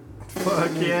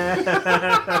 Fuck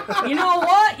yeah. You know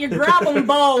what? You grab them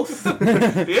both.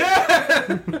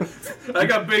 Yeah! I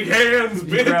got big hands,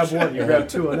 bitch! You grab one, you grab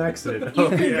 2 on accident.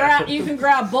 You can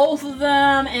grab both of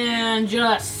them and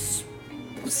just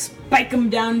spike them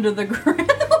down to the ground.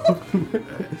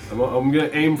 I'm gonna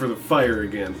aim for the fire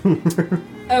again.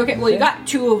 Okay, well you got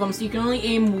 2 of them, so you can only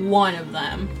aim one of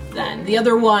them. Then the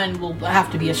other one will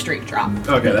have to be a straight drop.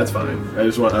 Okay, that's fine. I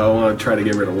want to try to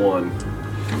get rid of one.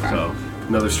 Okay. So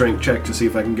another strength check to see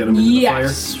if I can get him into the fire.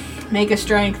 Yes. Make a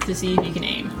strength to see if you can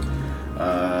aim.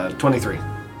 23.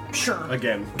 Sure.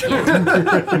 Again.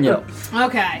 Yep.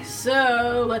 Okay,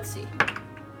 so let's see.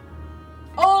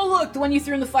 Oh, look, the one you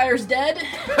threw in the fire's dead.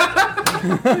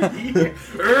 And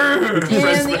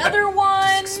the other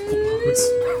one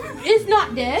is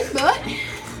not dead, but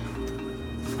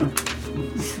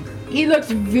he looked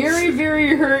very,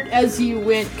 very hurt as he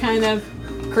went kind of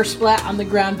Kersplat on the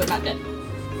ground, but not dead.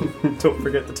 Don't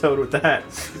forget the toad with the hat.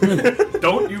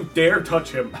 Don't you dare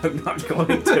touch him. I'm not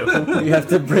going to. We have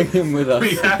to bring him with us.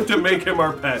 We have to make him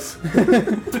our pet.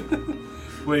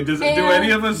 Wait, do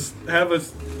any of us have a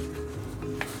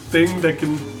thing that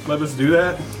can let us do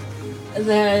that?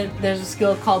 There's a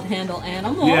skill called Handle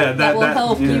Animal. Yeah, that will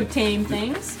help you tame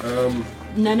things.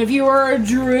 None of you are a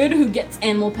druid who gets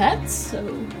animal pets, so...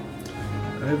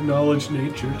 I have knowledge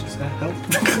nature. Does that help?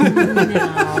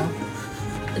 No.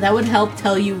 That would help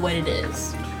tell you what it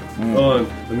is. Hold on.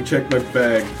 Let me check my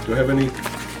bag. Do I have any...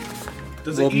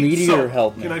 Does it eat meteor soap?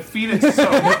 help me? Can I feed it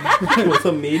soap? With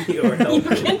a meteor help.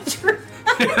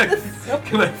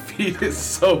 Can I feed it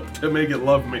soap to make it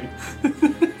love me?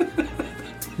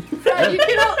 You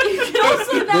can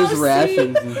also now There's see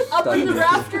rations and up stuff. in the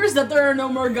rafters that there are no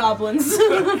more goblins.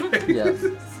 Yeah.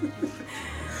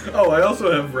 Oh, I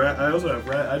also have rat. I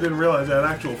didn't realize I had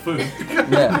actual food.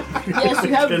 Yeah. Yes,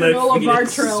 you have Can I granola feed bar it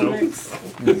trail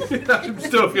soap? mix. I'm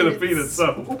still gonna feed it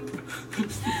soap.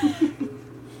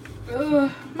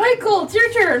 Michael, it's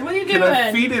your turn. What are you doing? Can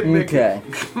I feed it Mickey? Okay.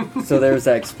 So there's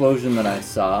that explosion that I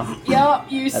saw.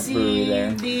 Yep, you At see Brewery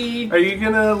there. the... Are you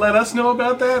gonna let us know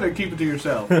about that, or keep it to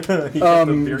yourself?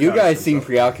 You guys seem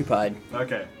preoccupied.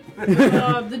 Okay.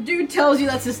 the dude tells you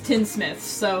that's his tinsmith,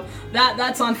 so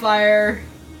that's on fire,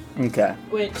 Okay.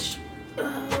 which...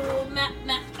 map.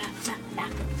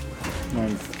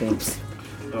 Thanks.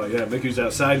 Oh yeah, Mickey's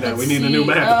outside now. We need a new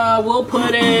map. We'll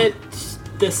put it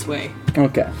this way,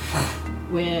 Okay.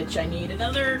 which I need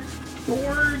another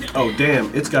board. Oh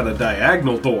damn, it's got a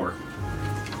diagonal door.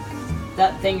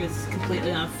 That thing is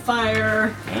completely on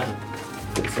fire.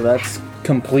 So that's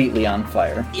completely on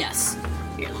fire. Yes.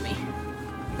 Here, let me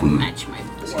match my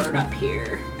board up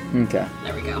here. Okay.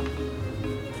 There we go.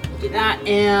 We'll do that,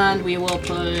 and we will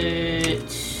put...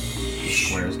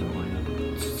 Squares don't line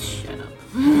Shut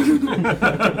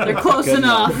up. They're close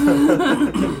enough.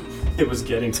 up. It was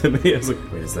getting to me. I was like,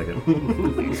 wait a second.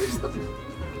 Where's the...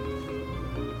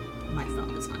 My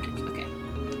thumb is on it. Okay.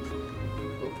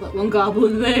 We'll put one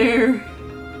goblin there.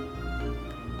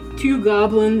 2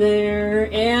 goblin there.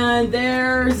 And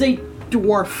there's a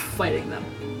dwarf fighting them.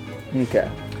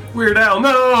 Okay. Weird Al,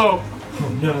 no! Oh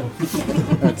no.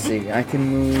 Let's see. I can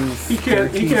move. He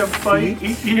can't 13 fight.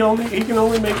 feet. He can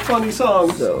only make funny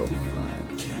songs. So.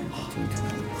 5, 10,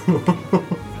 15, 20.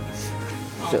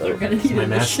 Oh, they're gonna need my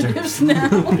master. initiatives now.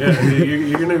 Yeah,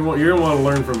 you're gonna want to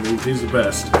learn from him. He's the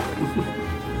best.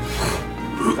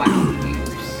 Wow, you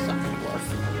suck, dwarf.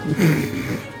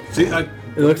 See,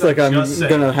 It looks like I'm Just saying.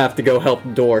 gonna have to go help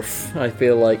Dwarf. I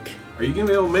feel like. Are you gonna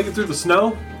be able to make it through the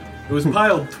snow? It was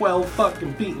piled 12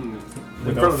 fucking feet in front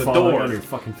Without of the falling door. on your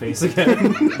fucking face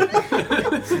again.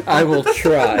 I will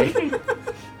try.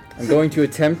 I'm going to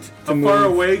attempt to How move. far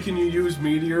away can you use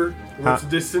meteor? What's How- the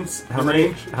distance? How the many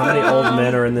range? old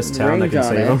men are in this town that range can on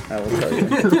save it, them? I will tell you.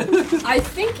 I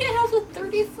think it has a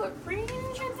 30-foot range, I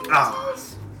think Ah. it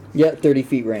says. Yeah, 30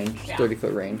 feet range. Yeah.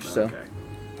 30-foot range. So Okay.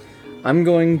 I'm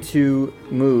going to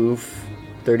move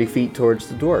 30 feet towards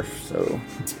the dwarf. So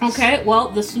Okay, well,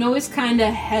 the snow is kind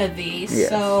of heavy, Yes.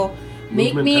 so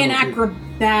make Movement me an penalty.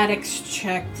 acrobatics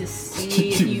check to see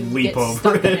if you Leap get over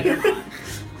stuck in it. it or not.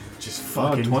 Just Oh,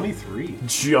 fucking 23.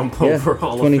 jump yeah, over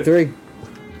all 23.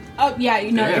 Oh, yeah,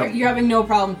 you know, Damn. you're having no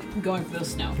problem going through the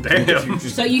snow. Damn.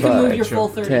 So you can move 5, your full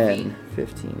 30 10, feet.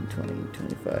 15, 20,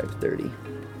 25, 30.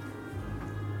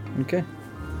 Okay.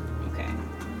 Okay.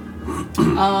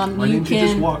 Why You didn't you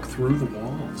just can walk through the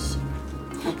walls?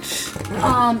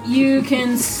 you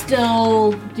can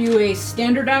still do a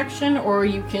standard action, or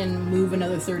you can move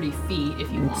another 30 feet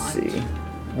if you Let's want. see.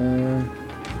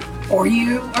 Or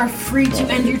you are free to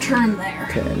end your turn there.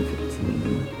 10,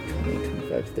 15, 20,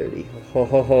 25, 30. Ho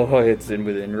ho ho ho, it's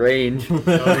within range. You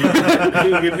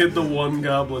can hit the one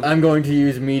goblin. I'm going to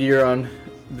use Meteor on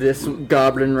this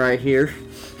goblin right here.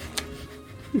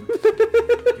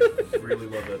 really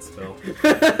love that spell.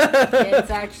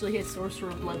 It's actually his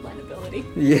Sorcerer Bloodline ability.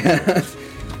 Yeah.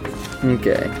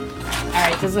 Okay.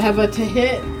 Alright, does it have a to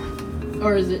hit?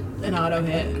 Or is it an auto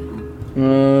hit? I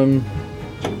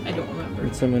don't remember.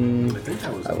 Would someone... I think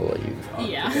that was. I will let you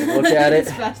Yeah. look at it.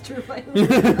 It's faster if I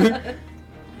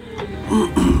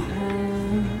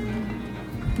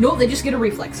Nope, they just get a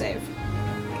reflex save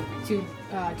to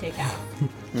take half.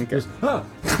 Okay. Huh.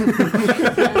 What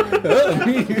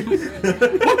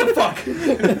the fuck?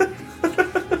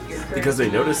 Because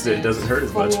they noticed it doesn't hurt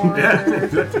as much.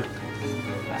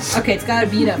 Okay, it's gotta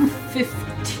beat a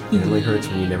 15. It only hurts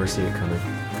when you never see it coming.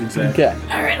 Exactly. Okay.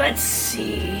 Alright, let's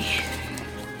see.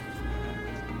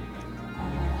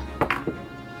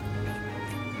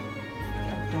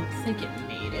 I don't think it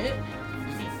made it.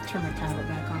 Let me turn my tablet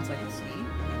back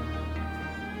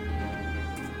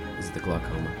Is it the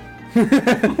glaucoma?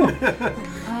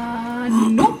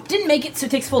 Nope, didn't make it, so it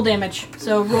takes full damage.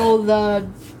 So roll the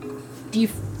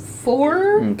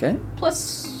d4 Okay.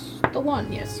 plus the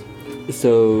 1, yes.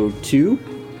 So 2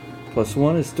 plus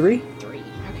 1 is 3. 3,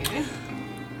 okay.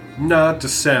 Not to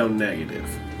sound negative,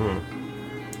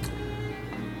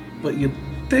 but you'd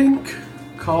think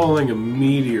calling a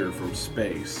meteor from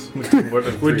space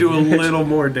would do a little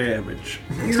more damage.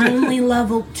 You're only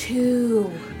level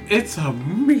 2. It's a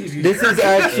meteor. This is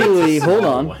actually, hold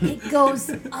on. It goes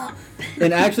up.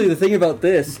 And actually, the thing about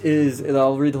this is, and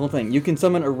I'll read the whole thing. You can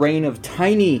summon a rain of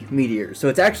tiny meteors. So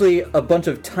it's actually a bunch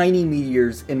of tiny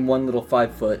meteors in one little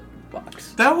 5-foot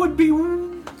box. That would be.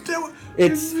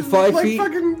 It's 5 like feet.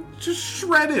 fucking just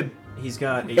shredded. He's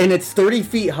got. And it's 30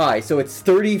 feet high, so it's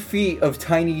 30 feet of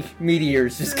tiny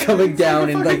meteors just coming down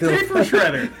in like the the paper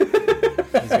shredder.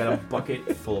 He's got a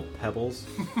bucket full of pebbles.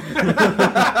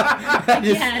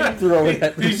 Again. throw it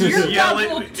at He's the just You're yelling.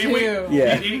 level 2.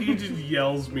 Yeah. He just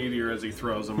yells meteor as he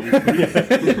throws them.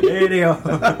 Meteor.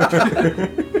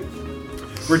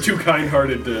 We're too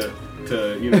kind-hearted to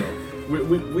you know.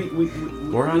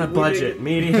 We're on a budget.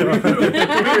 Meteor.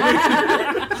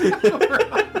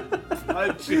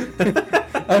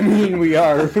 I mean, we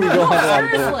are. We don't have a lot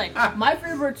of gold. Seriously, my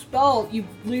favorite spell, you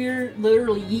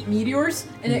literally yeet meteors,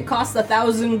 and it costs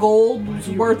 1,000 gold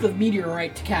worth of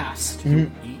meteorite to cast.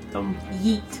 Eat them.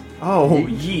 Yeet. Oh,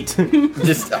 yeet.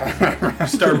 Just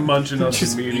Start munching on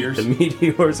Just some meteors. eat the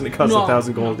meteors, and it costs No.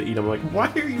 1,000 gold to eat them. Like,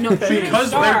 why are you No, paying? Because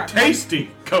Star. they're tasty,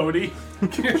 Cody.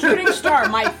 Shooting Star,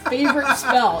 my favorite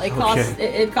spell. It costs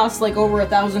it costs like over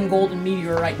 1,000 gold in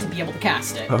meteorite to be able to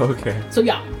cast it. Oh, okay. So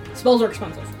yeah, spells are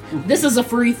expensive. This is a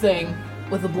free thing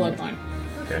with a bloodline.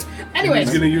 Okay. Anyways,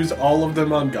 He's gonna use all of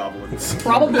them on goblins.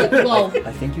 probably well.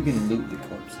 I think you can loot the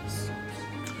corpses.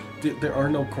 There are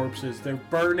no corpses. They're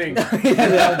burning. I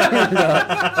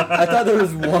thought there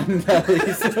was one at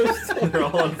least. They're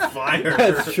all on fire.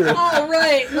 That's true. All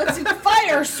right, let's do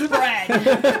fire spread.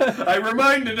 I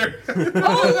reminded her.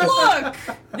 Oh look,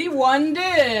 the one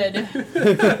did.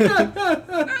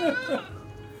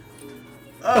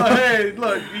 Oh hey,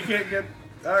 look, you can't get.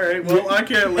 All right, well I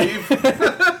can't leave.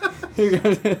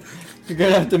 You're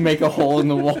gonna have to make a hole in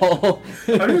the wall.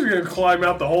 I'm just gonna climb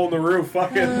out the hole in the roof.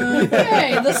 Fucking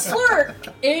Okay, the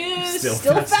slurk is Still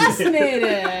still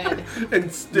fascinated. and You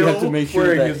still have to make sure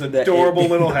wearing that- his that adorable it-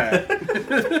 little hat. Have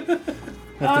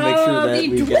to make sure that The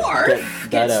we dwarf get that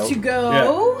gets out. to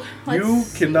go. You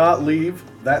Let's- cannot leave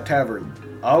that tavern.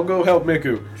 I'll go help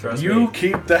Miku. Trust you me.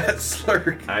 keep that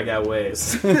slurk. I got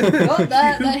ways. Oh,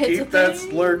 that hits Keep a that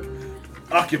thing. slurk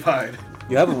occupied.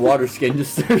 You have a water skin,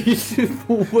 just start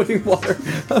putting water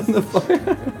on the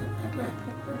fire.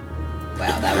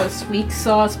 Wow, that was weak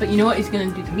sauce, but you know what? He's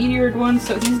gonna do the meteored one,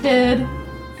 so he's dead.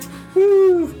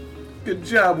 Woo! Good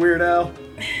job, Weird Al.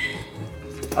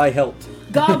 I helped.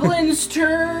 Goblin's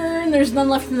turn. There's none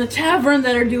left in the tavern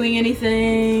that are doing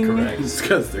anything. Correct. It's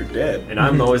because they're dead. And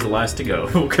I'm always the last to go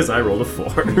because I rolled a 4.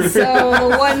 So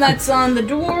the one that's on the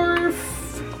dwarf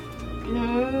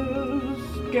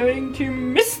is going to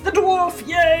miss the dwarf.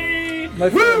 Yay! My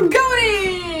friend.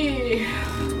 Cody!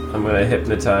 I'm gonna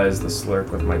hypnotize the slurk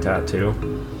with my tattoo.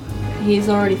 He's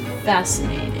already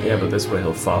fascinated. Yeah, but this way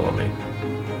he'll follow me.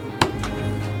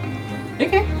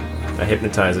 Okay. I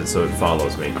hypnotize it so it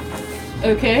follows me.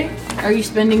 Okay. Are you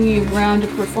spending a round of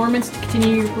performance to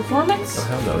continue your performance? Oh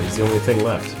hell no, he's the only thing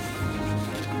left.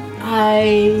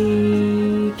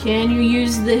 Can you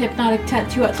use the hypnotic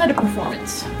tattoo outside of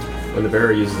performance? When the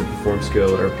bearer uses a perform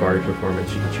skill or bardic performance,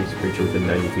 she can choose a creature within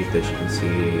 90 feet that she can see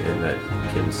and that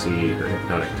can see her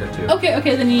hypnotic tattoo.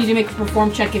 Okay, then you need to make a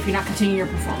perform check if you're not continuing your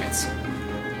performance.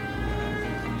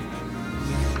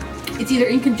 It's either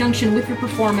in conjunction with your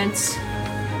performance,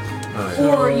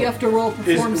 or you have to roll a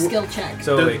perform Is- skill check.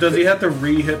 So Does he have to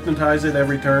re-hypnotize it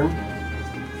every turn?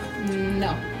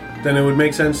 No. Then it would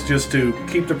make sense just to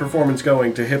keep the performance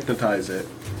going to hypnotize it.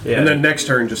 Yeah. And then next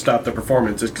turn, just stop the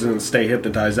performance. It's going to stay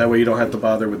hypnotized. That way you don't have to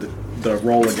bother with the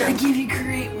roll I again. give you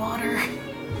create water.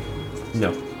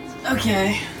 No.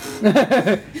 Okay.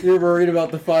 You're worried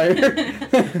about the fire.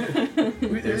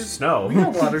 There's snow. We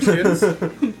got water skins.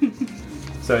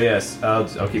 So yes,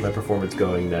 I'll keep my performance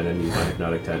going then and use my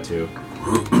hypnotic tattoo.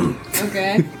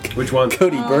 Okay. Which one?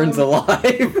 Cody burns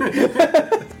alive.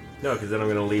 No, because then I'm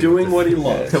gonna leave. Doing with what he the,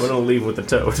 loves. I'm gonna leave with the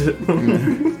toad.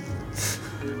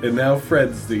 And now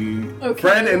Fred's the... Okay.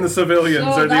 Fred and the civilians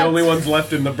So are the that's- only ones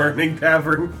left in the burning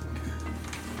tavern.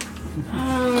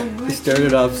 We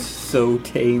started off so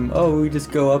tame. Oh, we just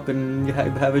go up and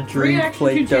have a drink, Reaction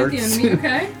play to check the darts. enemy,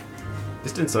 okay?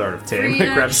 This didn't start with tame. Free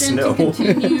I grabbed action snow. to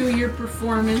continue your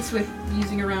performance with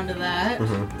using a round of that.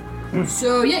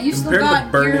 So yeah, you still Compared got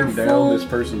to burning your down full this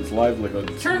person's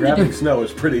livelihood, turn to grabbing do. snow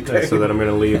is pretty tame. So then I'm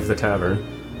gonna leave the tavern.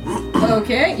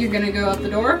 Okay, you're gonna go out the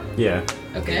door. Yeah,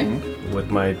 Okay. with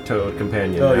my toad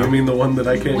companion. Oh, now. you mean the one that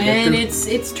I can't When get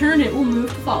to? its turn, it will move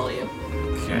to follow you.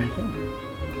 Okay.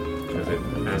 Because it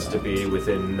has to be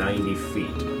within 90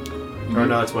 feet. Or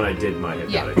no, that's when I did my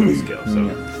hypnotic skill.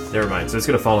 So never mind. So it's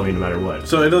gonna follow me no matter what.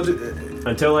 So it'll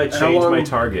Until I How change long- my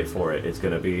target for it, it's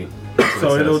gonna be.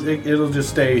 so it it'll just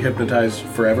stay hypnotized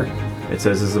forever. It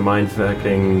says this is a mind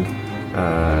affecting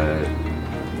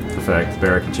effect. The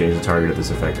bearer can change the target of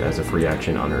this effect as a free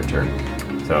action on her turn.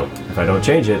 So if I don't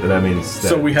change it, then that means that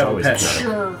So we it's have a always pet. hypnotic.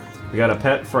 Sure. We got a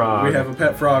pet frog. We have a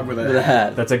pet frog with With a a.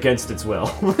 hat. That's against its will.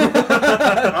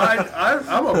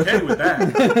 I'm okay with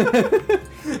that.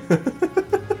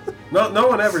 No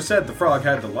one ever said the frog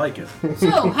had to like it.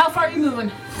 So, how far are you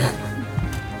moving?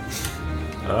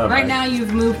 Right now,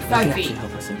 you've moved 5 feet.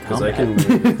 Because I can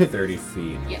move 30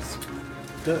 feet. Yes.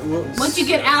 Well, Once you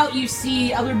get out, you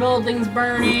see other buildings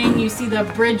burning. You see the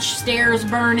bridge stairs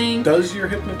burning. does your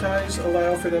hypnotize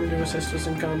allow for them to assist us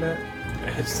in combat?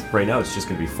 Right now, it's just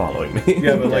going to be following me.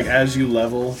 Yeah, but like as you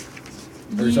level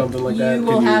or something like that. You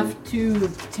will have to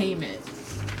tame it.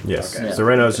 Yes. Okay. So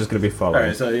right now, it's just going to be following.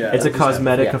 Alright, so yeah. It's a just have-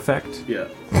 cosmetic yeah. effect. Yeah.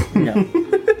 No.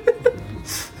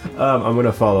 I'm going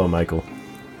to follow Michael.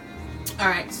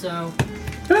 Alright, so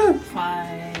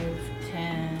 5,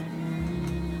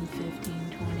 10,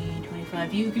 15, 20,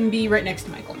 25. You can be right next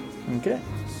to Michael. Okay.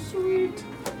 Sweet.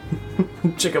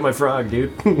 Check out my frog,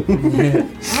 dude.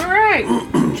 Alright.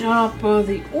 Top of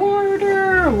the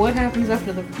order. What happens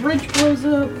after the bridge blows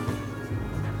up?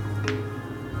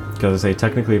 Because I say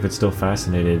technically, if it's still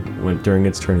fascinated, during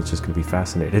its turn, it's just going to be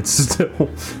fascinated still,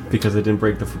 because it didn't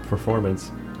break the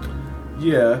performance.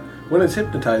 Yeah. When it's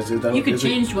hypnotized, You could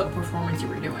change what performance you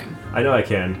were doing. I know I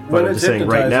can, When but I'm it's just saying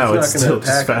right hypnotized, now it's it's not gonna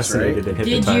still just attack us, fascinated right? and Did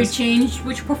hypnotized. you change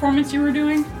which performance you were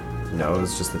doing? No,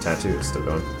 it's just the tattoo is still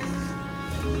going.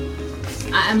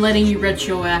 I'm letting you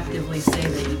retroactively say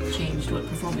that you changed what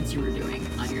performance you were doing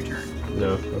on your turn.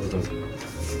 No, that wasn't.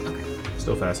 Okay.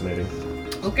 Still fascinating.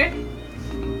 Okay.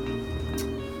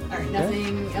 Alright,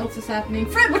 nothing else is happening.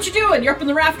 Fred, what you doing? You're up in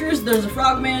the rafters, there's a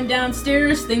frogman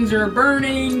downstairs, things are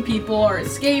burning, people are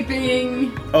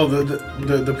escaping. Oh,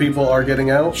 the people are getting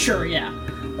out? Sure, yeah.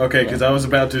 Okay, because I was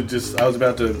about to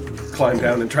climb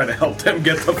down and try to help them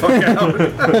get the fuck out.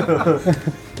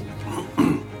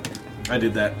 I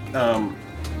did that.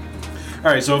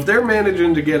 Alright, so if they're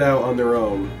managing to get out on their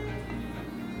own,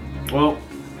 well,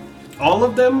 all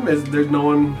of them? There's no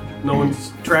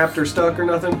one's trapped or stuck or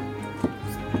nothing?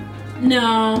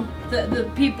 No, the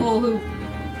people who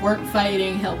weren't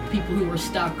fighting helped people who were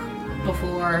stuck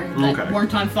before, that Okay.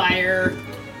 weren't on fire.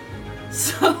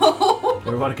 So...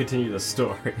 We want to continue the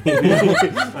story.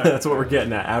 That's what we're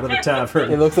getting at. Out of the It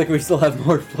tavern. looks like we still have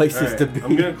more places Alright, to be.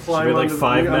 I'm gonna climb Should we, like, onto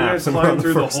 5 I'm maps gonna and we're on climb the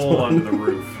through the first hole one? onto the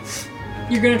roof.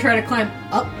 You're gonna try to climb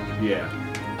up? Yeah.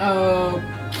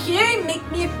 Okay,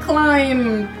 make me a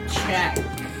climb check.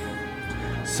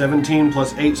 17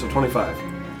 plus 8, so 25.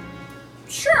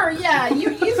 Sure, yeah.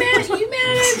 You managed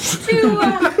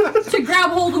to grab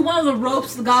hold of one of the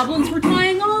ropes the goblins were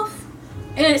tying off,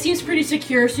 and it seems pretty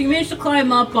secure. So you managed to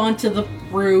climb up onto the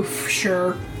roof.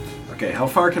 Sure. Okay, how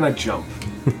far can I jump?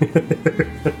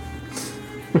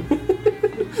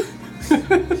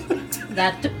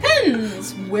 That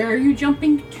depends. Where are you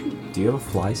jumping to? Do you have a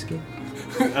fly skill?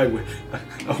 I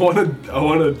want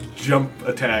to jump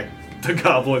attack the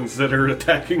goblins that are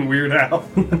attacking Weird Al.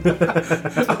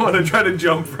 I want to try to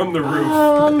jump from the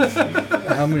roof.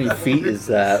 How many feet is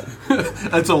that?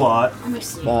 That's a lot. Let me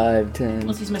see. 5, 10.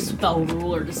 Let's use my spell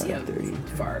ruler to see how 30,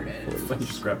 far it is.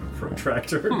 Just grab a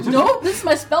protractor. Nope, this is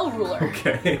my spell ruler.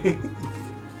 Okay.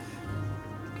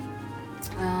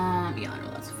 Yeah,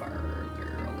 no, that's farther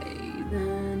away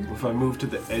then. If I move to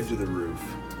the edge of the roof,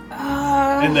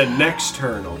 and then next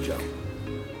turn I'll jump.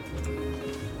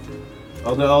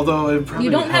 Although it probably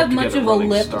You don't would have help to much get a of a running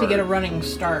lip start. to get a running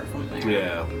start from there.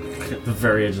 Yeah. The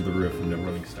very edge of the roof and no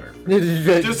running start.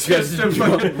 Just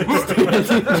fucking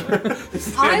I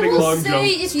standing will long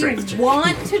say jump. if you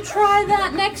want to try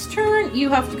that next turn, you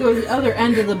have to go to the other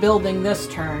end of the building this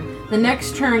turn. The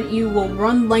next turn, you will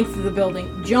run length of the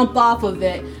building, jump off of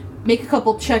it, make a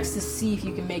couple checks to see if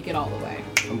you can make it all the way.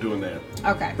 I'm doing that.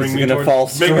 Okay. It's gonna fall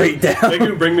straight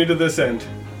down. Bring me to this end.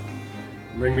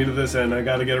 Bring me to this end. I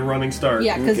gotta get a running start.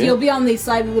 Yeah, because Okay. you'll be on the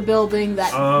side of the building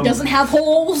that doesn't have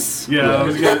holes. Yeah, I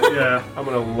was gonna, yeah. I'm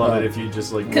gonna love it if you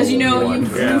just like. Because you know roll one.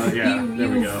 you've There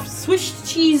we go. Swish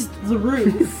cheesed the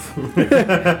roof.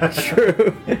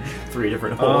 True. 3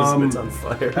 different holes and it's on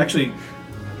fire. Actually,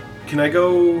 can I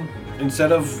go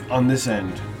instead of on this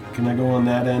end? Can I go on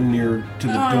that end near to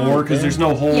the door? Because there's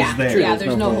no holes there. Yeah,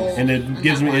 there's no holes. And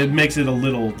it makes it a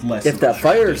little less. If that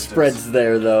fire spreads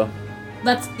there, though.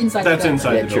 That's inside the building.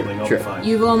 Inside the building. I'll be fine.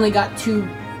 You've only got 3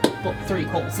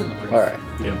 holes in the roof. Alright.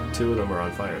 Yeah, 2 of them are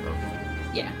on fire, though.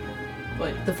 Yeah.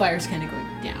 But the fire's kind of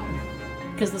going down.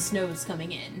 Because the snow's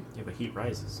coming in. Yeah, but heat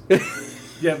rises.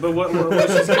 Yeah, but what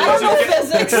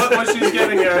she's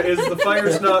getting at is the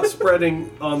fire's not spreading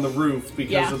on the roof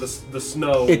because of the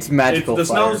snow. It's magical the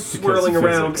fire. snow's swirling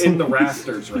around in the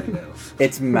rafters right now.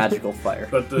 It's magical fire.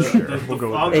 But on the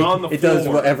floor. It does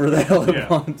whatever the hell it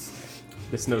wants.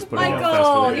 The snow's putting out faster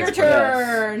Michael, than your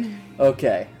turn! Yes.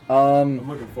 Okay. I'm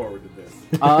looking forward to this.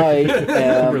 I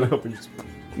I'm really am hoping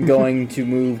going to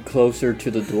move closer to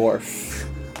the dwarf.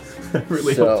 I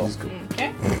really So- hope she's cool.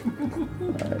 Okay.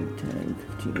 10,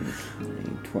 15,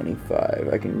 20,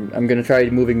 25. I'm gonna try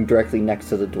moving directly next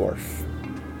to the dwarf.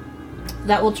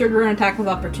 That will trigger an attack of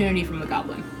opportunity from the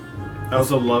goblin. I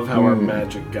also love how our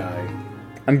magic guy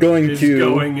I'm going is to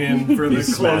going in for the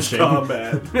He's close smashing.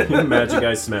 combat. Magic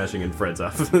guy smashing and Fred's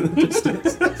off in the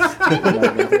distance.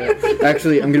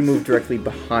 Actually, I'm gonna move directly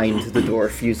behind the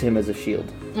dwarf. Use him as a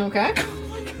shield. Okay.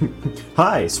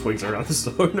 Hi! Swings around the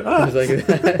sword. I was like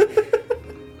that.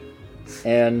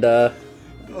 And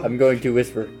I'm going to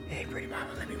whisper, "Hey, pretty mama,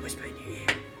 let me whisper in your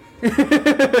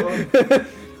ear."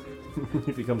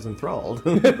 He becomes enthralled.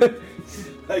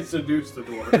 I seduced the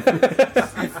dwarf.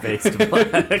 Fades to black.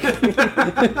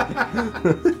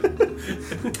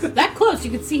 That close,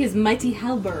 you could see his mighty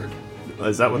halberd.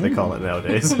 Is that what they call it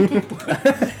nowadays?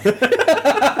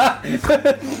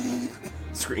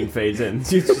 Screen fades in. It's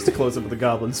just a close up of the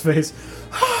goblin's face.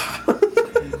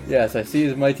 Yes, I see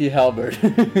his mighty halberd.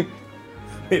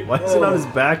 Wait, why is it on his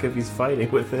back if he's fighting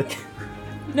with it?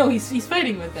 No, he's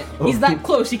fighting with it. He's that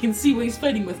close, he can see what he's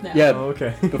fighting with now. Yeah, Oh,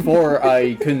 okay. before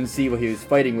I couldn't see what he was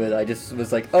fighting with, I just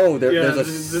was like, oh, there's a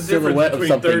the silhouette of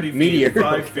difference between 30 something. Meteor. feet and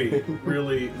 5 feet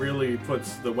really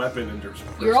puts the weapon into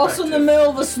perspective. You're also in the middle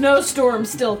of a snowstorm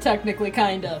still, technically,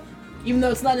 kinda. Even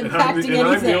though it's not impacting anything.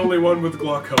 I'm the only one with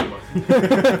glaucoma.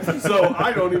 So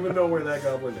I don't even know where that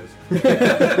goblin is.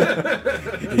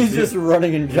 He's just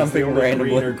running and jumping He's the only green or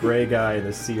randomly. gray guy in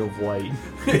a sea of white.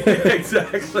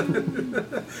 Exactly.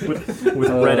 With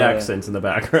red accents in the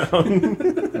background.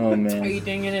 Oh Are man. you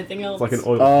doing anything else? It's like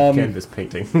an oil canvas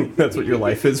painting. That's what your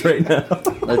life is right now.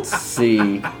 Let's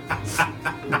see.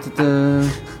 Da-da-da.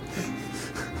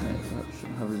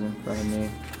 Hovers in front of me.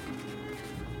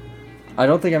 I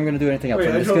don't think I'm gonna do anything else. Wait,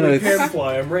 I'm I just totally gonna can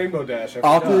fly. I'm Rainbow Dash. I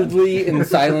forgot. awkwardly and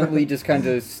silently just kind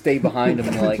of stay behind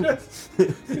him, like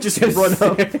Just run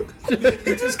up.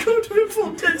 You just go to a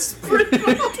full dead sprint.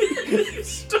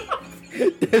 Stop.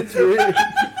 That's really.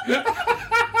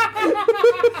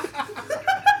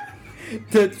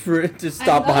 That's for just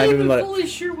stop behind him and I'm let not it. fully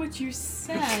sure what you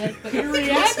said, but your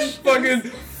reaction. Fucking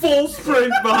full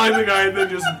sprint behind the guy and then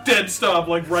just dead stop,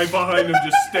 like right behind him,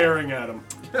 just staring at him.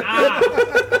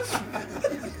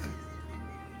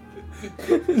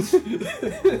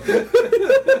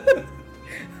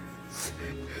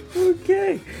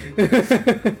 Okay. Are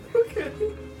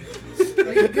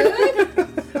you good?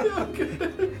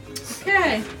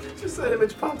 Okay. Just that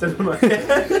image popped into my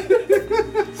head.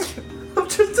 I'm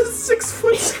just a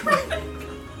 6-foot screen.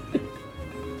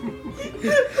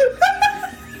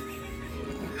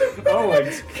 Oh my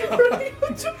god.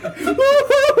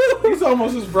 He's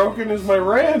almost as broken as my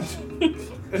rant.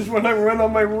 As when I went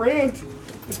on my rant.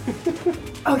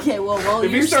 Okay, well,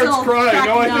 If you're he starts still crying,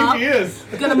 cracking I up, think he is.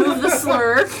 gonna move the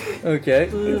slurp. Okay. I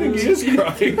think he is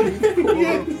crying.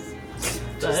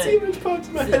 Just the image popped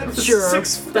in my head. Of Sure,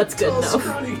 6 foot that's good tall enough.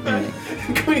 scrawny guy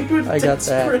going with I got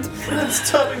that. sprint and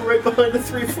stopping right behind a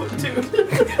 3-foot dude.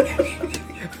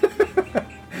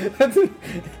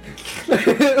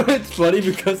 It's funny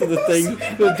because of the thing.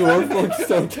 The dwarf looks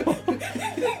so tall.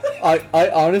 I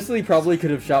honestly probably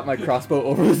could have shot my crossbow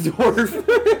over the dwarf.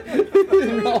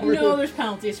 No, there's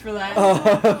penalties for that.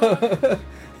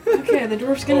 Okay, the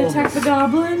dwarf's gonna attack the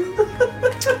goblin.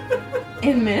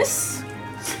 And miss.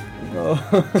 Oh,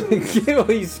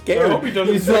 he's scared. I hope he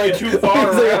doesn't He's take like, it too far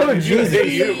he's like, around. oh, He's gonna Jesus. hit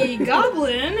you. The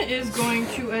goblin is going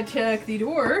to attack the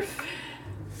dwarf.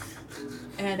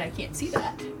 And I can't see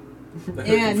that.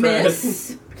 And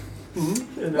miss.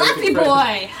 Laffy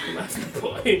boy!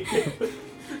 Boy.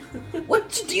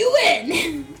 What you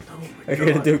doing? I'm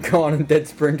gonna go on a dead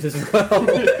sprint as well.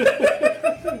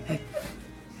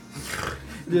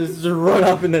 just run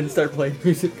up and then start playing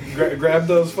music. Grab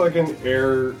those fucking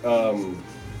air,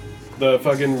 the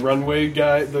fucking runway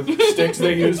guy, the sticks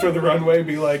they use for the runway,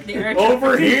 be like, The air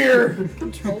over here!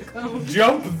 Control cone.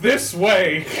 Jump this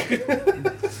way!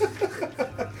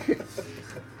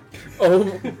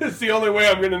 Oh, It's the only way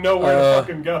I'm gonna know where to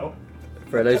fucking go.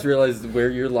 Fred, I just realized where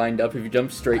you're lined up. If you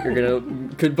jump straight,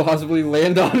 could possibly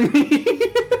land on me.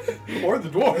 Or the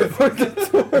dwarf. Or the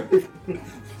dwarf.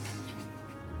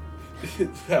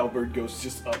 Halberd goes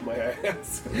just up my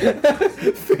ass.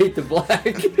 Fade to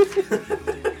black.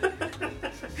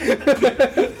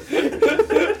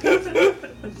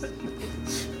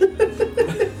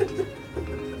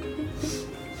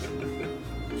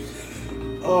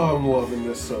 Oh, I'm loving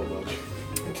this so much.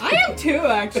 I am too,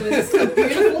 actually. This is a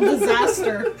beautiful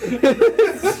disaster.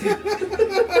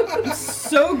 I'm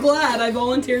so glad I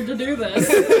volunteered to do this.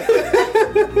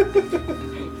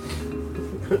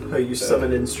 You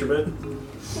summon instrument?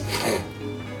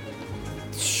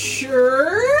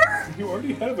 Sure. You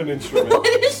already have an instrument.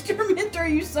 What instrument are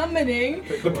you summoning?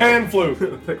 The pan flute.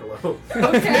 Piccolo.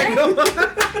 Okay.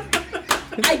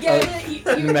 I get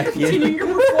it. You Mech- continue your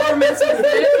performance with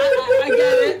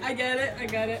it. I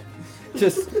get it.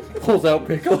 Just pulls out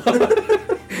Piccolo.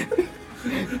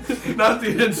 Not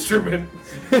the instrument.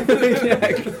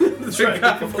 The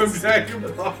guy from Dragon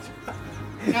Ball.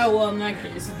 Oh, well, in that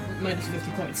case, minus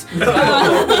 50 points.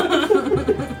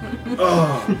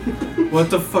 Oh, what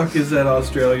the fuck is that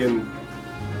Australian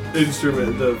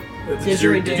instrument? The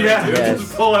Didgeridoo. yeah, Yes.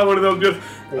 just pull out one of those. Just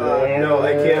No,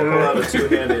 I can't pull out a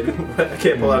two-handed. I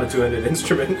can't pull out a two-handed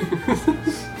instrument.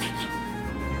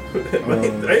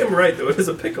 I am right though. It is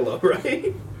a piccolo,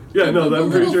 right? yeah, no, the I'm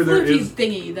pretty little sure there flukey is.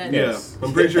 thingy that Yeah,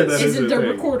 I'm pretty sure that is isn't a the thing.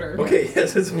 recorder. Okay,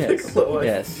 yes, it's a Yes. piccolo. I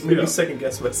Yes. made Yeah. me second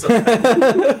guess myself.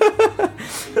 I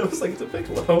was like, it's a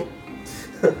piccolo.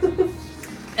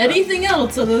 Anything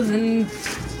else other than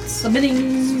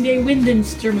summoning a wind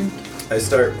instrument? I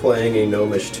start playing a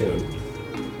gnomish tune.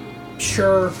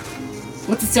 Sure.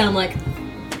 What's it sound like?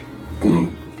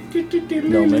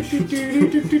 Gnomish.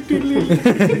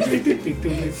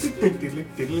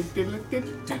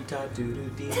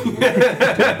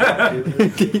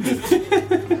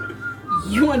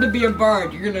 You want to be a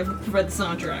bard, you're gonna provide the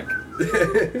soundtrack.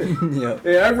 Yep.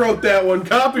 Hey, I wrote that one.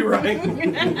 Copyright.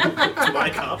 It's my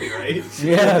copyright.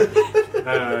 Yeah.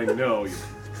 I know, you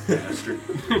bastard.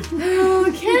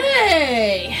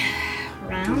 Okay.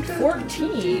 Round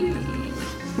 14.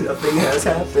 Nothing has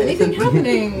happened. Anything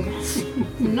happening?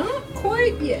 Not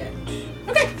quite yet.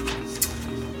 Okay.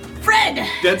 Fred!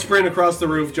 Dead sprint across the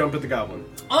roof. Jump at the goblin.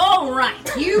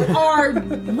 Alright, you are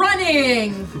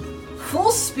running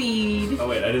full speed. Oh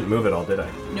wait, I didn't move at all, did I?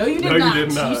 No, you did No, you not.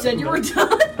 did not. You said you were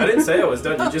done. I didn't say I was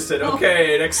done. You just said,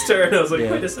 okay, next turn. I was like,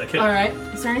 Yeah. wait a second. Alright,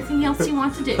 is there anything else you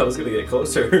want to I do? was gonna get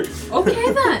closer.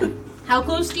 Okay then. How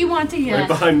close do you want to Right get?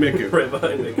 behind Miku. Right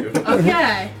behind Miku.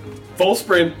 Okay. Full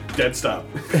sprint. Dead stop.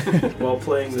 While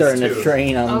playing this Starting tune. to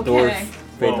train on Okay. dwarf.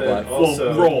 Fade to Well, black. Also-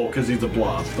 Well, roll because he's a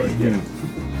blob. But yeah.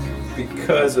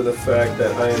 Because of the fact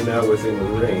that I am now within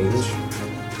range,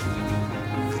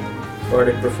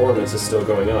 Bardic Performance is still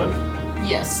going on.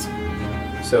 Yes.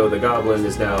 So the goblin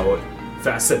is now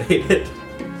fascinated.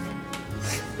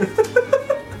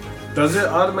 Does it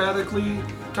automatically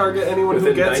target anyone who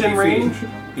Within gets in 90 range? feet.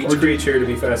 Each Or do- creature to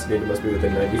be fascinated must be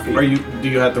within 90 feet. Do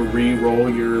you have to re-roll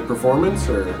your performance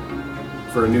or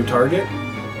for a new target?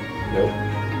 Nope.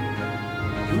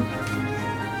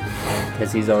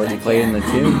 Because he's already played in the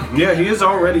tune. Yeah, he is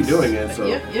already doing it. So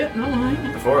Yep, no lie.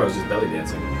 Before I was just belly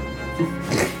dancing.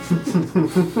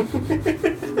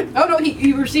 Oh no,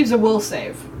 he receives a will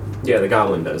save. Yeah, the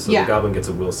goblin does. So Yeah. the goblin gets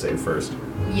a will save first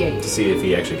Yeah. to see if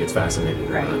he actually gets fascinated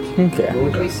or Right. not. Okay.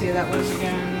 What do we say that was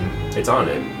again? It's on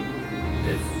it.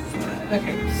 If,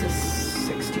 Okay, this is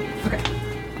 16. Okay.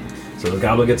 so the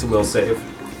goblin gets a will save.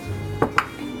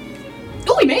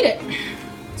 Oh, he made it!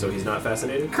 So he's not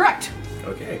fascinated? Correct.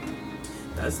 Okay.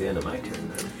 That's the end of my turn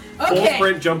then. full Okay.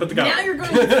 sprint, jump at the goblin. Now you're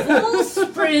going to full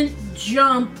sprint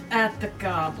jump at the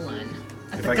goblin.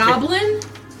 At If the I can- goblin?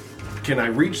 Can I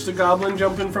reach the goblin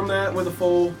jumping from that with a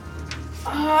full?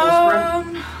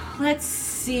 Let's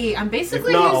see. I'm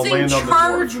basically If not, I'll using land on the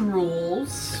charge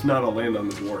rules. If not, I'll land on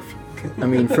the dwarf. I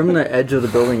mean, from the edge of the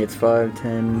building, it's 5,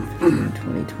 10, 15,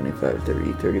 20, 25,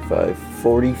 30, 35,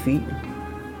 40 feet.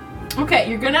 Okay,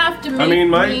 you're gonna have to make I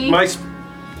mean, me... my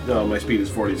speed is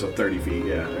 40, so 30 feet.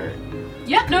 Yeah, all right.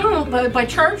 Yeah, no. By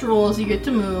charge rules, you get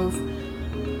to move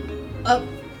up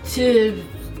to...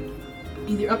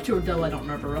 Either up to or double, I don't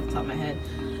remember off the top of my head.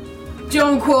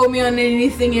 Don't quote me on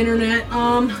anything, internet.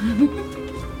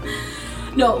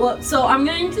 No, well, so I'm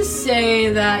going to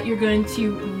say that you're going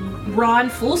to run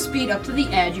full speed up to the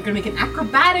edge. You're going to make an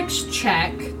acrobatics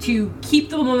check to keep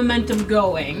the momentum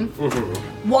going.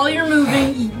 While you're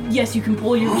moving, yes, you can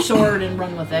pull your sword and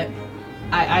run with it.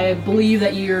 I believe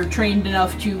that you're trained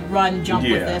enough to run, jump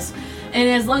with Yeah. this. And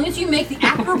as long as you make the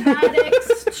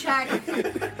acrobatics check...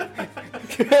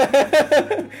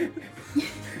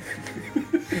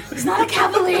 He's not a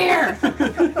cavalier!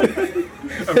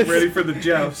 I'm ready for the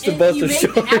joust. If you make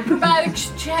the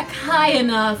acrobatics check high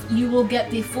enough, you will get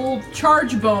the full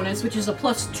charge bonus, which is a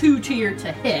 +2 to your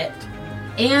to hit,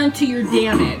 and to your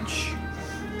damage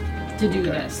to do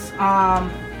this.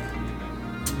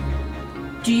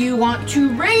 Do you want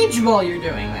to rage while you're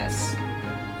doing this?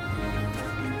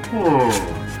 Our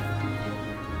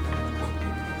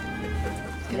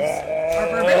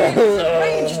barbarian isn't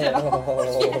raged at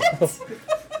all yet.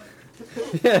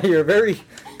 Yeah, you're a very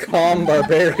calm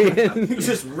barbarian. You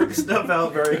just rip stuff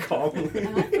out very calmly.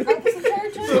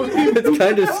 It's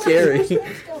kind of scary.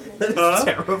 That's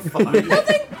terrifying.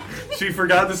 She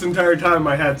forgot this entire time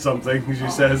I had something, she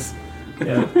says.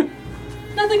 Yeah.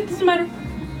 Nothing, doesn't matter.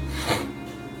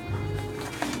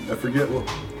 I forget what...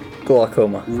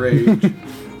 Glaucoma. Rage.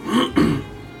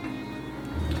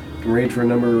 Rage for a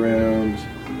number of rounds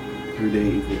per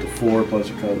day equal to 4 plus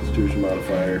your constitution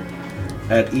modifier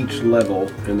at each level,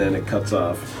 and then it cuts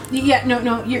off. Yeah,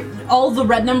 no. All the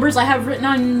red numbers I have written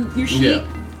on your sheet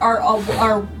are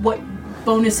what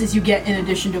bonuses you get in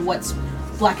addition to what's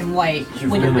black and white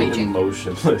when you're raging.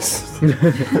 Emotionless.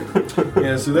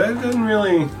 Yeah, so that doesn't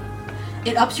really...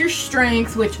 It ups your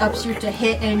strength, which ups your to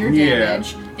hit and your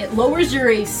damage. Yeah. It lowers your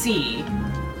AC,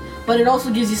 but it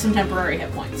also gives you some temporary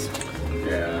hit points.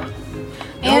 Yeah.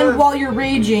 And while you're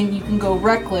raging, you can go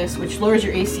reckless, which lowers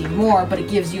your AC more, but it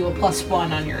gives you a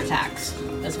 +1 on your attacks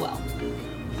as well.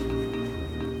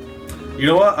 You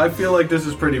know what? I feel like this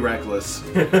is pretty reckless.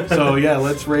 So yeah,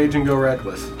 let's rage and go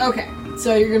reckless. Okay,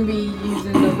 so you're gonna be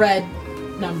using the red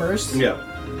numbers. Yeah.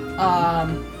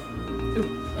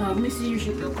 Let me see your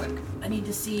sheet real quick. I need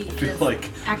to see if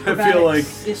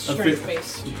acrobatics is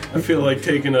strength-based. I feel like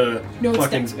taking a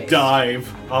fucking dive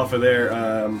off of there.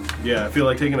 Yeah, I feel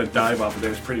like taking a dive off of there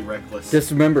is pretty reckless.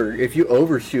 Just remember, if you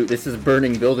overshoot, this is a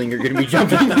burning building you're going to be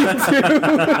jumping into.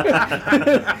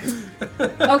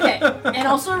 Okay, and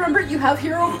also remember, you have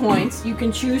hero points. You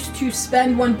can choose to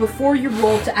spend one before you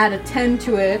roll to add a 10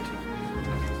 to it,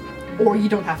 or you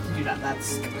don't have to do that.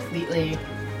 That's completely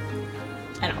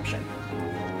an option.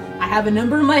 I have a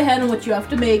number in my head on what you have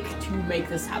to make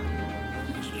this happen.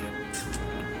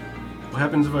 What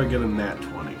happens if I get a nat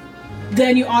 20?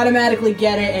 Then you automatically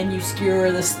get it and you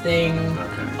skewer this thing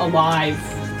alive,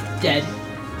 dead,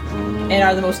 and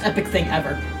are the most epic thing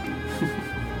ever.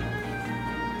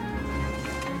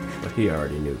 But he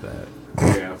already knew that.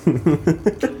 Yeah.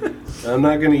 I'm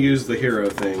not going to use the hero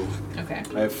thing. Okay.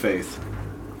 I have faith.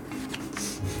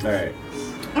 Alright.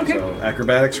 Okay. So,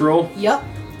 acrobatics roll? Yep.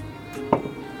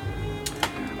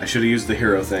 I should have used the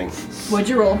hero thing. What'd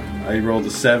you roll? I rolled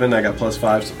a 7, I got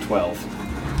 +5, so 12.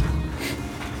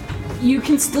 You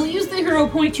can still use the hero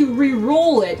point to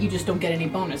re-roll it, you just don't get any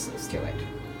bonuses to it.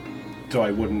 So I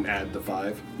wouldn't add the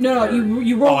 5? No,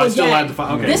 you roll again. I still add the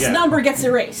 5. Okay, this number gets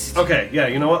erased. Okay, yeah,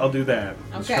 you know what? I'll do that.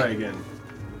 Let's try again.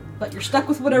 But you're stuck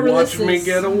with whatever this is. Watch me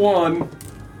get a 1.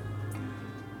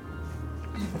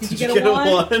 Did you get a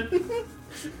 1?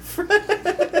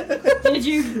 Did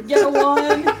you get a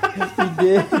 1? He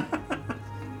did.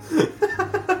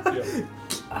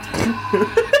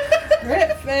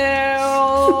 Crit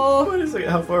fail. Wait a second,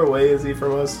 how far away is he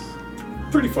from us?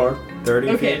 Pretty far. 30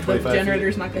 Okay, feet, the 25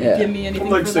 generator's not going to give me anything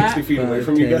I'm like for 60 that. feet away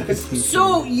from you guys.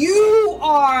 So you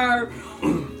are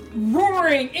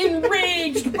roaring,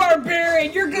 enraged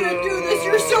barbarian. You're going to do this.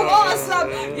 You're so awesome.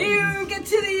 You get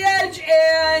to the edge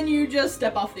and you just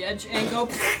step off the edge and go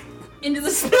into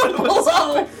the snow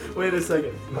below. Wait a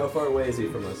second. How far away is he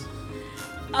from us?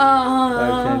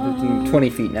 5, 10, 15, 20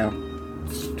 feet now.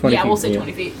 20 yeah, feet we'll say from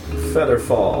 20 feet. Feather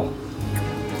fall.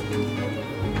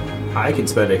 I can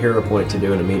spend a hero point to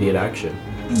do an immediate action.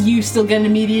 You still get an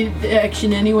immediate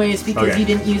action anyways because Okay. you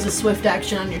didn't use a swift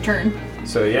action on your turn.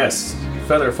 So yes,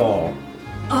 feather fall.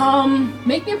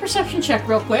 Make me a perception check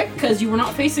real quick, because you were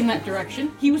not facing that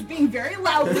direction. He was being very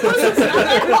loud, because it's not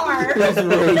that hard.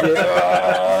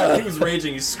 He was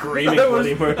raging, he's screaming I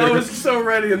bloody murder. was so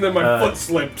ready, and then my foot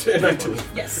slipped, and I just...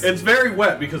 Yes. It's very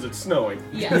wet because it's snowing.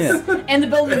 Yes. And the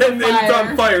building's on And it's on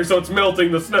fire. fire, so it's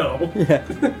melting the snow. Yeah.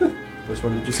 Which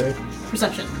one did you say?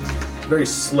 Perception. Very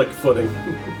slick footing.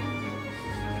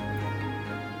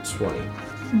 20.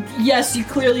 Yes, you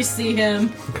clearly see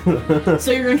him.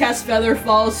 So you're gonna cast Feather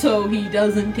Fall so he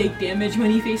doesn't take damage when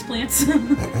he face plants.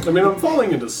 I mean, I'm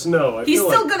falling into snow. He's feel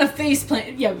still like... gonna face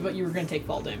plant. Yeah, but you were gonna take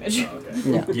fall damage. Okay.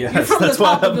 Yeah. Yes, From the that's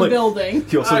top why of I'm the like, building.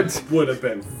 you also I would have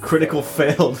been. critical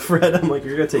failed, Fred. I'm like,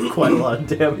 you're gonna take quite a lot of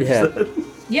damage. Yeah. Then.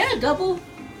 Yeah, double.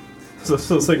 So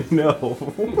it's like, no.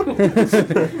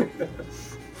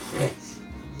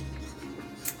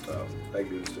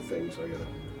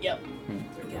 Yep.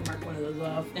 Yeah, mark one of those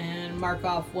off and mark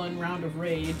off 1 round of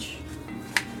rage.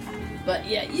 But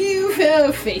yeah, you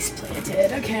have face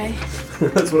planted. Okay.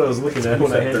 That's what I was looking at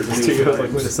when I handed this to you. I was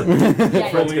like, wait a second. Yeah,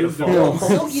 Friend's gonna fall.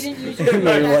 No, you didn't use your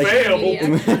Like, immediate action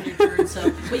on your turn,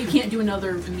 so but you can't do another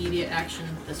immediate action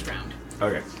this round.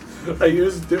 Okay. I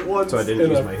used it once. So I didn't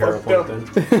use my hero point then?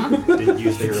 Didn't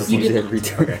use the hero You point? did. Every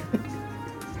turn. Okay.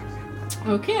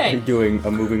 Okay. You're doing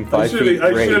a moving I 5 feet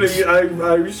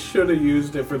range. should have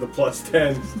used it for the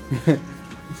 +10.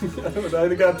 I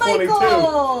got 22.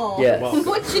 Michael! Yes.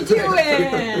 What you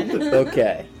doing?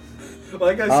 Okay.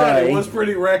 Like I said, it was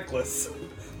pretty reckless.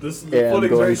 The And I'm footing's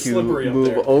going very to slippery up move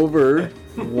there. over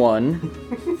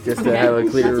 1 just to have a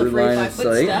clear That's a free line of 5-foot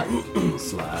sight. step.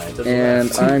 Slide to the And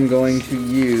left. I'm going to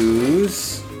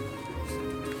use.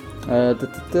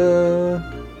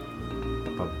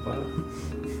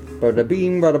 Bada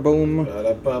beam, bada boom.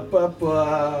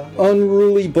 Ba-da-ba-ba-ba.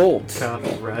 Unruly bolt.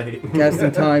 Copyright.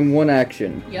 Casting time, 1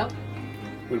 action. Yep.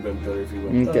 Would have been better if you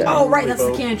went. Okay. Oh, right, that's the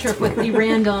Both. cantrip with the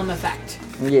random effect.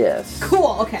 Yes.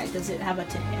 Cool, okay. Does it have a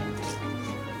to hit?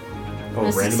 Oh,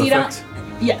 Must random succeed on- effect?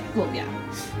 Yeah, well, yeah.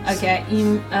 Okay,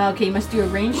 you must do a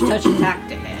ranged touch attack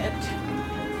to hit.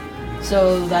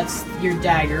 So that's your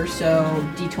dagger, so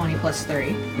d20 plus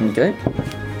 3. Okay.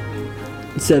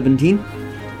 17.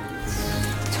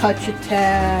 Touch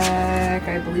attack,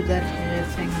 I believe that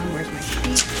hits. Hang on, where's my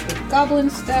sheet? With goblin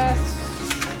stats.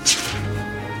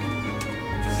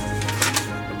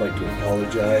 I'd like to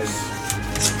apologize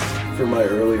for my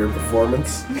earlier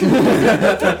performance.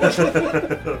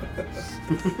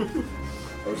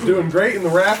 I was doing great in the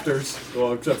rafters,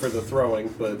 well, except for the throwing,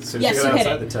 but As soon as Yes, you you got hit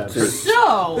outside it. the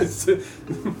tab. So,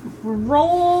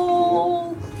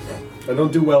 roll I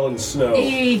don't do well in snow.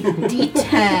 a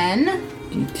d10,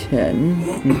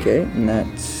 D10. Okay, and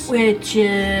that's. which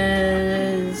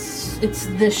is... it's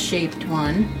this shaped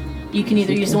one. You can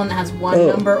either use the one that has 1 Oh.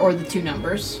 number or the 2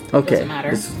 numbers. Okay. Doesn't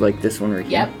matter. This is like this one right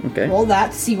here. Yep. Okay. Roll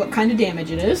that, see what kind of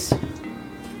damage it is.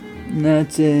 And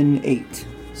that's an 8.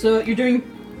 So you're doing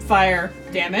fire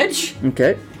damage.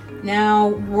 Okay.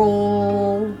 Now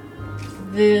roll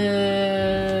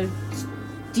the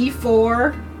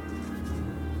d4.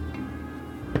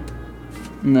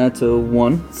 And that's a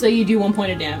 1. So you do 1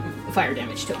 point of fire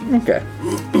damage to him. Okay.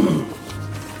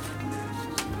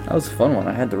 That was a fun one.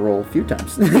 I had to roll a few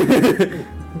times. It's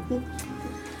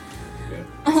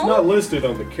not listed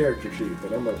on the character sheet,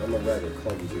 but I'm a rather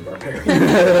clumsy barbarian.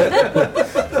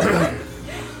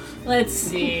 Let's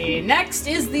see. Next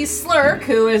is the Slurk,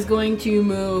 who is going to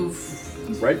move,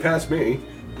 Right past me.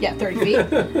 30 feet,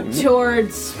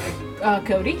 towards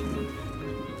Cody. 30.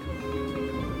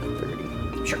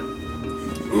 Sure.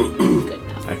 Good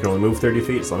enough. I can only move 30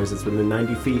 feet as long as it's within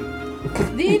 90 feet.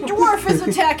 The dwarf is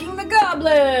attacking the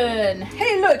goblin.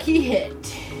 Hey, look, he hit.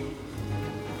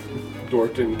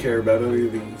 Dwarf didn't care about any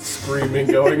of the screaming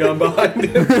going on behind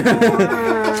him.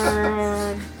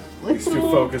 He's too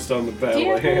focused on the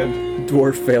battle at hand.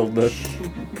 Dwarf failed the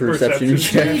perception The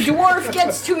check. dwarf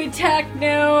gets to attack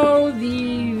now.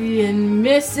 And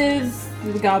misses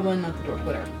the goblin, not the dwarf,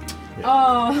 whatever.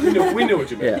 Oh, We knew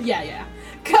what you meant. yeah.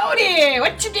 Cody,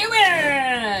 what you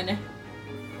doing?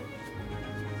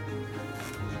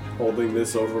 Holding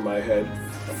this over my head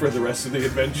for the rest of the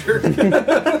adventure.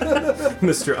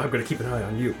 Mister, I'm gonna keep an eye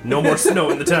on you. No more snow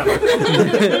in the tavern.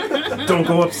 Don't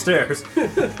go upstairs.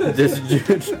 Just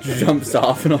jumps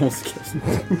off and almost kills him.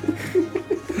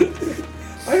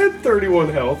 I had 31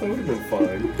 health. I would have been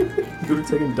fine. You would have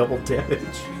taken double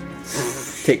damage.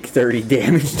 Take 30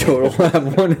 damage total.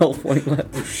 Have 1 health point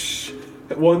left.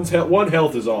 One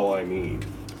health is all I need.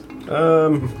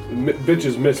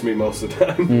 Bitches miss me most of the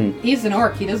time. He's an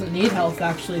orc. He doesn't need health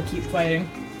actually to keep fighting.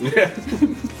 Yeah.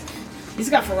 He's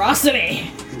got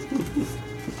ferocity.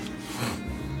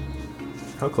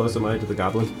 How close am I to the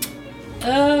goblin?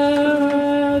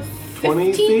 20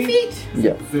 15 feet?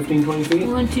 Yeah. 15, 20 feet?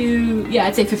 1, 2, yeah,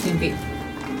 I'd say 15 feet.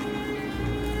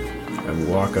 I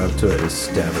walk up to it and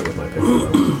stab it with my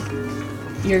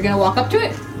pickaxe. You're gonna walk up to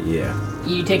it. Yeah.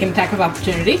 You take an attack of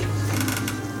opportunity.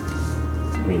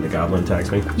 I mean, the goblin attacks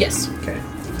me? Yes. Okay.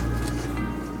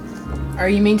 Are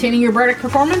you maintaining your bardic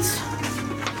performance?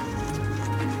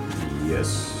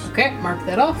 Yes. Okay, mark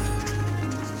that off.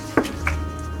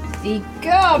 The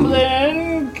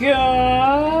goblin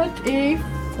got a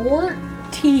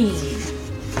 14.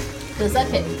 Does that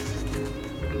hit?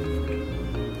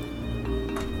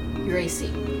 Your AC.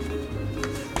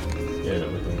 Yeah, no,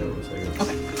 hang on a second.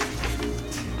 Okay.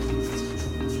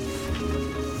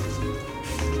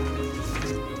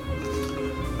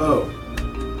 Oh,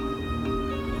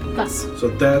 Gus. so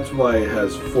that's why it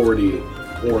has 40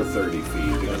 or 30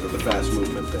 feet because of the fast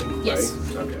movement thing, Yes.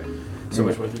 right? Okay. So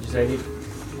which one did you say? He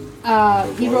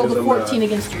long rolled as a I'm 14 not-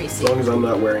 against your As AC. long as I'm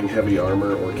not wearing heavy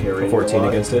armor or carrying 14 a lot,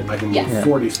 against it? I can Yeah. move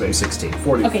 40 space. 16.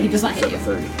 40 Okay, he feet does not hit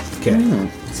instead of you. 30. Okay.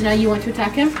 So now you want to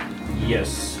attack him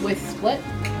Yes. with what?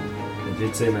 I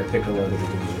did say my piccolo to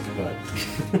begin with,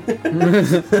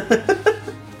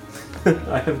 but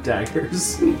I have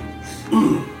daggers.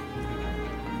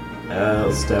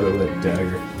 I'll stab it with a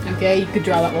dagger. Okay, you could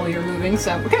draw that while you're moving.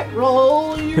 So okay,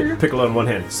 roll your Piccolo in one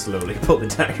hand, slowly pull the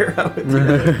dagger out with the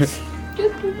other.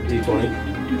 D20.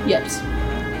 Yes.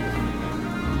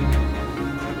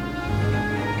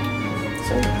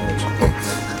 So,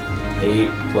 8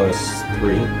 plus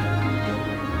 3.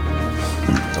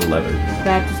 11.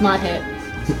 That does not hit.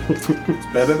 It's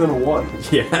better than a 1.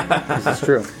 Yeah. That's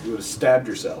true. You would have stabbed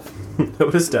yourself. I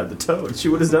would have stabbed the toad. She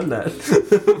would have done that.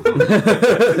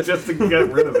 Just to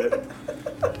get rid of it.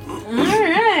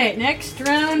 Alright, next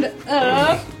round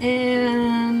up,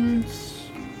 and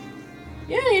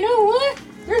yeah, you know what?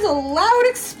 There's a loud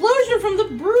explosion from the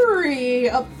brewery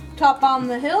up top on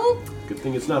the hill. Good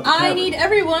thing it's not the I tavern. need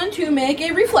everyone to make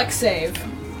a reflex save.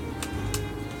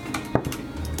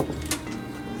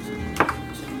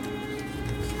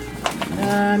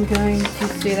 I'm going to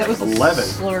say that was a 11.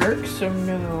 slurk, so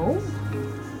no.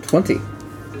 20.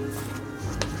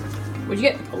 What'd you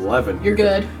get? 11. You're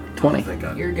good. 20. Thank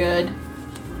God. You're good.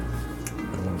 I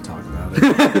don't want to talk about it.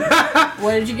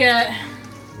 What did you get?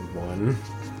 1.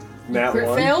 Nat Crit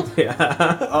 1. failed?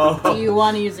 Yeah. Do Oh. you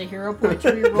want to use a hero point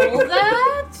to reroll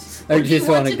that? I Or do you just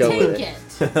want wanna to go take with it?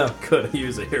 I'm gonna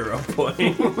use a hero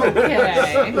point.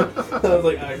 Okay. I was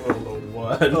like, I rolled a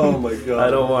 1. Oh my God.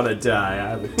 I don't want to die. I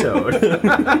have a toad. I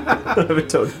have a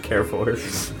toad to care for.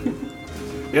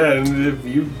 Yeah, and if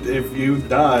you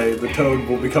die, the toad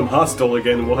will become hostile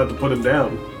again, and we'll have to put him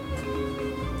down.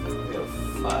 Yeah,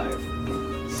 5.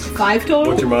 5 total?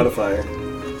 What's your modifier?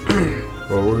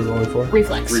 What were we going for?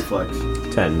 Reflex. Reflex.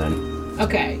 10 then.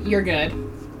 Okay, you're good.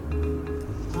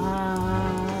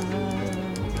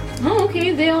 Oh,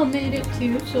 okay, they all made it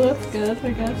too, so that's good,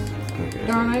 I guess. Okay.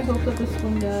 Darn, I hope that this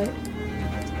one died.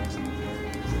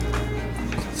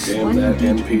 Damn that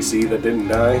NPC that didn't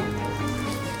die.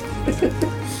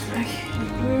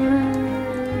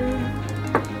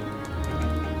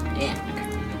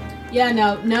 Yeah,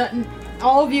 no,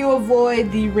 all of you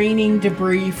avoid the raining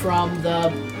debris from the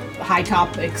high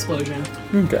top explosion.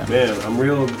 Okay. Man, I'm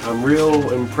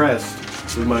real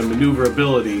impressed with my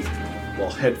maneuverability while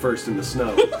headfirst in the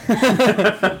snow.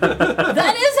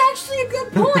 That is actually a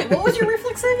good point. What was your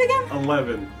reflex save again?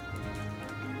 11.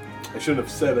 I shouldn't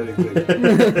have said anything.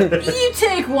 You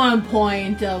take 1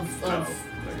 point of Okay.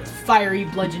 fiery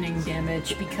bludgeoning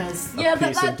damage because A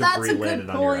piece of that's debris a good landed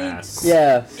on your point. ass.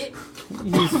 Yeah. It-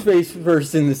 He's face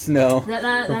first in the snow.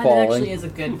 That for falling. actually is a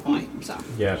good point. So,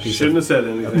 Yeah, a piece Shouldn't of, have said a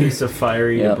anything. piece of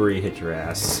fiery Yep. debris hit your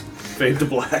ass. Fade to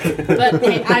black. but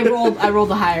hey, I rolled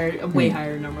a way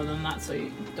higher number than that, so you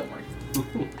don't worry.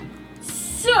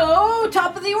 So,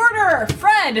 top of the order,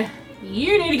 Fred.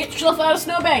 You need to get yourself out of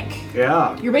Snowbank.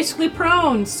 Yeah. You're basically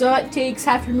prone, so it takes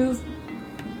half your move.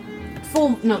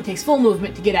 It takes full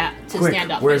movement to get out to Quick,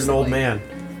 stand up. where's an old basically.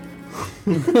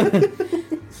 man?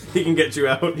 He can get you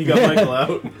out. He got Michael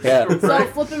out. Yeah. So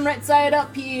flip him right side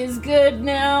up. He is good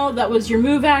now. That was your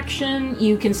move action.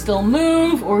 You can still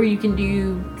move, or you can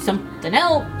do something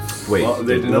else. Wait, Well,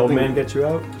 they did did an old nothing- man get you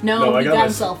out? No, he got my-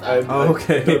 himself I, out. Oh,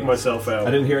 okay. I took myself out.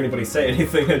 I didn't hear anybody say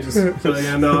anything. I just. So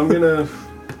yeah, no, I'm gonna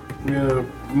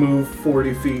move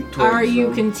 40 feet towards Are you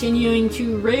them. continuing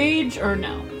to rage or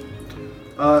no?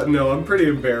 No, I'm pretty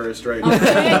embarrassed right now. Okay,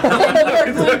 then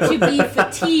you're going to be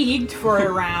fatigued for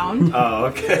a round. Oh,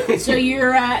 okay. So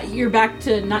you're back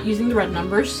to not using the red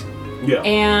numbers, Yeah.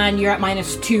 and you're at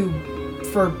 -2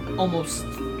 for almost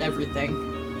everything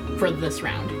for this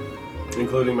round.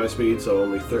 Including my speed, so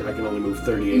only I can only move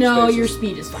 38 No, spaces. your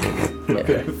speed is fine.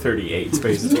 Okay, 38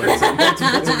 spaces. Where it's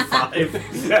multiple 5.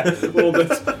 Yeah, well,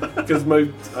 that's because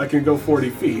I can go 40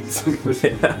 feet.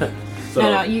 So,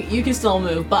 No, you can still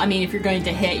move, but I mean, if you're going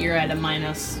to hit, you're at a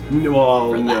minus.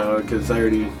 Well, For that. no, because I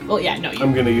already. Well, yeah, no,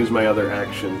 I'm gonna use my other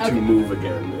action Okay. to move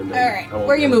again. And then Alright, I won't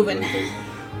where are you be able to moving? do anything.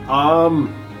 I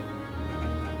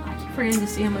keep forgetting to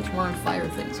see how much more on fire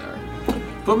things are.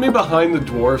 Put me behind the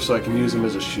dwarf so I can use him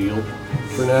as a shield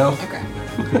for now. Okay.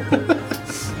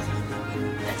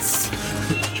 Let's see.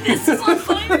 This is on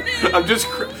fire. I'm just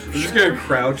gonna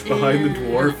crouch behind the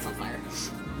dwarf, It's on fire.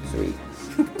 Sweet.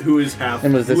 who is half,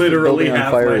 And was this literally building on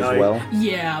half fire my as height. well?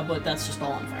 Yeah, but that's just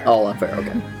all on fire. All on fire.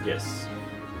 Okay.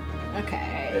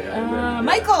 Okay. Yeah, and then-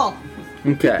 Michael,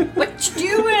 Okay. What you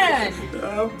doing?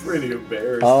 I'm pretty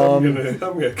embarrassed. Um, I'm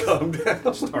gonna calm down.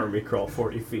 Just army crawl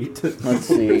 40 feet. Let's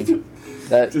see.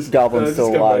 That goblin's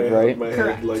still got alive, right? My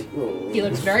Correct. head, like, oh, He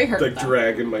looks very hurt. like though.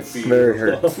 dragging my feet. Very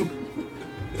hurt.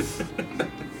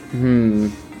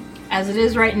 As it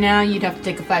is right now, you'd have to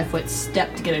take a 5-foot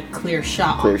step to get a clear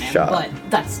shot Clear on him. shot. But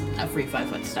that's a free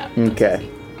 5-foot step. That's Okay.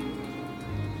 easy.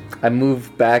 I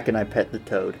move back and I pet the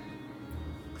toad.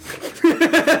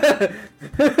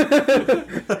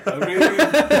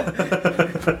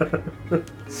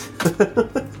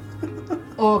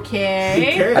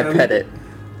 Okay. I pet it.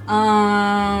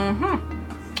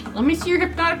 Let me see your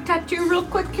hypnotic tattoo real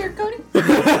quick here, Cody.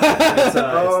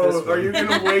 Oh, are you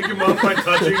gonna wake him up by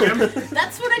touching him?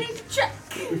 That's what I need to check.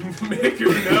 Make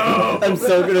him know. I'm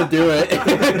so gonna do it.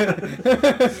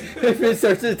 If it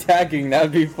starts attacking,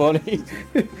 that'd be funny.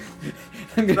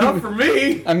 Not for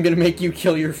me. I'm gonna make you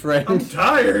kill your I'm friend.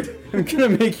 tired. I'm gonna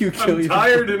make you kill I'm your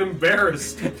tired and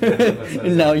embarrassed.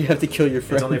 And now you have to kill your It's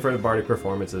friend. only for the bardic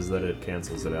performances that it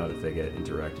cancels it out if they get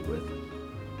interacted with.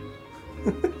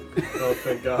 Oh,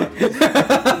 thank God.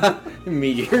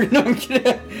 Meteor. No, I'm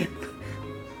kidding.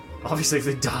 Obviously, if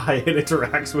they die, it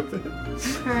interacts with it.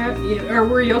 Or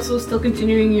were you also still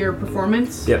continuing your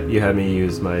performance? Yep, you had me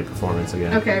use my performance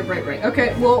again. Okay, right.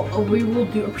 Okay, well, we will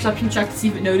do a perception check to see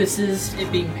if it notices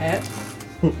it being pet.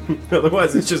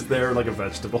 Otherwise, it's just there like a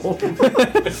vegetable.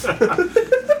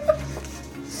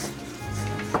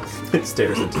 It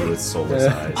stares into you with soulless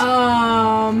eyes.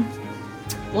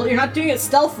 Well, you're not doing it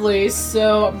stealthily,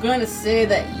 so I'm going to say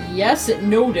that yes, it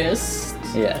noticed.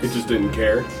 Yes. It just didn't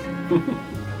care.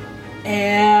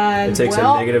 And It takes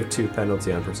well, a -2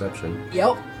 penalty on perception.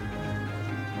 Yep.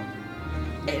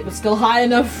 It was still high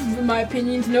enough, in my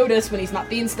opinion, to notice when he's not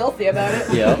being stealthy about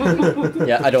it. Yeah.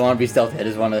 Yeah, I don't want to be stealthy. I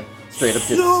just want to straight up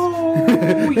just...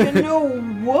 So, you know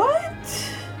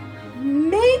what?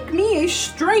 Make me a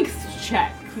strength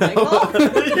check, Michael.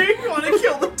 You want to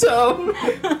kill the toad?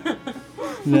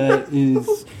 That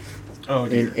is Oh,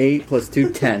 dear. an 8 plus 2,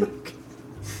 10.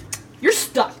 You're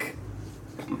stuck.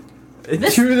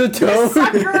 This, To the this toad?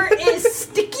 sucker is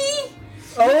sticky.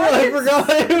 Oh, I forgot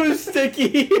it was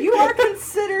sticky. You are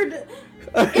considered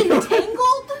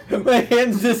entangled. My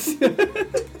hands just...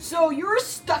 So you're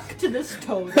stuck to this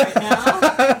toad right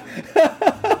now.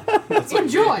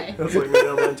 Enjoy. That's like my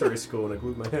elementary school when I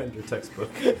glued my hand to your textbook.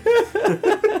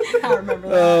 I remember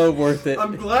that. Oh, worth it.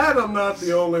 I'm glad I'm not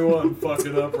the only one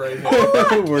fucking up right here.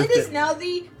 Look, Worth it is it. now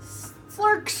the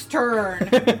Slurk's turn.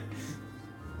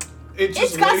 It just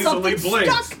It's got lazily something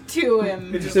blinks. stuck to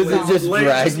him. It just, Does it lazily,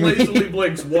 just drag me? lazily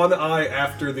blinks one eye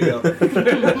after the other.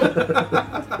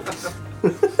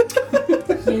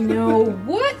 You know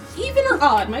what? Even or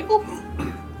odd, Michael?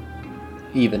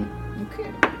 Even.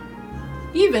 Okay.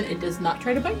 Even, it does not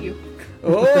try to bite you.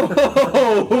 Oh!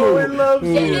 I love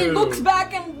you. It looks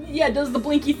back and, does the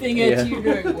blinky thing at Yeah. you.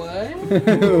 You're going, what?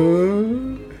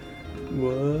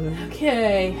 What?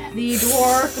 Okay, the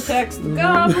dwarf attacks the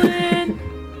goblin.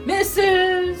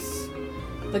 Misses.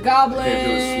 The goblin.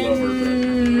 Can't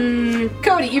do a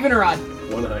Cody, even or odd?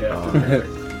 One eye after the other.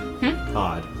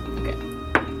 Odd. Okay.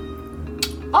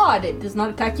 Odd, it does not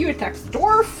attack you, it attacks the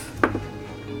dwarf.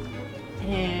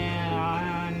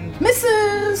 And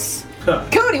misses. Huh.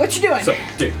 Cody, what you doing? So,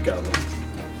 dick goblin.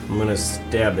 I'm gonna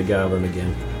stab the goblin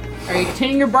again. Are you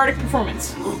continuing your bardic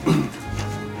performance?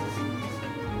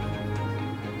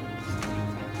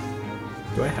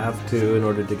 Do I have to in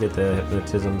order to get the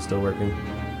hypnotism still working?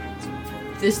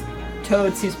 This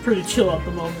toad seems pretty chill at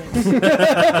the moment.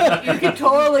 You can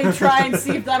totally try and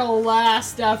see if that'll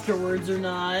last afterwards or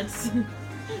not.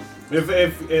 If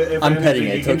I'm anything, petting you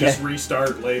it, can okay. just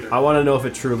restart later. I want to know if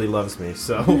it truly loves me,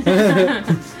 so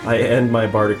I end my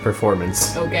bardic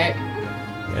performance Okay.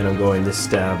 and I'm going to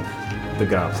stab the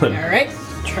goblin. Alright.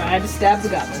 Try to stab the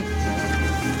goblin.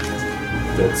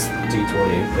 That's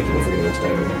D20. I can't forget what's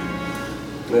better.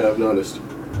 Yeah, I've noticed.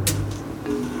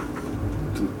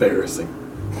 It's embarrassing.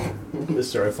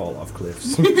 Mister, I fall off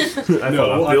cliffs. I fall No,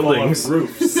 off I fall buildings. off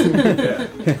roofs. Yeah.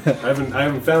 I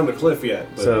haven't found a cliff yet.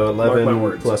 But So mark my 11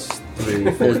 words. plus 3,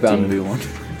 14. There's bound to be one.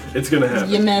 It's gonna happen.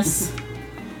 You miss.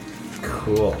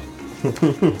 Cool.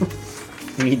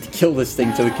 We need to kill this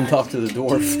thing so we can talk to the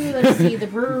dwarf. Let's see, the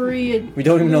brewery. We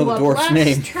don't even know the blew up dwarf's last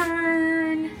name.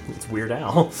 Turn. It's Weird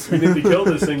Al. We need to kill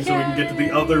this thing so we can get to the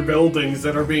other buildings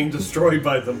that are being destroyed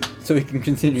by them. So we can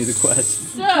continue the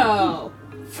quest. So,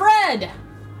 Fred,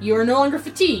 you are no longer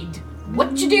fatigued.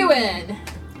 What you doing?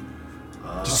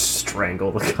 Just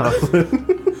strangle the goblin.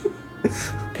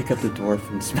 Pick up the dwarf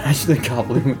and smash the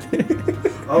goblin with it.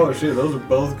 Oh shit, those are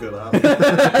both good options.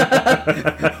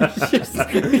 Just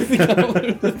squeeze the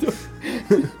goblin with the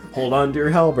dwarf. Hold hold on to your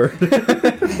halberd.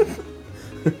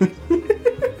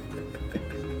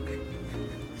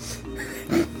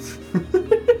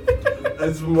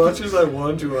 As much as I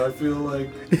want to, I feel like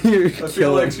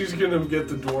she's gonna get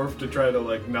the dwarf to try to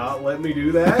like not let me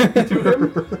do that to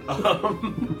him.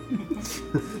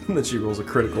 And then she rolls a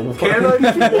critical one. Can I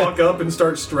just walk up and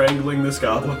start strangling this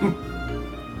goblin?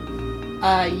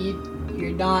 You're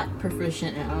not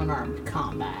proficient in unarmed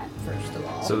combat, first of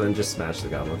all. So then just smash the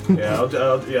goblin.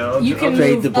 Yeah, You can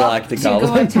trade move the block up to to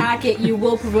goblin. go attack it. You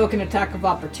will provoke an attack of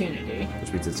opportunity.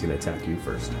 Which means it's going to attack you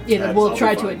first. Yeah, we'll I'll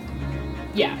try be to. fine.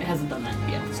 Yeah, it hasn't done that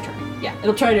yet this turn. Yeah,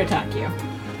 it'll try to attack you,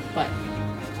 but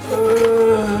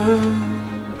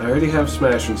I already have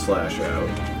Smash and Slash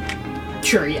out.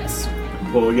 sure, yes.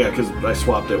 Well, yeah, because I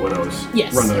swapped it when I was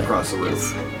Yes. running across the roof.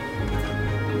 Yes.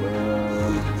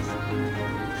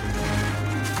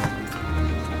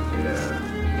 Yeah.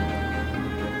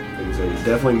 Things that you're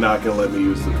definitely not going to let me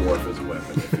use the dwarf as a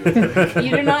weapon. I feel like.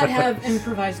 You do not have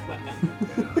improvised weapon,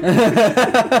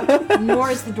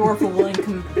 nor is the dwarf a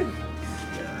willing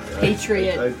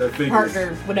patriot I figured.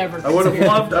 partner, whatever. I would have consider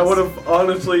loved. I this. would have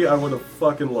honestly. I would have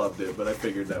fucking loved it, but I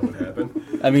figured that would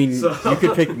happen. I mean, So- you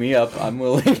could pick me up. I'm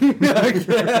willing. Don't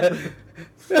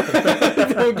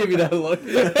give me that look.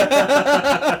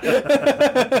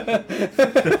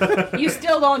 You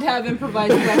still don't have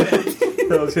improvised weapon.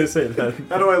 I was going to say that.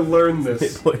 How do I learn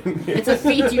this? It's a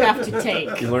feat you have to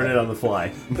take You learn it on the fly.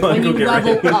 when you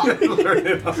level up. Learn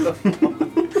it on the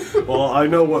fly. Well, I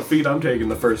know what feat I'm taking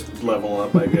the first level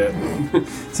up I get.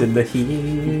 It's in the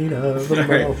heat of the Alright.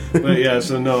 battle. But yeah,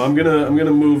 so no, I'm gonna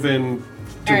move in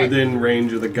to Alright. within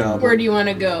range of the goblin. Where do you want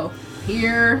to go?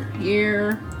 Here,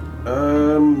 here.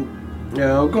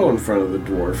 Yeah, I'll go in front of the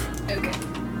dwarf. Okay.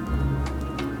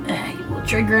 You will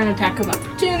trigger an attack of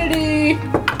opportunity.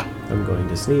 I'm going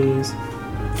to sneeze.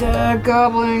 The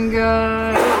goblin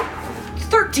got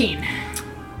 13.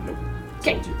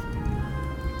 Okay.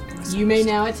 You may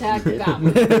now attack the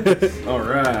goblin.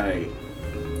 Alright.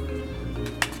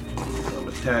 I'm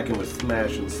attacking with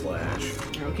Smash and Slash.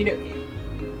 Okie dokie.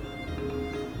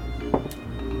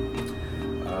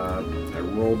 I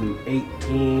rolled an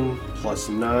 18 plus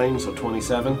 9, so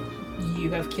 27. You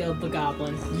have killed the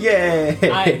goblin. Yay!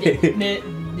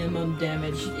 Minimum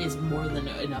damage is more than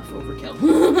enough overkill.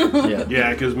 Yeah.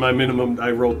 Yeah, because my minimum,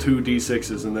 I roll 2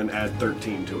 d6s and then add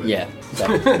 13 to it. Yeah.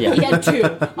 He Yeah. had 2.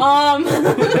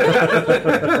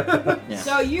 Yeah.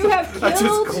 So you have I just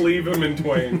killed cleave him in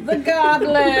twain. the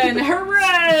goblin.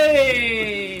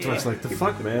 Hooray! I was like, the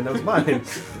fuck, man, that was mine.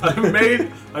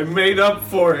 I made up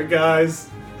for it, guys.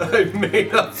 I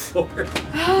made up for it.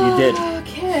 You did.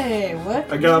 Okay, what?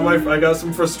 I got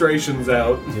some frustrations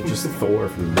out. You're just Thor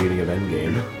from the beginning of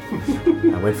Endgame.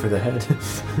 I went for the head.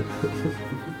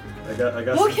 I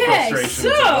got Okay, some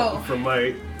frustrations so- out from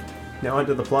my. Now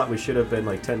onto the plot we should have been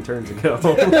like 10 turns ago.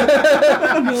 No,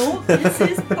 this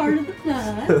is part of the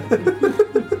plot.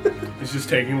 It's just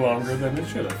taking longer than it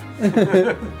should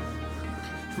have.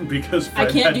 Because I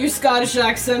Fred can't had- do Scottish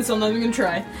accent, so I'm not even gonna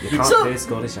try. You can't So- play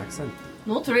Scottish accent.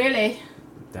 Not really.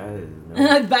 That is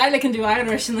I barely can do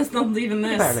Irish, and that's not even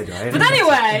this. Barely do Irish. But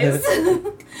anyways,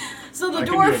 so the I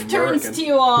can dwarf do turns American. to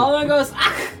you all and goes,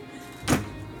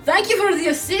 thank you for the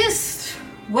assist.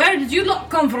 Where did you lot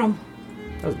come from?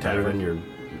 That was better than your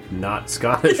not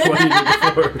Scottish one you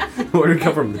did before. Where did it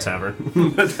come from? The tavern.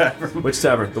 the tavern. Which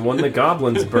tavern? The one the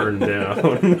goblins burned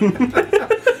down.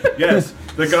 Yes,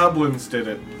 the goblins did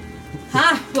it.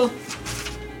 Well,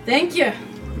 thank you.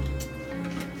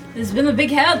 It's been a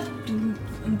big help.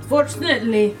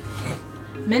 Unfortunately,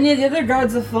 many of the other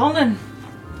guards have fallen.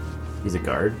 He's a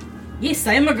guard. Yes,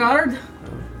 I am a guard.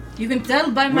 You can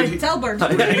tell by my Would he- talbot.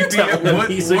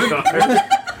 He's a guard.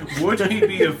 Would he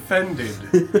be offended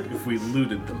if we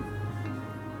looted them?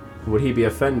 Would he be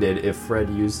offended if Fred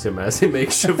used him as a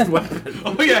makeshift weapon?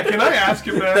 Oh yeah, can I ask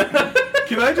him that?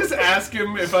 Can I just ask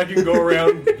him if I can go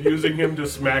around using him to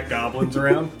smack goblins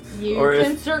around? You Or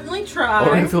can if- certainly try.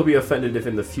 Or if he'll be offended if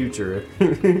in the future,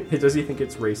 does he think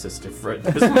it's racist if Fred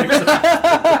does makeshift?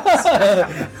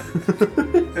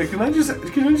 Hey, can I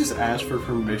just ask for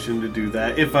permission to do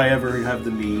that if I ever have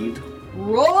the need?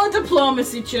 Roll a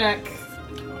diplomacy check.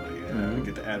 Oh yeah, I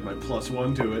get to add my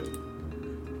 +1 to it.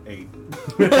 8.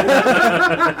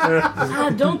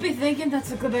 Don't be thinking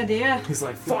that's a good idea. He's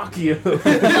like, fuck you.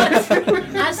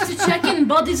 As to checking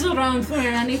bodies around for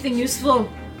anything useful,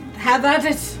 have at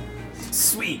it.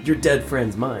 Sweet, your dead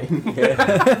friend's mine.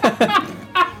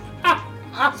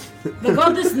 The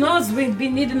goddess knows we'd be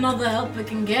needing all the help we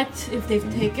can get if they've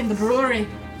taken the brewery.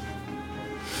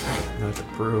 Not the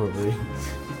brewery.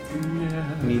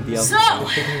 Need the So,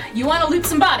 you want to loot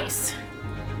some bodies?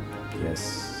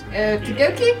 Yes. Okie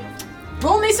dokie.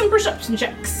 Roll me some perception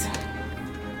checks.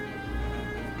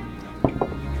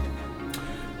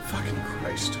 Fucking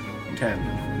Christ.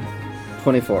 10.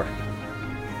 24.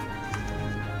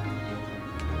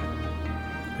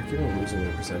 I keep on losing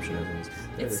the perception of things.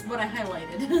 It's what I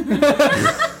highlighted.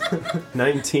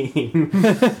 19.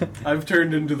 I've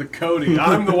turned into the Cody.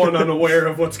 I'm the one unaware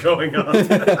of what's going on.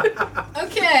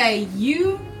 Okay,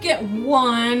 you get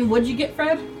 1. What'd you get,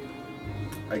 Fred?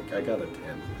 I got a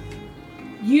 10.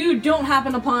 You don't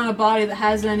happen upon a body that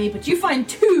has any, but you find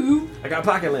 2 I got a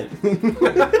pocket lint.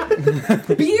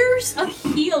 beers of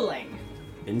healing.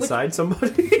 Inside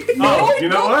somebody? Oh, you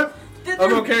know what? They're-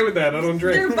 I'm okay with that. I don't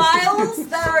They're drink. vials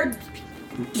that are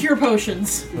cure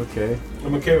potions. Okay.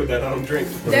 I'm okay with that. I don't drink.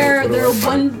 They're what do I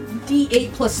find?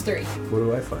 1d8 plus 3. What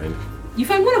do I find? You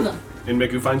find one of them, And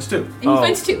Miku finds 2. and he Oh.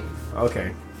 finds 2.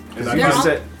 Okay. And They're You on- just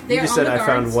said, they're you just on said the I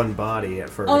found guards. one body at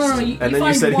first. Oh, no, you and then you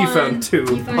find said he one, found 2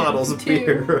 you find bottles of 2.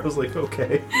 beer. I was like,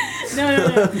 okay.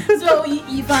 No. So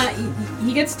you find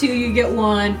he gets 2, you get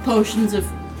 1 potions of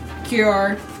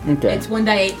cure. Okay. It's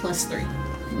 1d8 plus 3.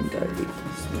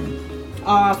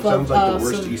 Off Sounds of like the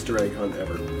worst some, Easter egg hunt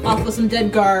ever. off of some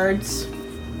dead guards.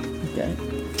 Okay.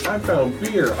 I found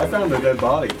beer. I found a dead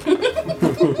body.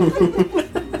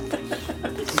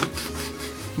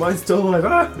 Mine's still alive.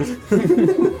 Ah!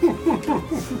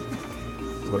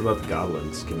 What about the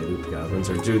goblins? Can you loot the goblins,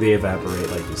 or do they evaporate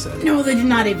like you said? No, they do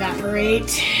not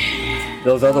evaporate.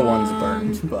 Those other ones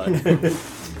burned, but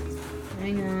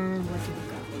Hang on, what do the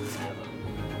goblins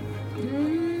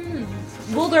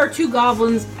have? Well, there are 2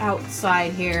 goblins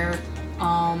outside here.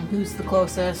 Who's the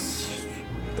closest?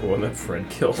 The one that Fred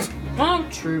killed. Oh,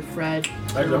 true, Fred.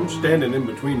 I'm standing in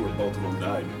between where both of them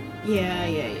died.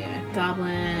 Yeah.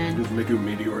 Goblin. Does Miku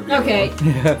meteor the Okay,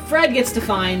 other Fred gets to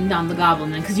find the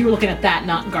goblin then, because you were looking at that,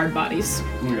 not guard bodies.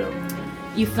 one? Yeah.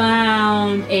 You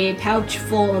found a pouch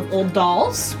full of old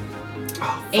dolls,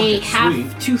 Oh, a fucking half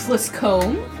sweet. toothless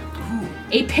comb,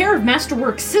 a pair of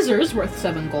masterwork scissors worth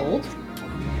 7 gold,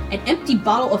 an empty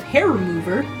bottle of hair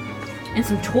remover, and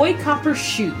some toy copper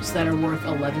shoes that are worth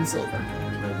 11 silver.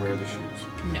 Can I wear the shoes?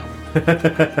 No.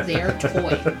 They are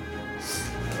toy.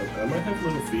 I might have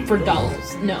little feet. For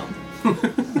dolls. No.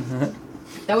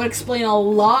 That would explain a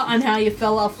lot on how you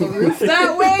fell off the roof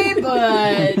that way,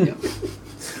 but...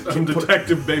 Some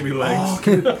detective baby legs. Oh,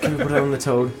 can we put it on the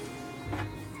toad?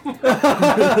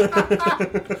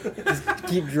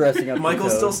 keep dressing up.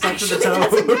 Michael's the still toad. stuck to the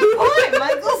That's a toad. good point!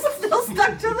 Michael's still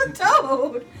stuck to the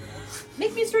toad!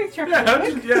 Make me a strength check. Yeah,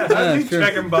 how'd you sure.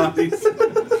 checking bodies?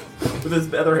 With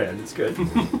his other hand, it's good.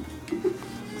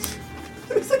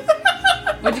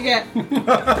 What'd you get?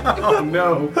 Oh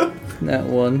no. That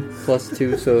 1 plus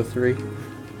 2, so 3.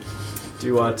 Do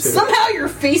you want to? Somehow your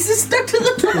face is stuck to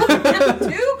the toad now,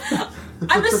 too?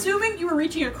 I'm assuming you were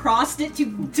reaching across it to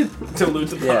loot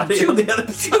the Yeah. body on the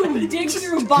other side. dig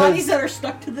through bodies that are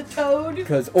stuck to the toad.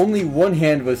 Because only one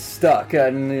hand was stuck,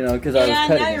 and because I was And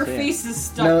cutting. now your it, so, yeah. face is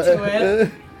stuck No, to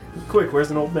it. Quick,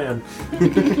 where's an old man?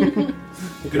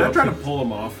 Can I try to pull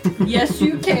him off? Yes,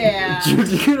 you can.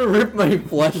 You're gonna rip my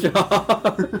flesh off.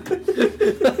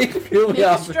 Like, peel me Make a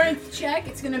off. strength check.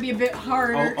 It's gonna be a bit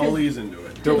harder. I'll 'cause ease into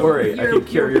it. Don't worry, I can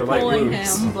cure your light pulling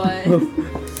wounds. him, but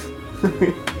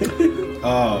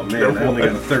Oh man, I only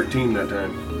got a 13 that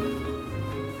time.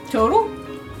 total?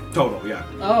 Total, yeah.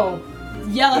 Oh,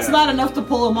 yeah, that's Yeah. not enough to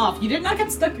pull him off. You did not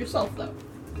get stuck yourself, though.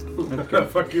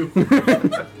 Fuck you.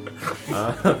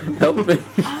 Help me.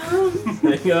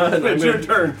 Hang on. It's your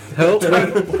turn. Help Try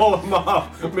me. to pull him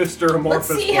off, Mr. Amorphous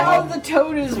Let's see how Blob. the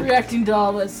toad is reacting to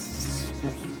all this.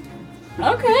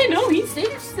 Okay, no, he's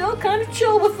still kind of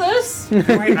chill with this. Can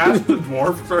we ask the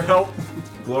dwarf for help?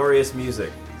 Glorious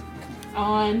music,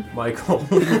 On. Michael,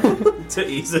 to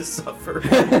ease his suffering.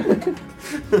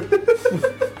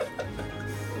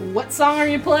 What song are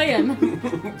you playing?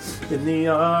 In the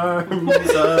arms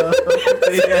of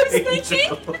the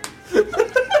angel.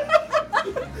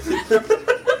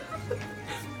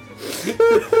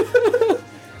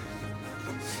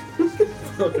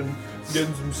 Fucking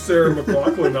getting some Sarah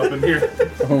McLachlan up in here.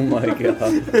 Oh my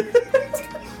god.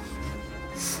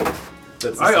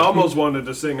 That's the I song. almost wanted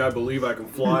to sing "I Believe I Can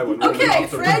Fly" when running Okay,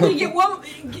 off the Fred, roof.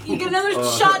 you get another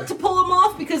shot to pull him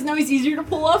off because now he's easier to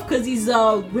pull off because he's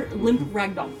limp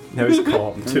ragdoll. Now he's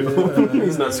calm too.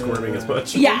 He's not squirming as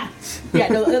much. Yeah,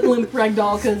 no, limp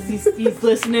ragdoll because he's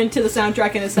listening to the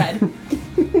soundtrack in his head.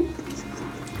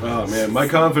 Oh man, my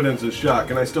confidence is shot.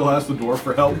 Can I still ask the dwarf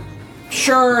for help?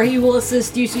 Sure, he will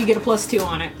assist you, so you get a +2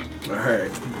 on it. All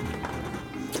right.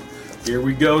 Here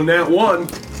we go, nat 1.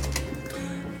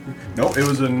 Nope, it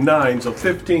was a 9, so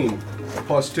 15.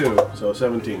 plus 2, so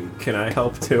 17. Can I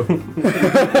help too?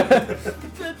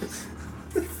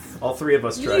 All three of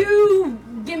us try. You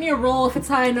give me a roll. If it's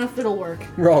high enough, it'll work.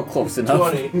 We're all close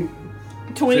enough. 20.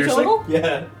 20 Seriously? total?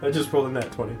 Yeah, I just rolled a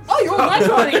nat 20. Oh, you rolled that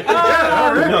 20.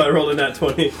 No, I rolled a nat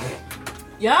 20.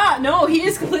 Yeah, no, he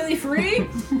is completely free.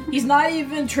 He's not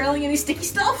even trailing any sticky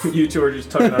stuff. You two are just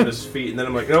tugging on his feet, and then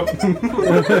I'm like, nope.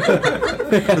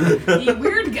 You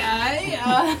weird guy.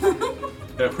 Yeah,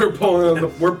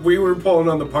 we were pulling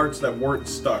on the parts that weren't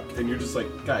stuck, and you're just like,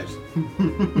 guys.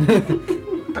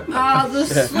 The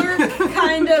slurp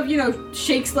kind of,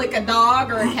 shakes like a dog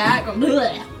or a cat. Go,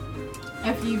 bleh,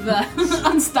 after you've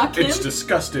unstuck him. It's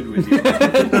disgusted with you.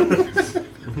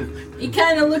 He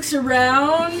kind of looks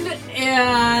around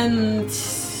and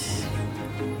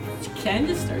kind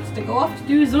of starts to go off to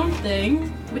do his own thing.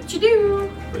 What you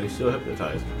do? But he's still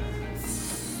hypnotized.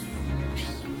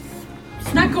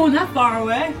 It's not going that far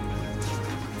away.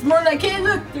 It's more like, hey,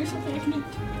 look, there's something I can eat.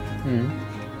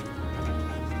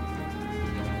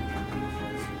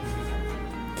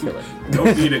 Kill it.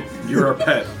 Don't eat it. You're a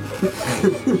pet.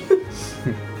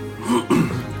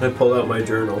 I pull out my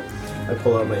journal. I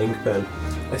pull out my ink pen.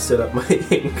 I set up my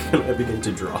ink and I begin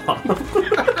to draw.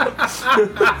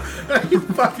 Are you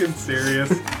fucking serious?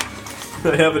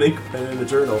 I have an ink pen in the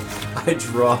journal. I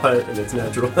draw it in its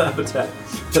natural habitat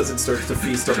as it starts to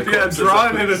feast on the corpses. Yeah,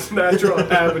 drawn in its natural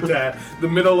habitat, the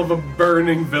middle of a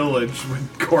burning village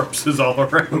with corpses all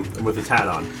around. And with its hat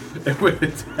on. And with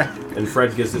its hat. And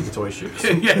Fred gives it the toy shoes.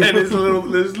 Yeah, and his little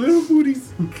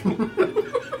booties.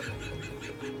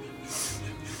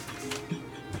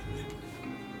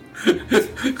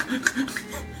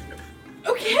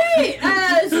 Okay,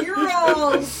 as you're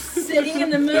all sitting in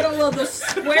the middle of the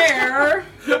square,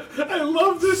 I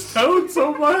love this toad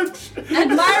so much.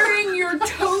 admiring your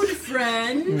toad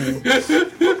friend,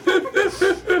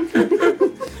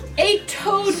 a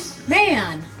toad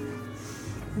man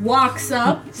walks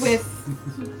up with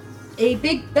a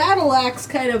big battle axe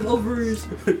kind of over his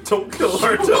Don't kill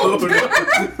our toad.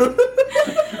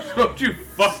 Don't you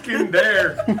fucking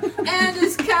dare. and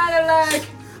is kind of like,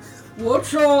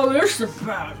 what's all this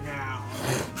about now?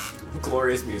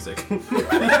 Glorious music.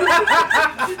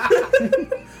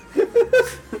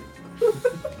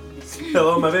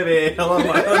 Hello, my baby. Hello,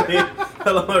 my honey.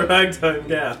 Hello, my ragtime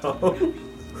gal.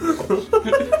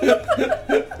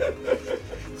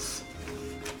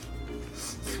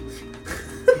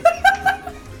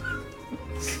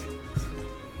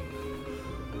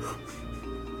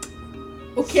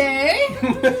 Okay.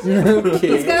 He's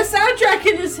Okay. got a soundtrack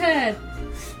in his head.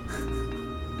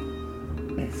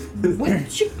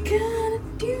 What you gonna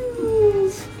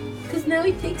do? Because now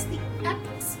he takes the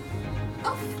axe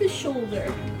off his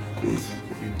shoulder. You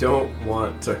don't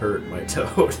want to hurt my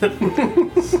toad.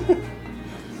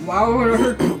 Why would I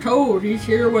hurt the toad? He's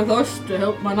here with us to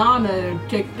help my nana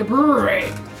take the brewery.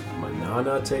 My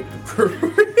nana take the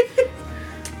brewery.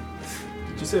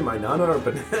 Did you say my nana or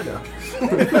banana?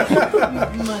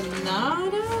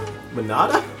 Manada?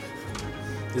 Manada?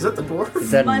 Is that the dwarf?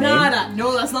 Is that a name? Manada.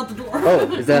 No, that's not the dwarf.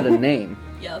 Oh, is that a name?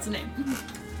 Yeah, that's a name.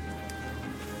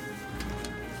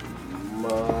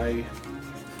 My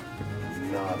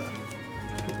nada.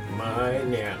 My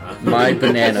nana. My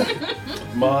banana.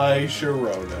 My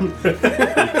Sharona.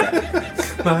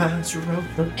 My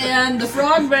Sharona. And the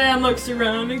frog man looks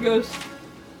around and goes,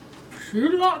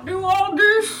 should not do all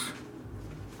this?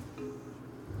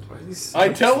 I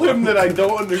tell him that I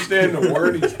don't understand the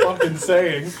word he's fucking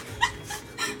saying.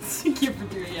 Thank you for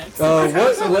doing it.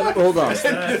 Hold on.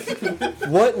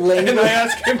 What And I language?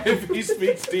 ask him if he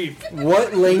speaks deep.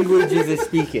 What language is he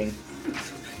speaking?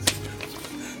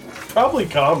 Probably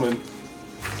common.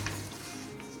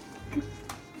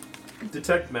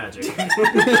 Detect magic.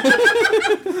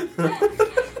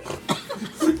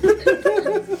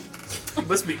 You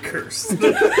must be cursed.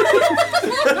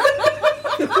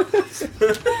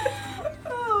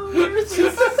 Oh, where's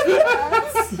his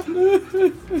ass?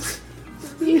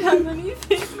 Do you have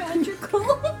anything magical?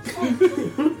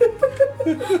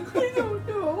 I don't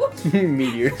know.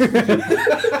 Meteor. We're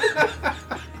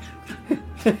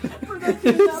not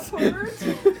doing that part.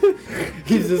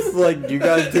 He's just like, you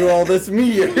guys do all this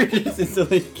meteor. He's just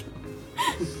like,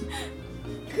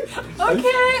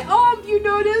 Okay, you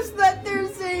notice that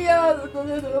there's a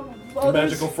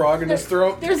Magical frog in his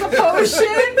throat. There's a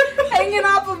potion hanging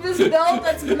off of his belt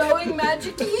that's glowing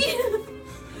magic-y.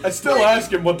 I still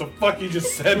ask him what the fuck he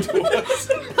just said to us.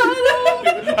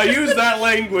 I use that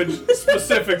language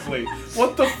specifically.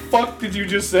 What the fuck did you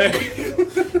just say?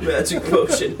 Magic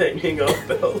potion hanging off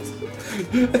belt.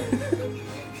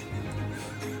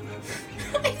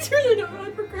 I really don't want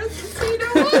to progress this, so you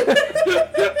know what?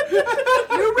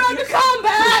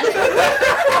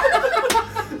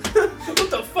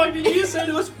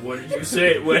 What did you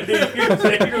say? What did you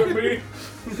say to me?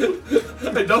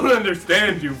 I don't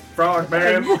understand you, frog I'm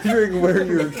man. wondering where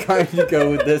you're trying to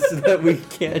go with this so that we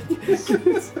can't.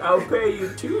 I'll pay you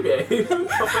 2 days.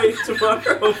 I'll pay you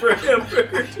tomorrow for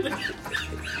hamburger today.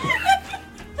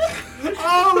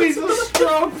 Oh, he's a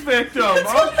stroke victim.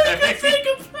 Okay.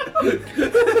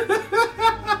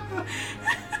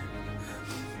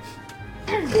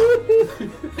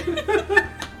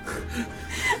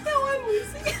 No, I'm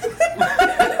losing.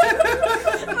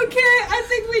 Okay, I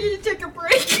think we need to take a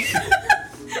break.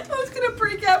 I was gonna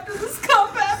break after this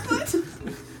combat, but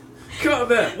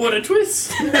Combat, what a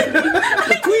twist!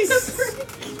 Twist!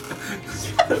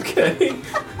 Okay.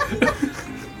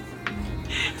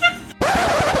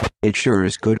 It sure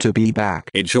is good to be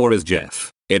back. It sure is,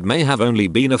 Jeff. It may have only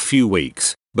been a few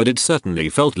weeks, but it certainly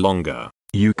felt longer.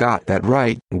 You got that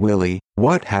right, Willie.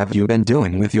 What have you been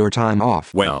doing with your time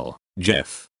off? Well,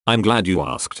 Jeff, I'm glad you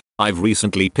asked. I've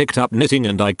recently picked up knitting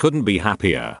and I couldn't be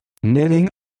happier. Knitting?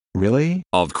 Really?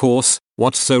 Of course,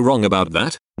 what's so wrong about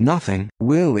that? Nothing,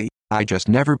 Willie. I just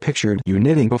never pictured you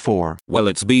knitting before. Well,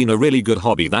 it's been a really good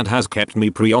hobby that has kept me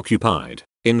preoccupied.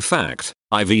 In fact,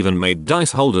 I've even made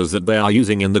dice holders that they are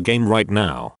using in the game right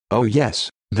now. Oh yes,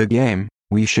 the game.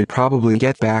 We should probably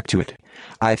get back to it.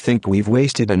 I think we've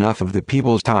wasted enough of the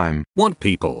people's time. What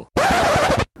people?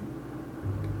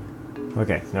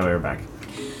 Okay, now we're back.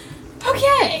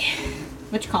 okay.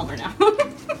 Much calmer now.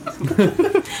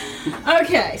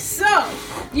 Okay, so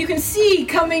you can see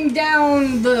coming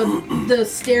down the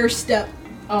stair step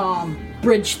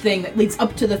bridge thing that leads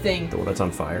up to the thing. The one that's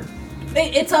on fire.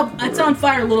 It's up. It's on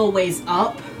fire a little ways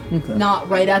up, not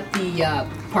right at the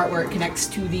part where it connects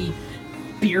to the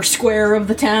beer square of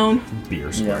the town.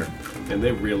 Beer square. And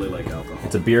they really like alcohol.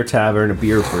 It's a beer tavern, a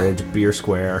beer bridge, a beer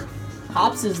square.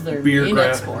 Hops is their Beer main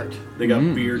craft. export. They got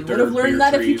beer You dirt, would have learned beer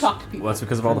that trees. if you talked to people. Well, that's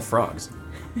because of all the frogs.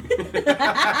 I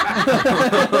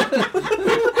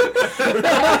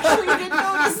actually didn't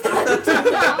notice that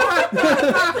until now.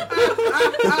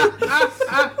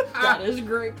 That is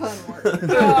great pun work.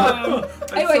 I'm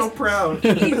Anyways, so proud.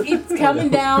 he's coming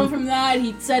down from that.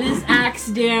 He set his axe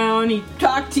down. He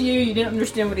talked to you. You didn't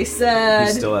understand what he said.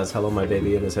 He still has "Hello, my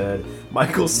baby" in his head.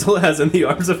 Michael still has "In the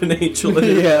Arms of an Angel" in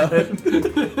his Yeah. head.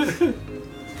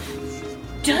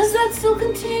 Does that still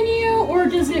continue, or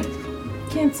does it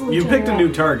cancel? You each picked a other new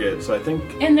out? target, so I think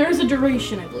And there is a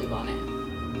duration, I believe, on it.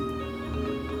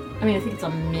 I mean, I think it's a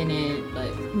minute,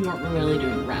 but we weren't really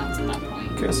doing rounds at that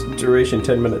point. Guess duration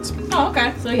 10 minutes. Oh,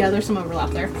 okay. So yeah, there's some overlap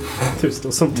there. There's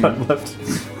still some time left.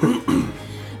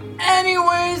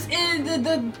 Anyways,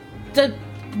 the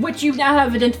which you now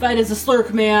have identified as a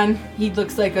Slurk man. He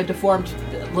looks like a deformed,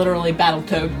 literally battle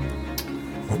toad.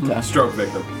 stroke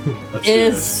victim. Let's do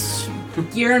this. Is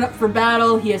gearing up for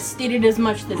battle. He has stated as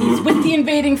much that he's with the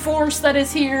invading force that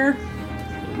is here.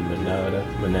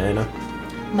 Manana.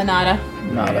 Manada.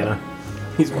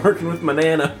 He's working with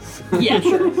Manana. Yeah,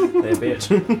 sure. That bitch.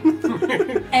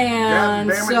 And God damn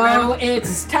it, so man.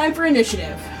 it's time for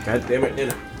initiative. God damn it,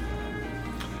 Nana.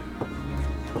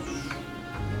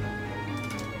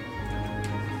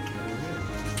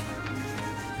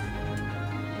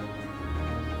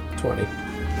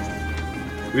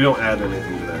 We don't add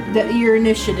anything to that. Your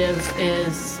initiative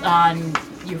is on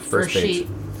your first page. sheet.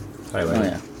 Highlight. Oh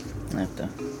yeah. I have to.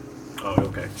 Oh,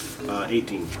 okay.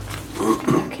 18.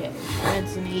 Okay,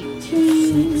 that's an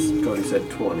 18. Cody said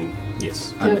 20.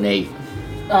 Yes. I'm an 8.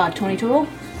 20 total.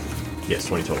 Yes,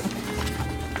 20 total.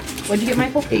 What'd you get,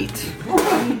 Michael? 8.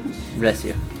 Bless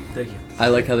you. Thank you. I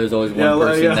like how there's always one Yeah,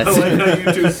 person yeah, I that's. like how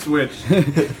you two switch.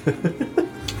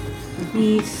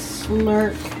 The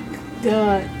Slurk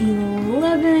got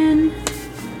 11.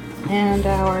 And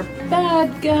our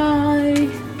bad guy.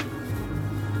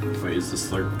 Wait, is the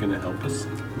slurp gonna help us?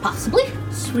 Possibly.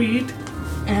 Sweet.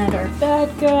 And our bad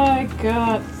guy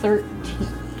got 13.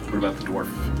 What about the dwarf?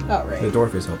 Oh, right. The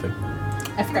dwarf is helping.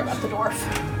 I forgot about the dwarf.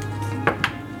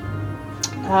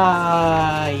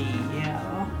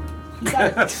 Yeah. He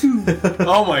got a 2.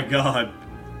 Oh my god.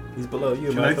 He's below you,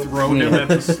 Can I Michael. throw him at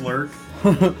the slurk?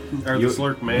 Or the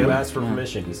slurk man? You asked for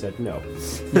permission. He said no.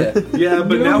 Yeah. Yeah,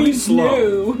 but now he's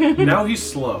slow. No. Now he's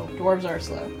slow. Dwarves are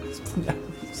slow.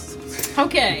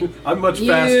 Okay. I'm much You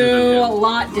faster than him.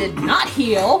 lot did not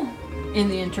heal in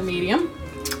the intermedium.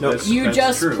 Nope. That's- You that's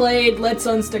just true. played Let's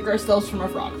Unstick Ourselves from a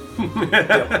Frog.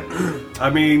 I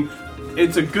mean,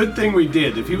 it's a good thing we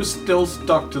did. If he was still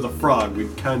stuck to the frog,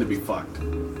 we'd kind of be fucked.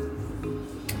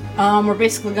 We're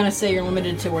basically gonna say you're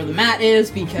limited to where the mat is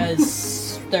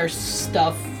because there's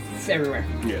stuff everywhere.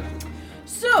 Yeah.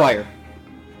 So Fire.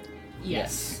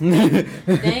 Yes.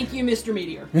 Thank you, Mr.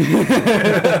 Meteor.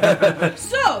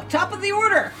 So, top of the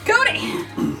order, Cody.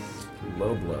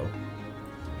 low blow.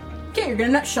 Okay, you're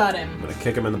gonna nut shot him. I'm gonna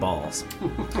kick him in the balls.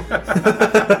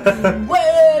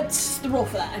 What's the roll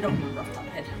for that? I don't remember off the top of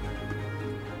my head.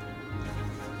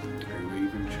 Are you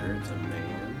even sure it's a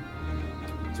man?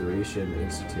 Duration,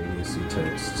 instantaneously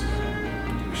text.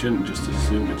 We shouldn't just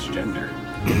assume it's gender.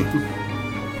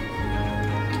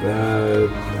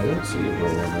 I don't see it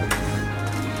right on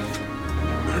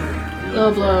Low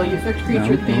blow. You affect a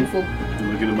creature with painful.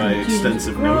 Looking at my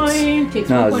extensive notes. Takes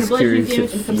No, I 1 was point of bludgeoning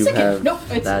curious damage if and becomes you second. have Nope,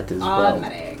 it's that as well.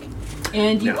 automatic.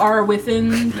 And you No. are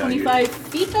within No, 25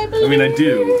 feet, I believe. I mean, I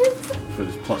do, but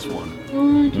it's +1.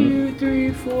 1, 2,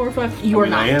 3, 4, 5. You are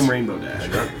not. I am Rainbow Dash.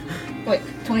 Wait,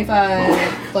 25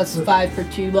 plus 5 for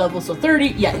 2 levels, so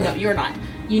 30. Yeah, no, you're not.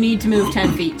 You need to move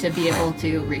 10 feet to be able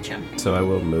to reach him. So I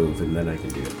will move, and then I can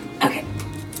do it. Okay.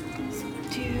 So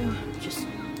 2, just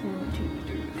 1, 2,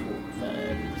 3, 4,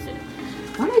 5, 6.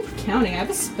 Why am I counting? I have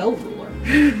a spell ruler.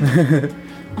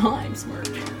 I'm smart.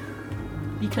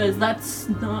 Because that's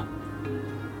not.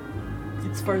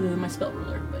 It's farther than my spell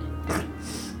ruler, but.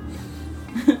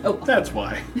 Oh. That's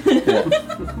why.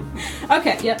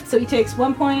 Okay, yep, so he takes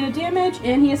 1 point of damage,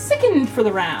 and he is sickened for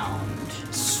the round.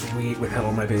 Sweet, with how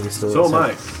my baby still So am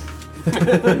I.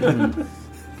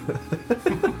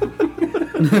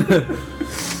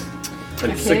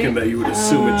 I'm sickened that you would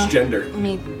assume it's gender. Let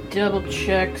me double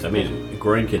check. I mean,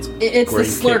 groin kids. It's the groin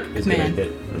slurp kick is man. gonna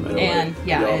hit no matter And,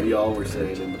 yeah. Y'all were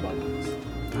saying in the bubbles.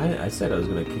 what. I said I was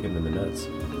gonna kick him in the nuts.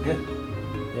 Yeah.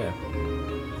 Yeah.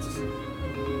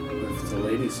 What if it's a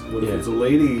lady? What Yeah. if it's a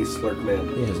lady slurp man?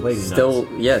 Yeah, his lady Still,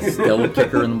 nuts. yes, still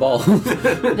kick her in the balls.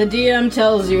 The DM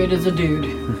tells you it is a dude.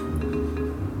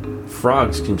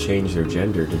 Frogs can change their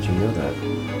gender. Did you know that?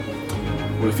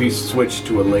 What if he switched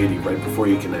to a lady right before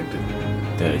you connected?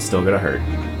 Then it's still gonna hurt.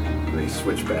 And he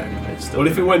switched back. It's still What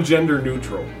if he went gender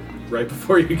neutral right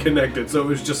before you connected, so it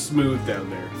was just smooth down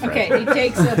there? Okay, he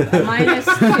takes a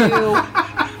 -2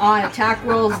 on attack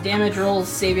rolls, damage rolls,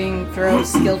 saving throws,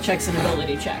 skill checks, and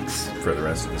ability checks. for the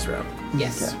rest of this round?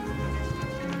 Yes.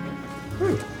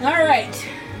 Alright.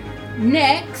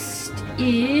 Next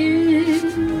is.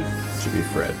 Should be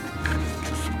Fred.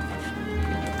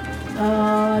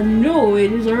 No,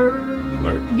 it is our.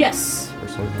 Lurk. Yes. Or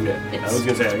something. Yeah. I was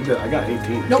gonna say I got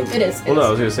 18. Nope, it is. Well, no, I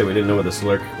was gonna say we didn't know what our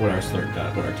slurk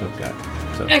got, what our toad got.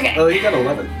 So Okay. Oh, you got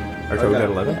 11. our toad got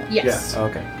 11. Yes. Oh,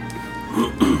 okay.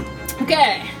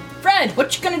 Okay. Fred,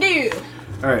 what you gonna do?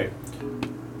 All right.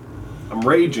 I'm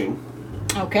raging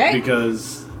Okay.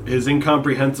 because his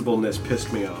incomprehensibleness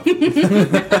pissed me off.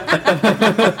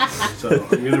 So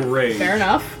I'm gonna rage. Fair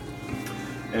enough.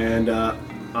 And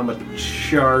I'm gonna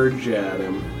charge at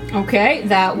him. Okay,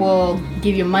 that will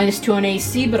give you -2 on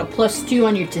AC, but a +2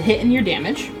 on your to hit and your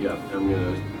damage. Yep. I'm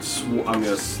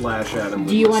gonna slash at him.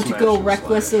 Do you want to go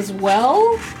reckless as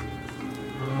well?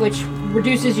 Which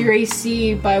reduces your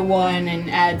AC by 1 and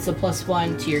adds a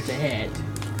 +1 to your to hit.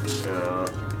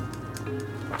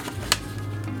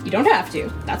 You don't have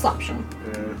to. That's optional.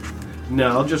 No,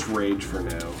 I'll just rage for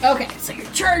now. Okay, so you're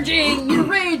charging, you're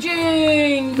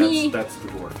raging. That's the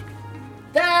dwarf.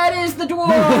 That is the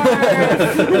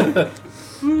dwarf.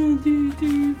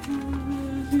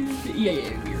 Yeah,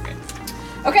 you're good.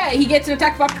 Okay, he gets an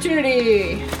attack of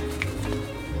opportunity.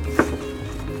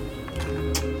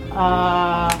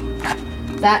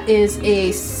 That is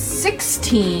a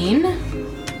 16.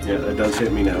 Yeah, that does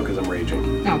hit me now because I'm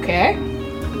raging. Okay.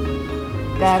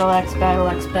 Battle Axe, Battle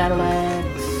Axe, Battle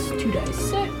Axe.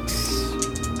 2d6.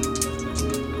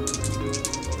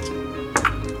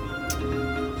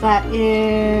 That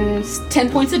is 10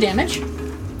 points of damage.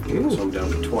 So I'm down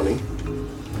to 20.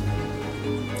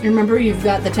 Remember, you've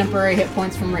got the temporary hit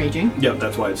points from raging. Yep,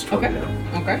 that's why it's 20 Okay.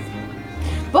 now. Okay.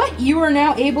 But you are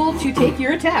now able to take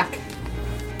your attack.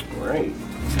 Alright.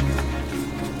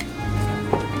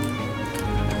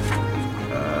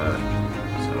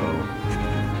 So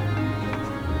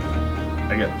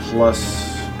I get plus.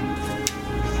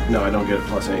 No, I don't get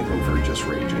plus anything for just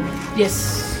raging.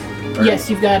 Yes. Alright. Yes,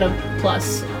 you've got a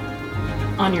plus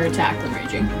on your attack from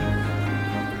raging.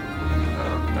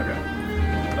 Okay.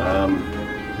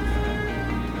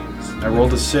 I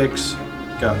rolled a 6,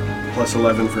 got plus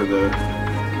 11 for the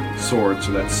sword,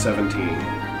 so that's 17.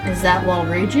 Is that while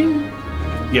raging?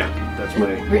 Yeah, that's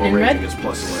my Written in red? rating is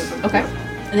plus 11. Okay.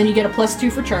 And then you get a +2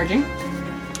 for charging.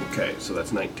 Okay, so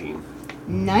that's 19.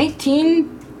 19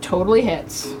 totally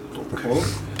hits. Okay.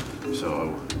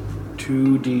 So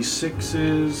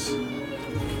 2d6s.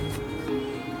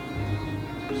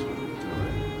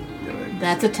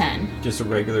 That's a 10. Just a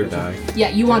regular die. Yeah,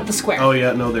 you want the square. Oh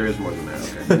yeah, no, there is more than that.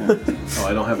 Okay. Oh,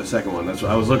 I don't have a second one. That's what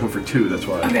I was looking for 2. That's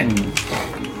why. Okay.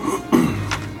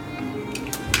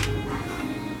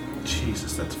 Jeez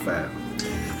that's fat.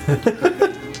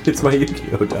 It's my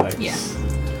Yu-Gi-Oh die. Yeah.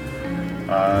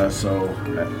 So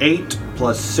 8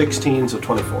 plus 16, so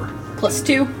 24. Plus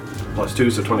 2. Plus 2,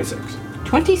 so 26.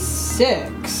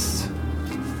 26.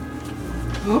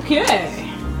 Okay.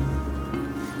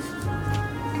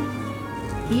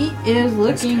 He is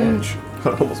looking. Nice catch.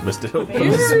 I almost missed it.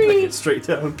 Very- It straight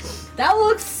down. That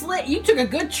looks slick. You took a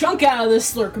good chunk out of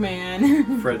this slurk,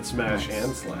 man. Fred smash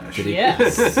and slash. Did he-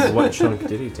 Yes. What chunk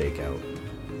did he take out?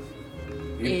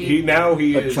 He now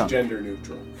he A is chunk. gender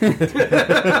neutral.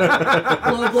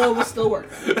 Blow will still work.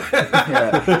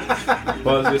 Yeah.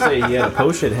 Well, I was gonna say he had a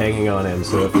potion hanging on him,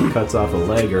 so if he cuts off a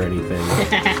leg or anything,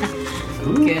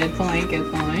 Good point.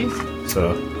 Good point.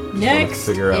 so Next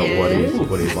figure out is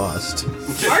what he lost.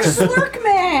 our slurk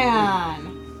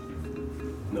man.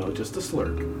 No, just the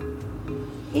slurk.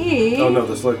 He Oh no,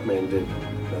 the slurk man did.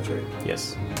 That's right.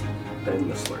 Yes. Then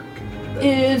the slurk. Then,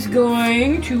 is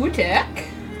going to attack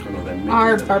oh, no, then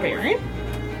our then- barbarian.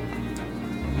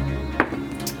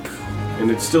 And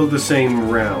it's still the same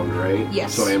round, right?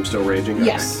 Yes. So I am still raging? Okay.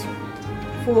 Yes.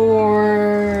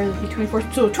 For the 24,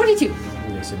 so 22. Yes,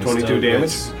 and he's 22 still-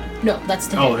 damage? No, that's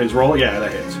 10. Oh, his roll? Yeah,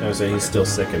 that hits. I was saying he's still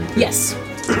sickened. Yes.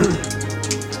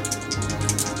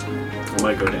 I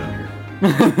might go down here.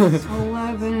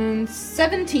 11,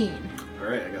 17.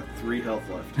 Alright, I got 3 health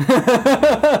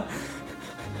left.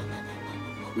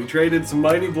 We traded some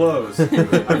mighty blows.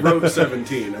 I wrote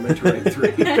 17. I meant to write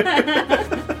 3.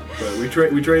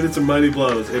 But we traded some mighty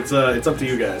blows. It's up to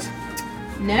you guys.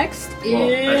 Next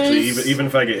Well, actually, is even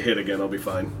if I get hit again, I'll be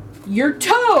fine. your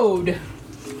toad.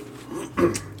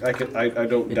 I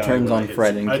don't It die. turns when I on hit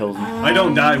Fred z- and I- kills him. I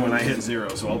don't die when I hit 0,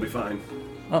 so I'll be fine.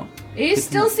 Oh. He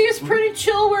still seems pretty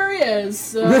chill where he is,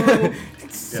 so...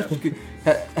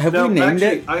 Yeah. Have Now, we named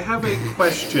actually, it? I have a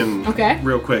question. Okay.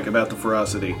 Real quick about the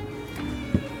ferocity.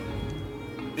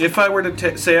 If I were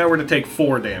to say I were to take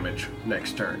 4 damage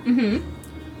next turn,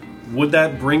 would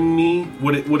that bring me?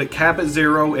 Would it cap at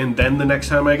 0 and then the next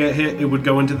time I get hit it would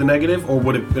go into the negative, or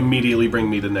would it immediately bring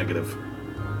me to negative?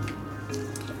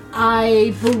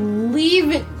 I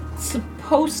believe it's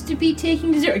supposed to be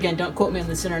taking to 0. Again, don't quote me on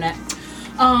this internet.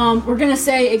 We're gonna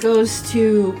say it goes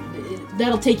to...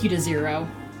 That'll take you to 0.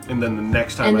 And then the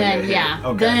next time And I then, get hit, yeah.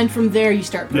 okay. Then from there you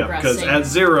start Yeah, progressing. because at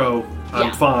 0 I'm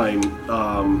Yeah. fine.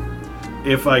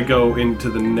 If I go into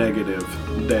the negative,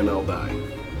 then I'll die.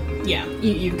 Yeah,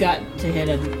 you've got to hit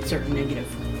a certain negative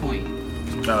point.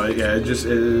 Yeah, it just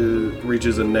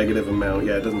reaches a negative amount.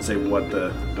 Yeah, it doesn't say what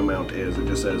the amount is. It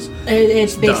just says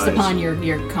It's based dies. upon your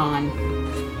con.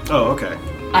 Oh, okay.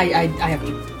 I have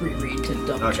to reread to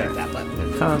double check Okay. that, but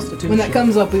Constitution. when that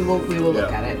comes up, we will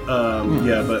look at it.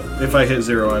 Yeah, but if I hit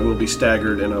 0, I will be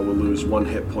staggered and I will lose 1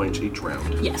 hit point each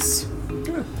round. Yes.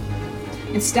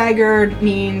 And staggered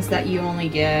means that you only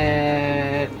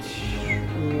get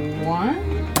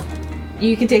 1.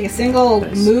 You can take a single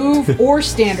Nice. move or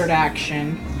standard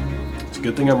action. It's a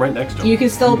good thing I'm right next to him. You can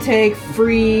still take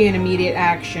free and immediate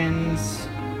actions.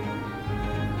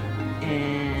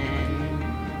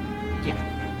 And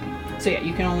yeah. So yeah,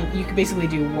 you can basically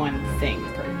do one thing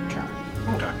per turn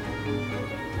Okay.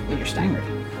 when you're staggered.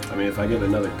 I mean, if I get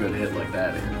another good hit like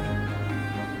that in,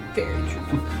 Very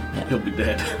true. he'll be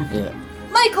dead. Yeah.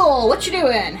 Michael, what you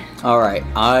doing? Alright,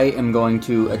 I am going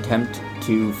to attempt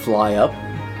to fly up.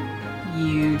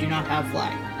 You do not have fly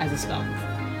as a spell.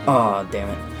 Oh, damn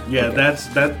it. Yeah, Okay.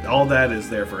 that. All that is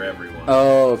there for everyone.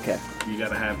 Oh, okay. You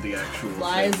gotta have the actual.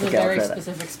 Fly is a Okay, I'll very try that.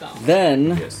 specific spell.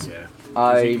 Then Yes. Yeah.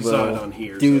 I You saw it will on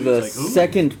here, do so the it's like, ooh.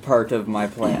 second part of my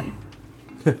plan.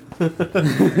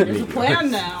 There's a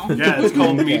plan now. Yeah, it's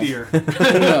called Meteor.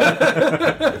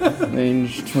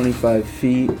 Range 25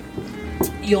 feet.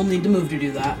 You'll need to move to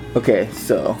do that. Okay,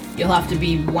 so... You'll have to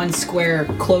be 1 square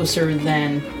closer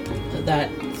than that.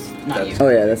 Not you. Oh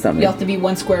yeah, that's not me. You'll have to be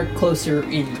 1 square closer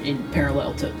in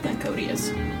parallel to than Cody is.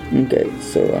 Okay,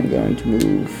 so I'm going to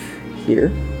move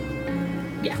here.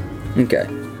 Yeah. Okay.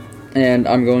 And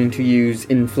I'm going to use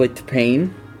Inflict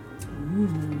Pain.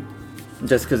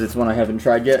 Just because it's one I haven't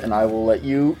tried yet, and I will let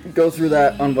you go through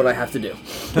that on what I have to do.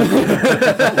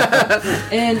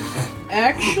 And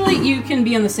actually, you can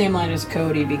be on the same line as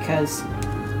Cody because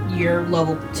you're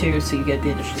level 2, so you get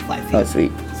the additional 5 feet. Oh,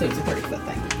 sweet. So it's a 30-foot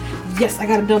thing. Yes, I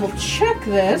gotta double check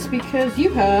this because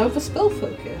you have a spell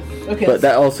focus. Okay. But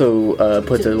that also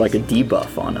puts like a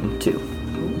debuff on him, too.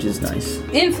 Which is nice.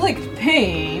 Inflict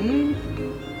Pain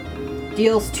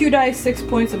deals 2 dice 6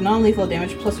 points of non-lethal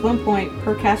damage plus 1 point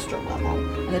per caster level.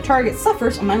 And the target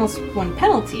suffers a -1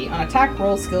 penalty on attack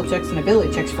rolls, skill checks, and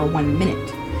ability checks for 1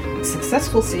 minute. A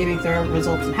successful saving throw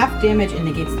results in half damage and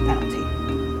negates the penalty.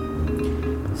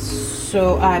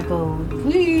 So I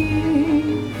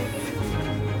believe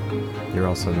You're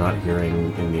also not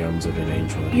hearing in the arms of an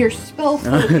angel. your spell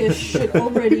focus should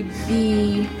already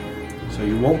be So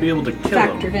you won't be able to kill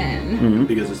factored him in.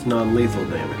 because it's non-lethal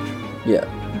damage. Yeah.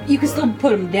 You can still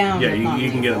put him down. Yeah, but you not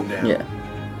can get lethal. him down. Yeah.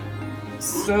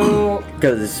 So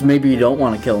Because maybe you don't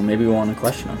want to kill him. Maybe you want to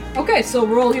question him. okay, so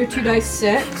roll your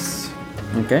 2d6.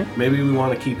 Okay. Maybe we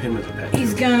want to keep him as a pet.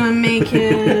 He's gonna make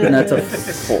it. And that's a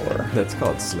 4. That's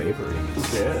called slavery.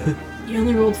 Yeah. You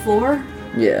only rolled 4.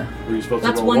 Yeah. Were you supposed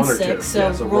That's to roll 1 or 1 2? 6,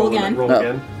 so roll again. Roll Oh.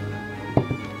 again.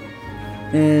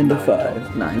 And a 9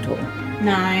 5. 9 total.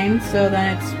 9. So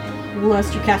then it's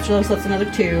plus your caster level, so that's another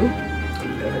 2.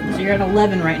 So you're at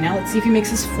 11 right now. Let's see if he makes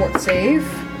his fort save.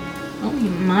 Oh, he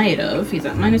might have. He's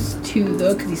at -2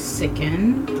 though, because he's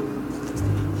sickened.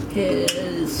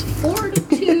 His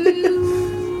fortitude.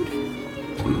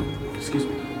 Excuse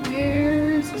me.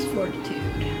 Where's his fortitude?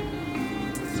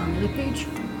 It's on the other page.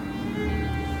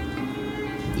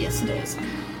 Yes, it is.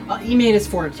 He made his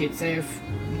fortitude save.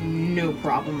 No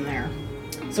problem there.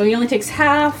 So he only takes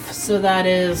half, so that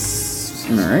is.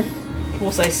 Alright.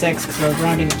 We'll say 6 because we're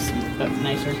rounding up a bit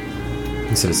nicer.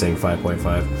 Instead of saying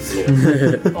 5.5.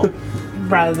 Well,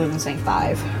 rather than saying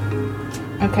 5.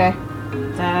 Okay.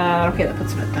 That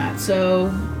puts him at that. So,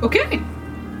 okay.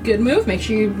 Good move. Make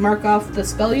sure you mark off the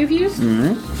spell you've used.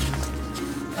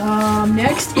 Alright.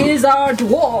 Next is our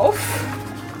dwarf.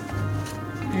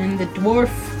 And the dwarf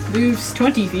moves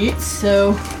 20 feet,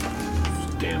 so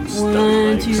Damn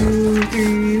 1, 2,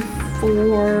 3,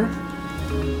 4.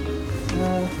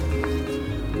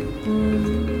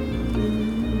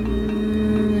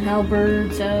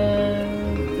 Halberds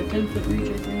the 10-foot reach,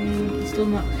 I think. He's still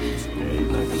not.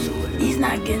 He's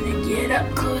not gonna get up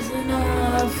close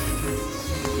enough.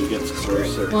 He gets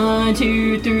closer. 1,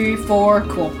 2, 3, 4.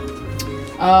 Cool.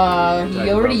 He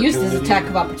already used his attack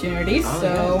of opportunity,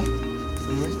 so.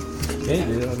 Yeah,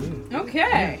 dude, on you.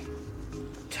 Okay.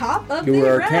 Top of You the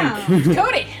are a round. tank.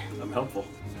 Cody. I'm helpful.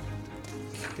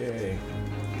 Okay.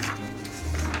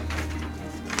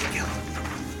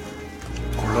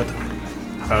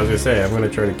 I was gonna say, I'm gonna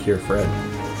try to cure Fred.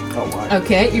 Oh, why?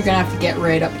 Okay, you're gonna have to get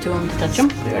right up to him to touch him.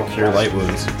 Yeah, cure light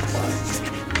wounds. I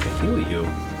heal you.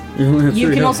 You only have You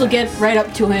 3 can health. also get right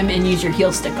up to him and use your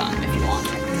heal stick on him if you want.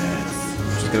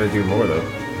 I'm just gonna do more though.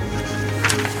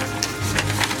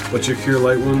 What's your cure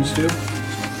light wounds do?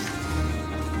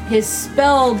 His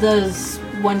spell does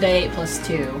 1d8 plus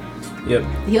 2. Yep.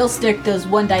 The heal stick does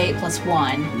 1d8 plus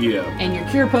 1. Yeah. And your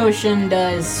cure potion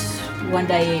does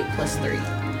 1d8 plus 3.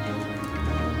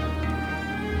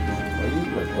 I'll use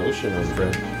my potion on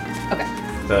Fred. Okay.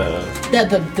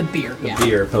 The The beer, yeah.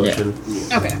 beer potion.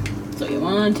 Okay. So yeah,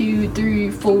 1, 2, 3,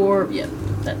 4. Yeah,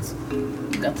 that's.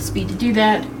 You got the speed to do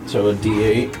that. So a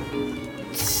D8.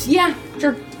 Yeah,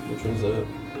 sure. Which one's that?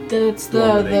 That's The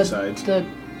one with 8 sides. the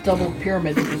double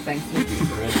pyramid looking thing.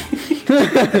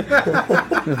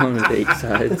 The one with 8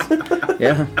 sides.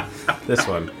 Yeah. This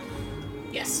one.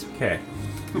 Yes. Okay.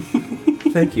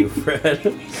 Thank you,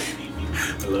 Fred.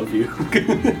 I love you.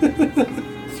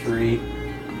 3.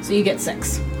 So you get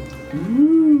 6.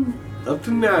 Up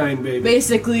to 9, baby.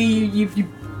 Basically, you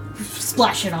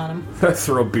splash it on him.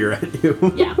 Throw beer at you.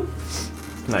 Yeah.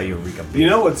 Now you reek of beer. You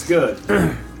know what's good?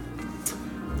 I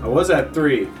was at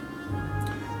 3.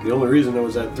 The only reason I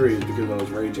was at 3 is because I was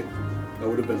raging. That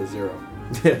would have been a 0.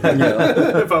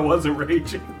 Yeah. If I wasn't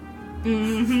raging.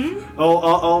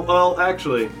 Oh,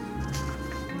 actually.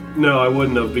 No, I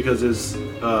wouldn't have because his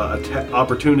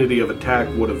opportunity of attack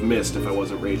would have missed if I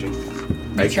wasn't raging.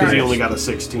 Because he only got a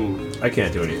 16. I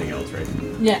can't do anything else, right?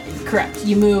 Yeah, correct.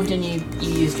 You moved and you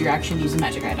used your action to use a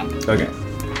magic item. Okay.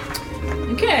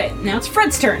 Okay, now it's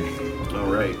Fred's turn.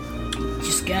 Alright.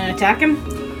 Just gonna attack him.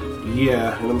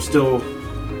 Yeah, and I'm still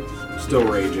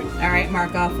raging. Alright,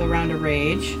 mark off a round of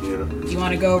rage. Yeah. Do you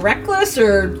want to go reckless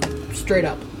or straight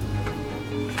up?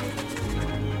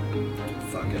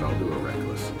 Fuck it, I'll do a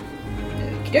reckless.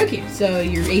 Okie dokie. So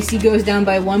your AC goes down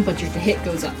by 1, but your hit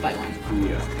goes up by 1.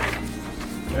 Yeah.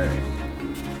 Alright.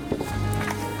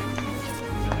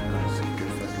 That's a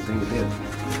good fucking thing to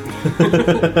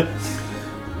do.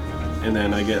 And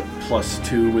then I get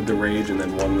 +2 with the rage and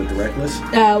then 1 with the reckless.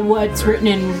 What's written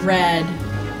in red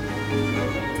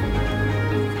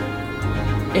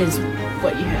is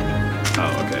what you have.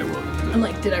 Oh, okay, well. I'm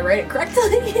like, did I write it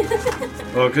correctly?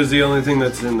 Well, because the only thing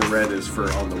that's in the red is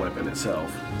for on the weapon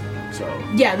itself. So.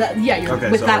 Yeah, you're Okay,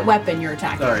 with so- that weapon you're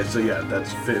attacking. Alright, so yeah,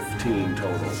 that's 15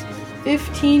 total.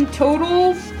 15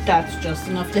 total. That's just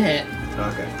enough to hit.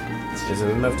 Okay. Is it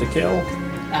enough to kill?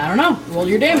 I don't know. Roll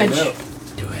your damage. No.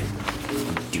 Do it.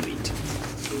 Do it.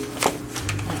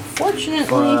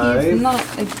 Unfortunately, he's not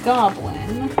a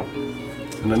goblin.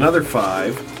 And another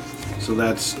 5. So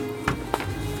that's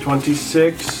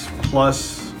 26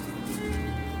 plus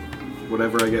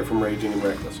whatever I get from Raging and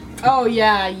Reckless. Oh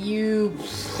yeah, you...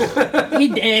 he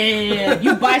did.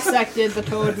 You bisected the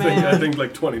toad man. I think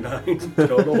like 29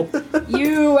 total.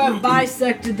 You have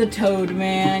bisected the toad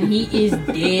man. He is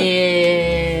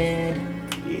dead.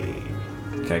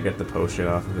 Can I get the potion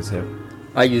off of his hip?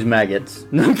 I use maggots.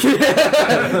 No, I'm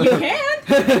kidding. You can?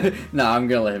 No, I'm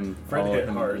gonna let him. Friend I'll let hit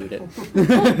him hard. eat it.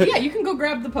 Well, yeah, you can go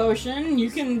grab the potion.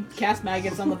 You can cast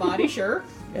maggots on the body, sure.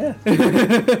 Yeah.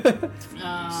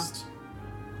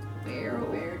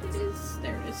 Where it is?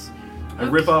 There it is. I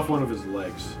rip off one of his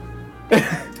legs.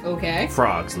 Okay.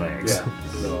 Frog's legs. Yeah.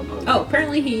 No, I'm Oh,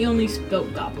 apparently he only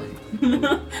spoke goblin.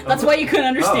 That's why you couldn't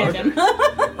understand him.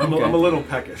 I'm a little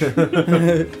peckish.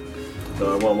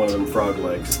 So I want one of them frog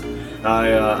legs.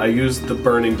 I used the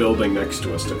burning building next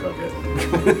to us to cook it.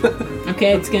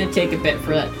 Okay, it's gonna take a bit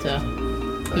for that to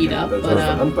heat up, That's but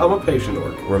perfect. I'm a patient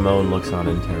orc. Ramon looks on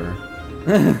in terror.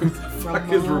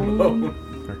 Fuck is Ramon?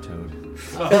 Or Toad.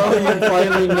 Oh, you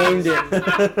finally named it.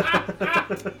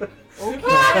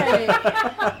 okay.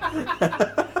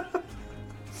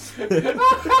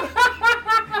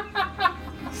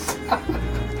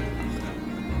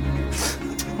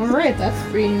 All right,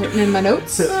 that's being written in my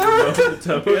notes. Yep,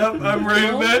 I'm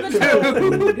writing that too.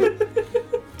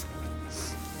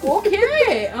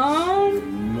 Okay.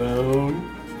 Moan.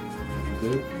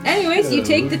 Anyways, you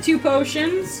take the 2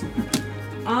 potions.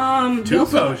 2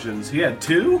 potions. He had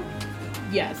 2?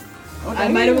 Yes. Oh, I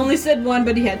might have only said 1,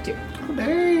 but he had 2. Oh,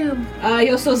 damn.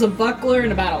 He also has a buckler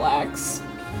and a battle axe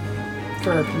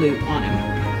for loot on him.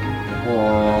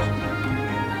 Aww.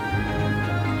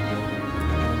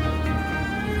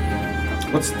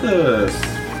 What's the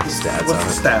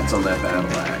Stats on that battle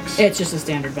axe? It's just a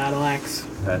standard battle axe.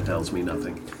 That tells me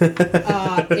nothing.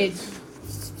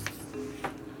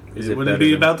 It's Would it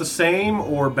be about the same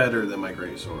or better than my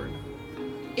greatsword?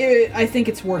 I think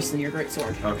it's worse than your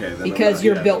greatsword. Okay, then because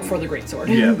you're built for the greatsword.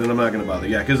 Yeah, then I'm not gonna bother.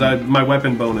 Yeah, because my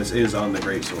weapon bonus is on the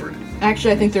greatsword.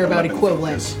 Actually, I think they're My about weapon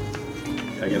equivalent. focus.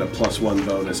 I get a +1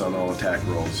 bonus on all attack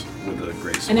rolls with the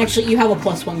greatsword. And actually, you have a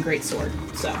 +1 greatsword,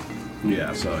 so.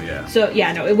 Yeah, so yeah. So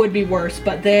yeah, no, it would be worse,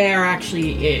 but they are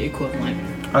actually equivalent.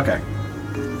 Okay.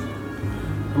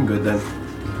 I'm good then.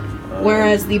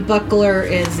 Whereas the buckler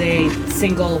is a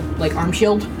single, like, arm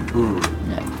shield.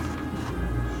 Yeah.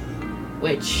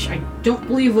 Which I don't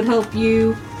believe would help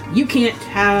you. You can't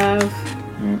have.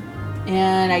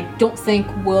 And I don't think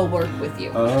will work with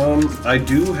you. I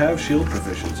do have shield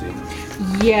proficiency.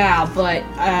 Yeah, but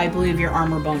I believe your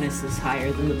armor bonus is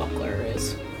higher than the buckler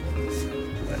is.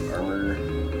 My armor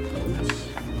bonus.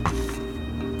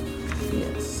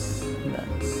 Yes.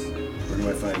 That's. Where do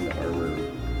I find the armor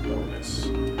bonus?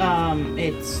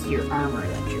 It's your armor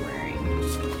that you're wearing.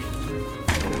 I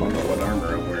don't know what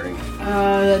armor I'm wearing.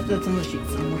 That's on the sheet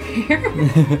somewhere.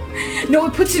 No,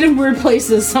 it puts it in weird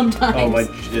places sometimes. Oh, my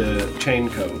chain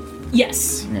coat.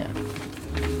 Yes. Yeah.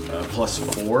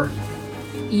 +4.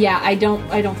 Yeah, I don't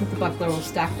think the buckler will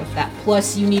stack with that.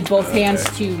 Plus, you need both hands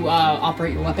to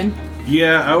operate your weapon.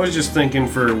 Yeah, I was just thinking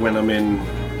for when I'm in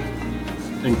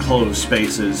enclosed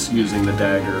spaces, using the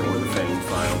dagger or the fang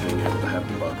file, being able to have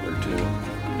the buckler too.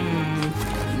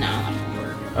 No, that won't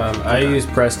work. I use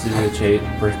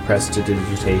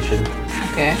prestidigitation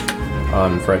Okay.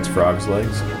 on Fred's frog's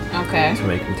legs Okay. to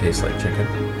make them taste like chicken.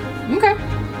 Okay.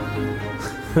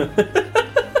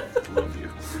 Love you.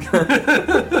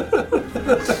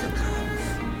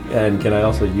 And can I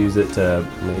also use it to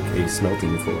make a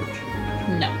smelting forge?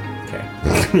 No. Okay.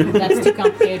 That's too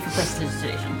complicated for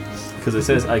prestidigitation. Because it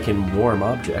says I can warm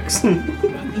objects.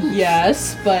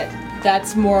 Yes, but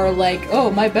that's more like, oh,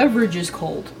 my beverage is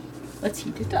cold. Let's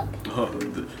heat it up. Oh,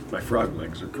 my frog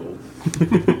legs are cold.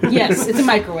 Yes, it's a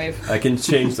microwave. I can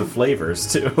change the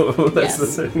flavors too. That's Yes. the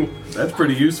thing. That's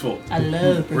pretty useful. I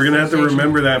love We're gonna have to prestidigitation.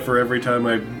 remember that for every time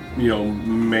I,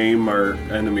 maim our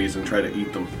enemies and try to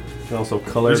eat them. And also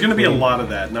color. There's gonna be a clean- lot of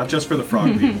that, not just for the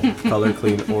frog people. Color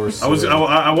clean or.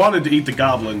 I wanted to eat the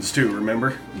goblins too.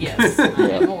 Remember? Yes,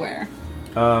 I'm aware.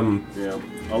 Yeah.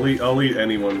 I'll eat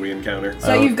anyone we encounter.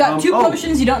 So you've got 2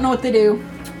 potions, you don't know what they do.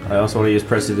 I also want to use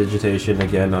prestidigitation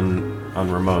again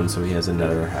on Ramon, so he has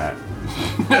another hat.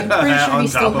 I'm pretty sure On he top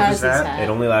still of has his his hat? hat. It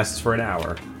only lasts for an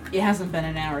hour. It hasn't been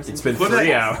an hour since. It's been Put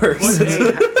 3 a- hours.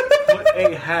 Put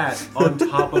a hat on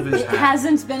top of his It hat.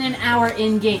 hasn't been an hour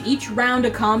in game. Each round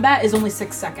of combat is only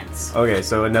 6 seconds. Okay,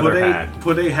 so another hat.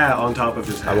 Put a hat on top of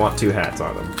his hat. I want 2 hats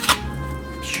on him.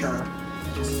 Sure.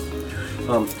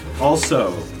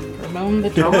 Also, Ramon the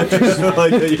How much,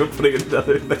 like that you're putting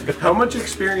another thing. how much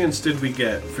experience did we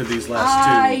get for these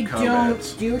last two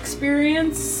combats? don't do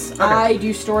experience. Okay. I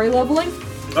do story leveling.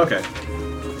 Okay.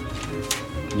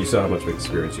 You saw how much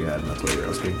experience you had, and that's what you were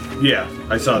asking. Yeah,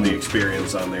 I saw the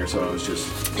experience on there, so I was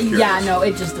just curious. Yeah, no,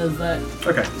 it just does that.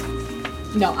 Okay.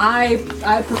 No, I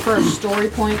prefer story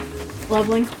point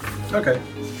leveling. Okay.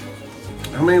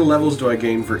 How many levels do I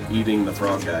gain for eating the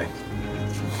frog guy?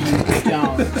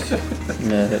 Don't.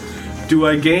 Do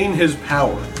I gain his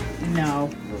power? No.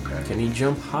 Okay. Can he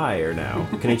jump higher now?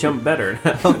 Can he jump better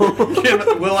now?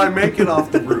 Will I make it off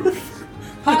the roof?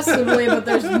 Possibly, but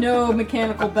there's no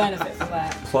mechanical benefit for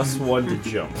that. +1 to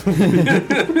jump.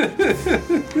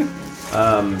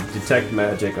 Detect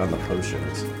magic on the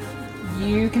potions.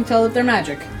 You can tell that they're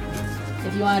magic.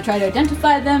 If you want to try to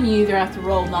identify them, you either have to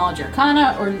roll Knowledge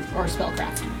Arcana or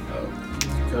Spellcraft. Oh.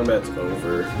 Combat's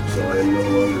over, so I am no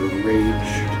longer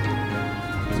raged.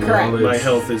 Correct. My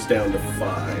health is down to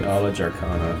 5. Knowledge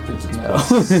Arcana. It's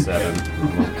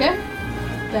 +7. Okay.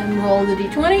 Then roll the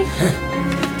d20.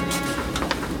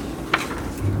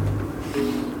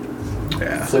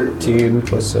 Yeah. 13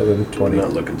 +7, 20.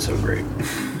 Not looking so great.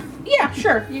 Yeah,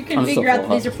 sure. You can I'm figure still out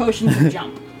that these are potions of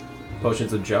jump.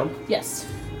 Potions of jump? Yes.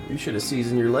 You should have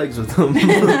seasoned your legs with them.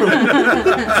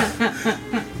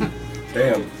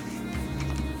 Damn.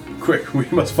 Quick, we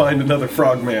must find another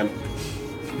frogman.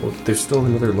 Well, there's still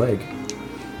another leg.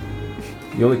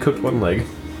 You only cooked one leg.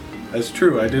 That's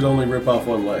true, I did only rip off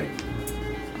one leg.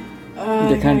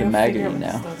 They're kind of maggoty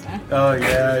now. Oh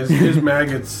yeah, his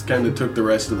maggots kind of took the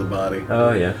rest of the body.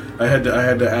 Oh, yeah. I had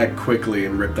to act quickly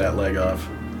and rip that leg off.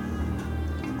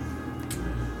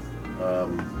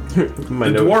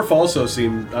 The dwarf also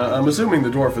seemed... I'm assuming the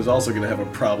dwarf is also going to have a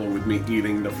problem with me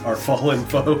eating our fallen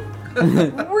foe.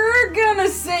 We're gonna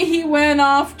say he went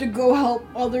off to go help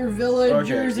other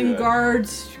villagers Okay, and good.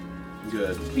 guards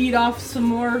Good. beat off some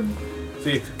more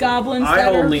See, goblins I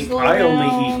that only are still eat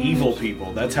around. evil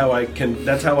people. That's how I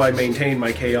maintain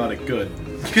my chaotic good.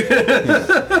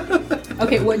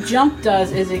 Okay, what jump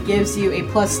does is it gives you a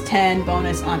 +10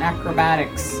 bonus on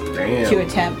acrobatics Damn. to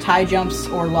attempt high jumps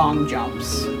or long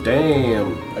jumps.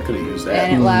 Damn. I could have used that.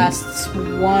 And it lasts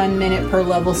 1 minute per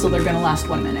level, so they're gonna last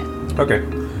 1 minute. Okay.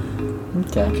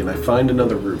 Okay. Can I find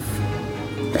another roof?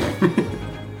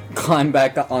 Climb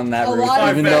back on that A roof, lot of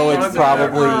even though things it's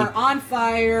probably... are on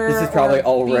fire. This is probably or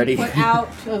already- being put out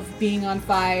of being on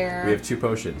fire. We have 2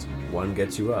 potions. One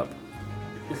gets you up.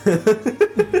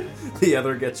 The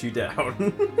other gets you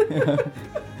down.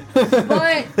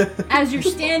 But as you're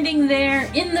standing there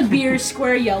in the beer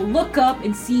square, you look up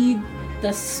and see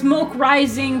the smoke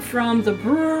rising from the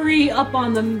brewery up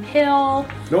on the hill.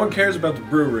 No one cares about the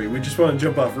brewery. We just want to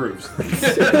jump off roofs.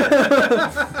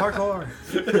 Parkour.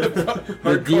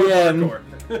 The DM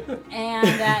And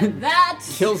at that,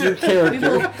 kills your we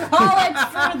character. will call it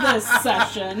for this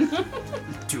session.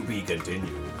 To be continued.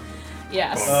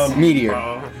 Yes.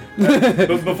 Meteor.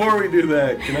 But before we do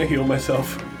that, can I heal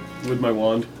myself with my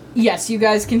wand? Yes, you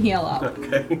guys can heal up.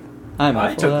 Okay. I'm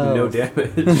I a took no flow.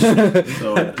 damage.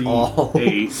 So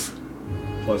D8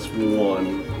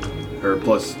 +1 or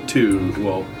 +2.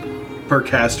 Well, per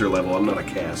caster level. I'm not a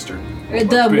caster.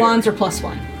 The wands are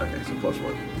 +1. Okay, so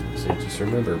 +1. So just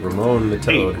remember, Ramon the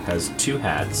Toad 8. has 2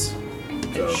 hats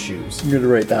and So- shoes. I'm gonna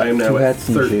write that. I am now 2 at hats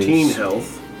and 13 shoes.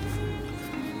 health,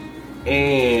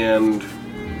 and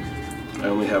I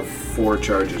only have 4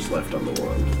 charges left on the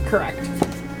wand. Correct.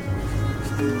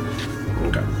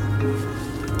 Okay.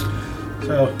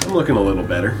 So I'm looking a little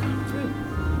better.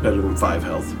 Better than 5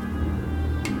 health.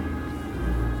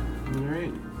 All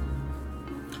right.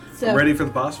 So, I'm ready for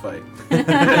the boss fight.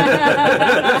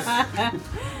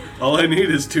 All I need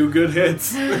is 2 good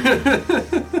hits. if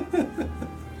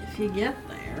you get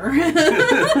there.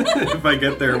 If I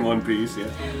get there in one piece, yeah.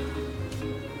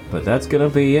 But that's gonna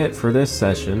be it for this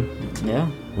session. Yeah.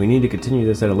 We need to continue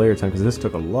this at a later time because this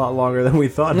took a lot longer than we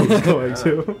thought it was going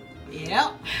to.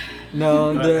 Yep.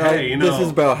 No, hey, you this know, is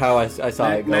about how I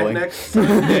saw it going. Next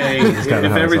Sunday, if kinda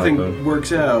how I saw it everything going.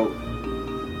 works out,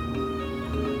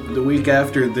 the week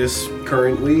after this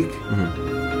current week,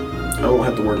 I won't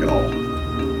have to work at all.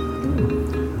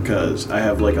 Because I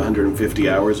have like 150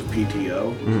 hours of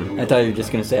PTO. I thought you were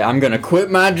just gonna say, I'm gonna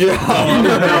quit my job.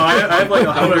 No, I have like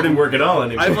I wouldn't work at all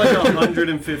anymore. I have like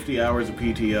 150 hours of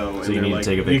PTO, and you they're need to like,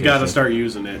 take a you gotta vacation. start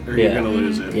using it, or Yeah. you're gonna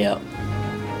lose it. Yeah.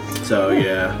 So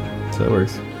yeah, So it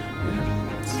works.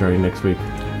 Starting next week,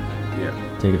 yeah,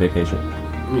 take a vacation.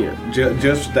 yeah.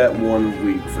 Just that 1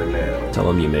 week for now. Tell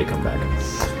them you may come back.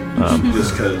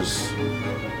 Just because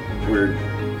we're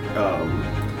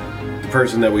the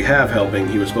person that we have helping,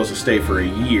 he was supposed to stay for a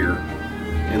year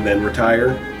and then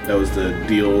retire, That was the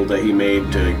deal that he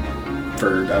made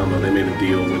for, I don't know, they made a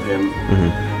deal with him.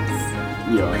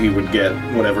 You know, he would get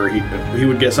whatever, he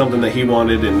would get something that he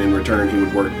wanted, and in return he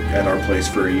would work at our place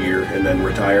for a year and then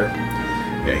retire.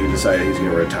 Yeah, he decided he's going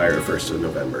to retire 1st of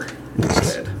November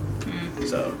instead.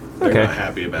 So they're not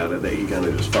happy about it, that he kind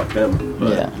of just fucked them.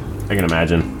 But, Yeah. I can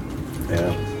imagine.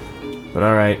 Yeah. But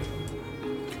alright.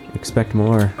 Expect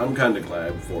more. I'm kind of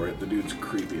glad for it. The dude's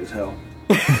creepy as hell.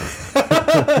 Dude,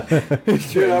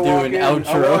 I I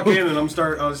walk in and I'll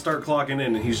start clocking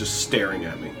in, and he's just staring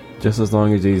at me. Just as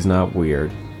long as he's not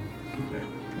weird.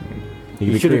 He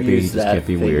can be should have creepy, he used just that can't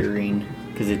be weird. figurine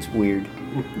because it's weird.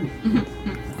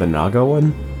 The Naga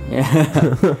one? Yeah.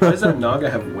 Why does that Naga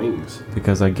have wings?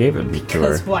 Because I gave it to her.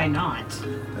 Because why not?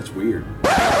 That's weird.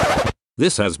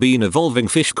 This has been Evolving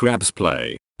Fish Crabs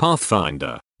Play,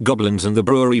 Pathfinder, Goblins and the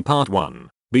Brewery Part 1.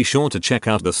 Be sure to check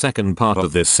out the second part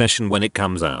of this session when it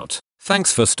comes out.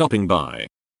 Thanks for stopping by.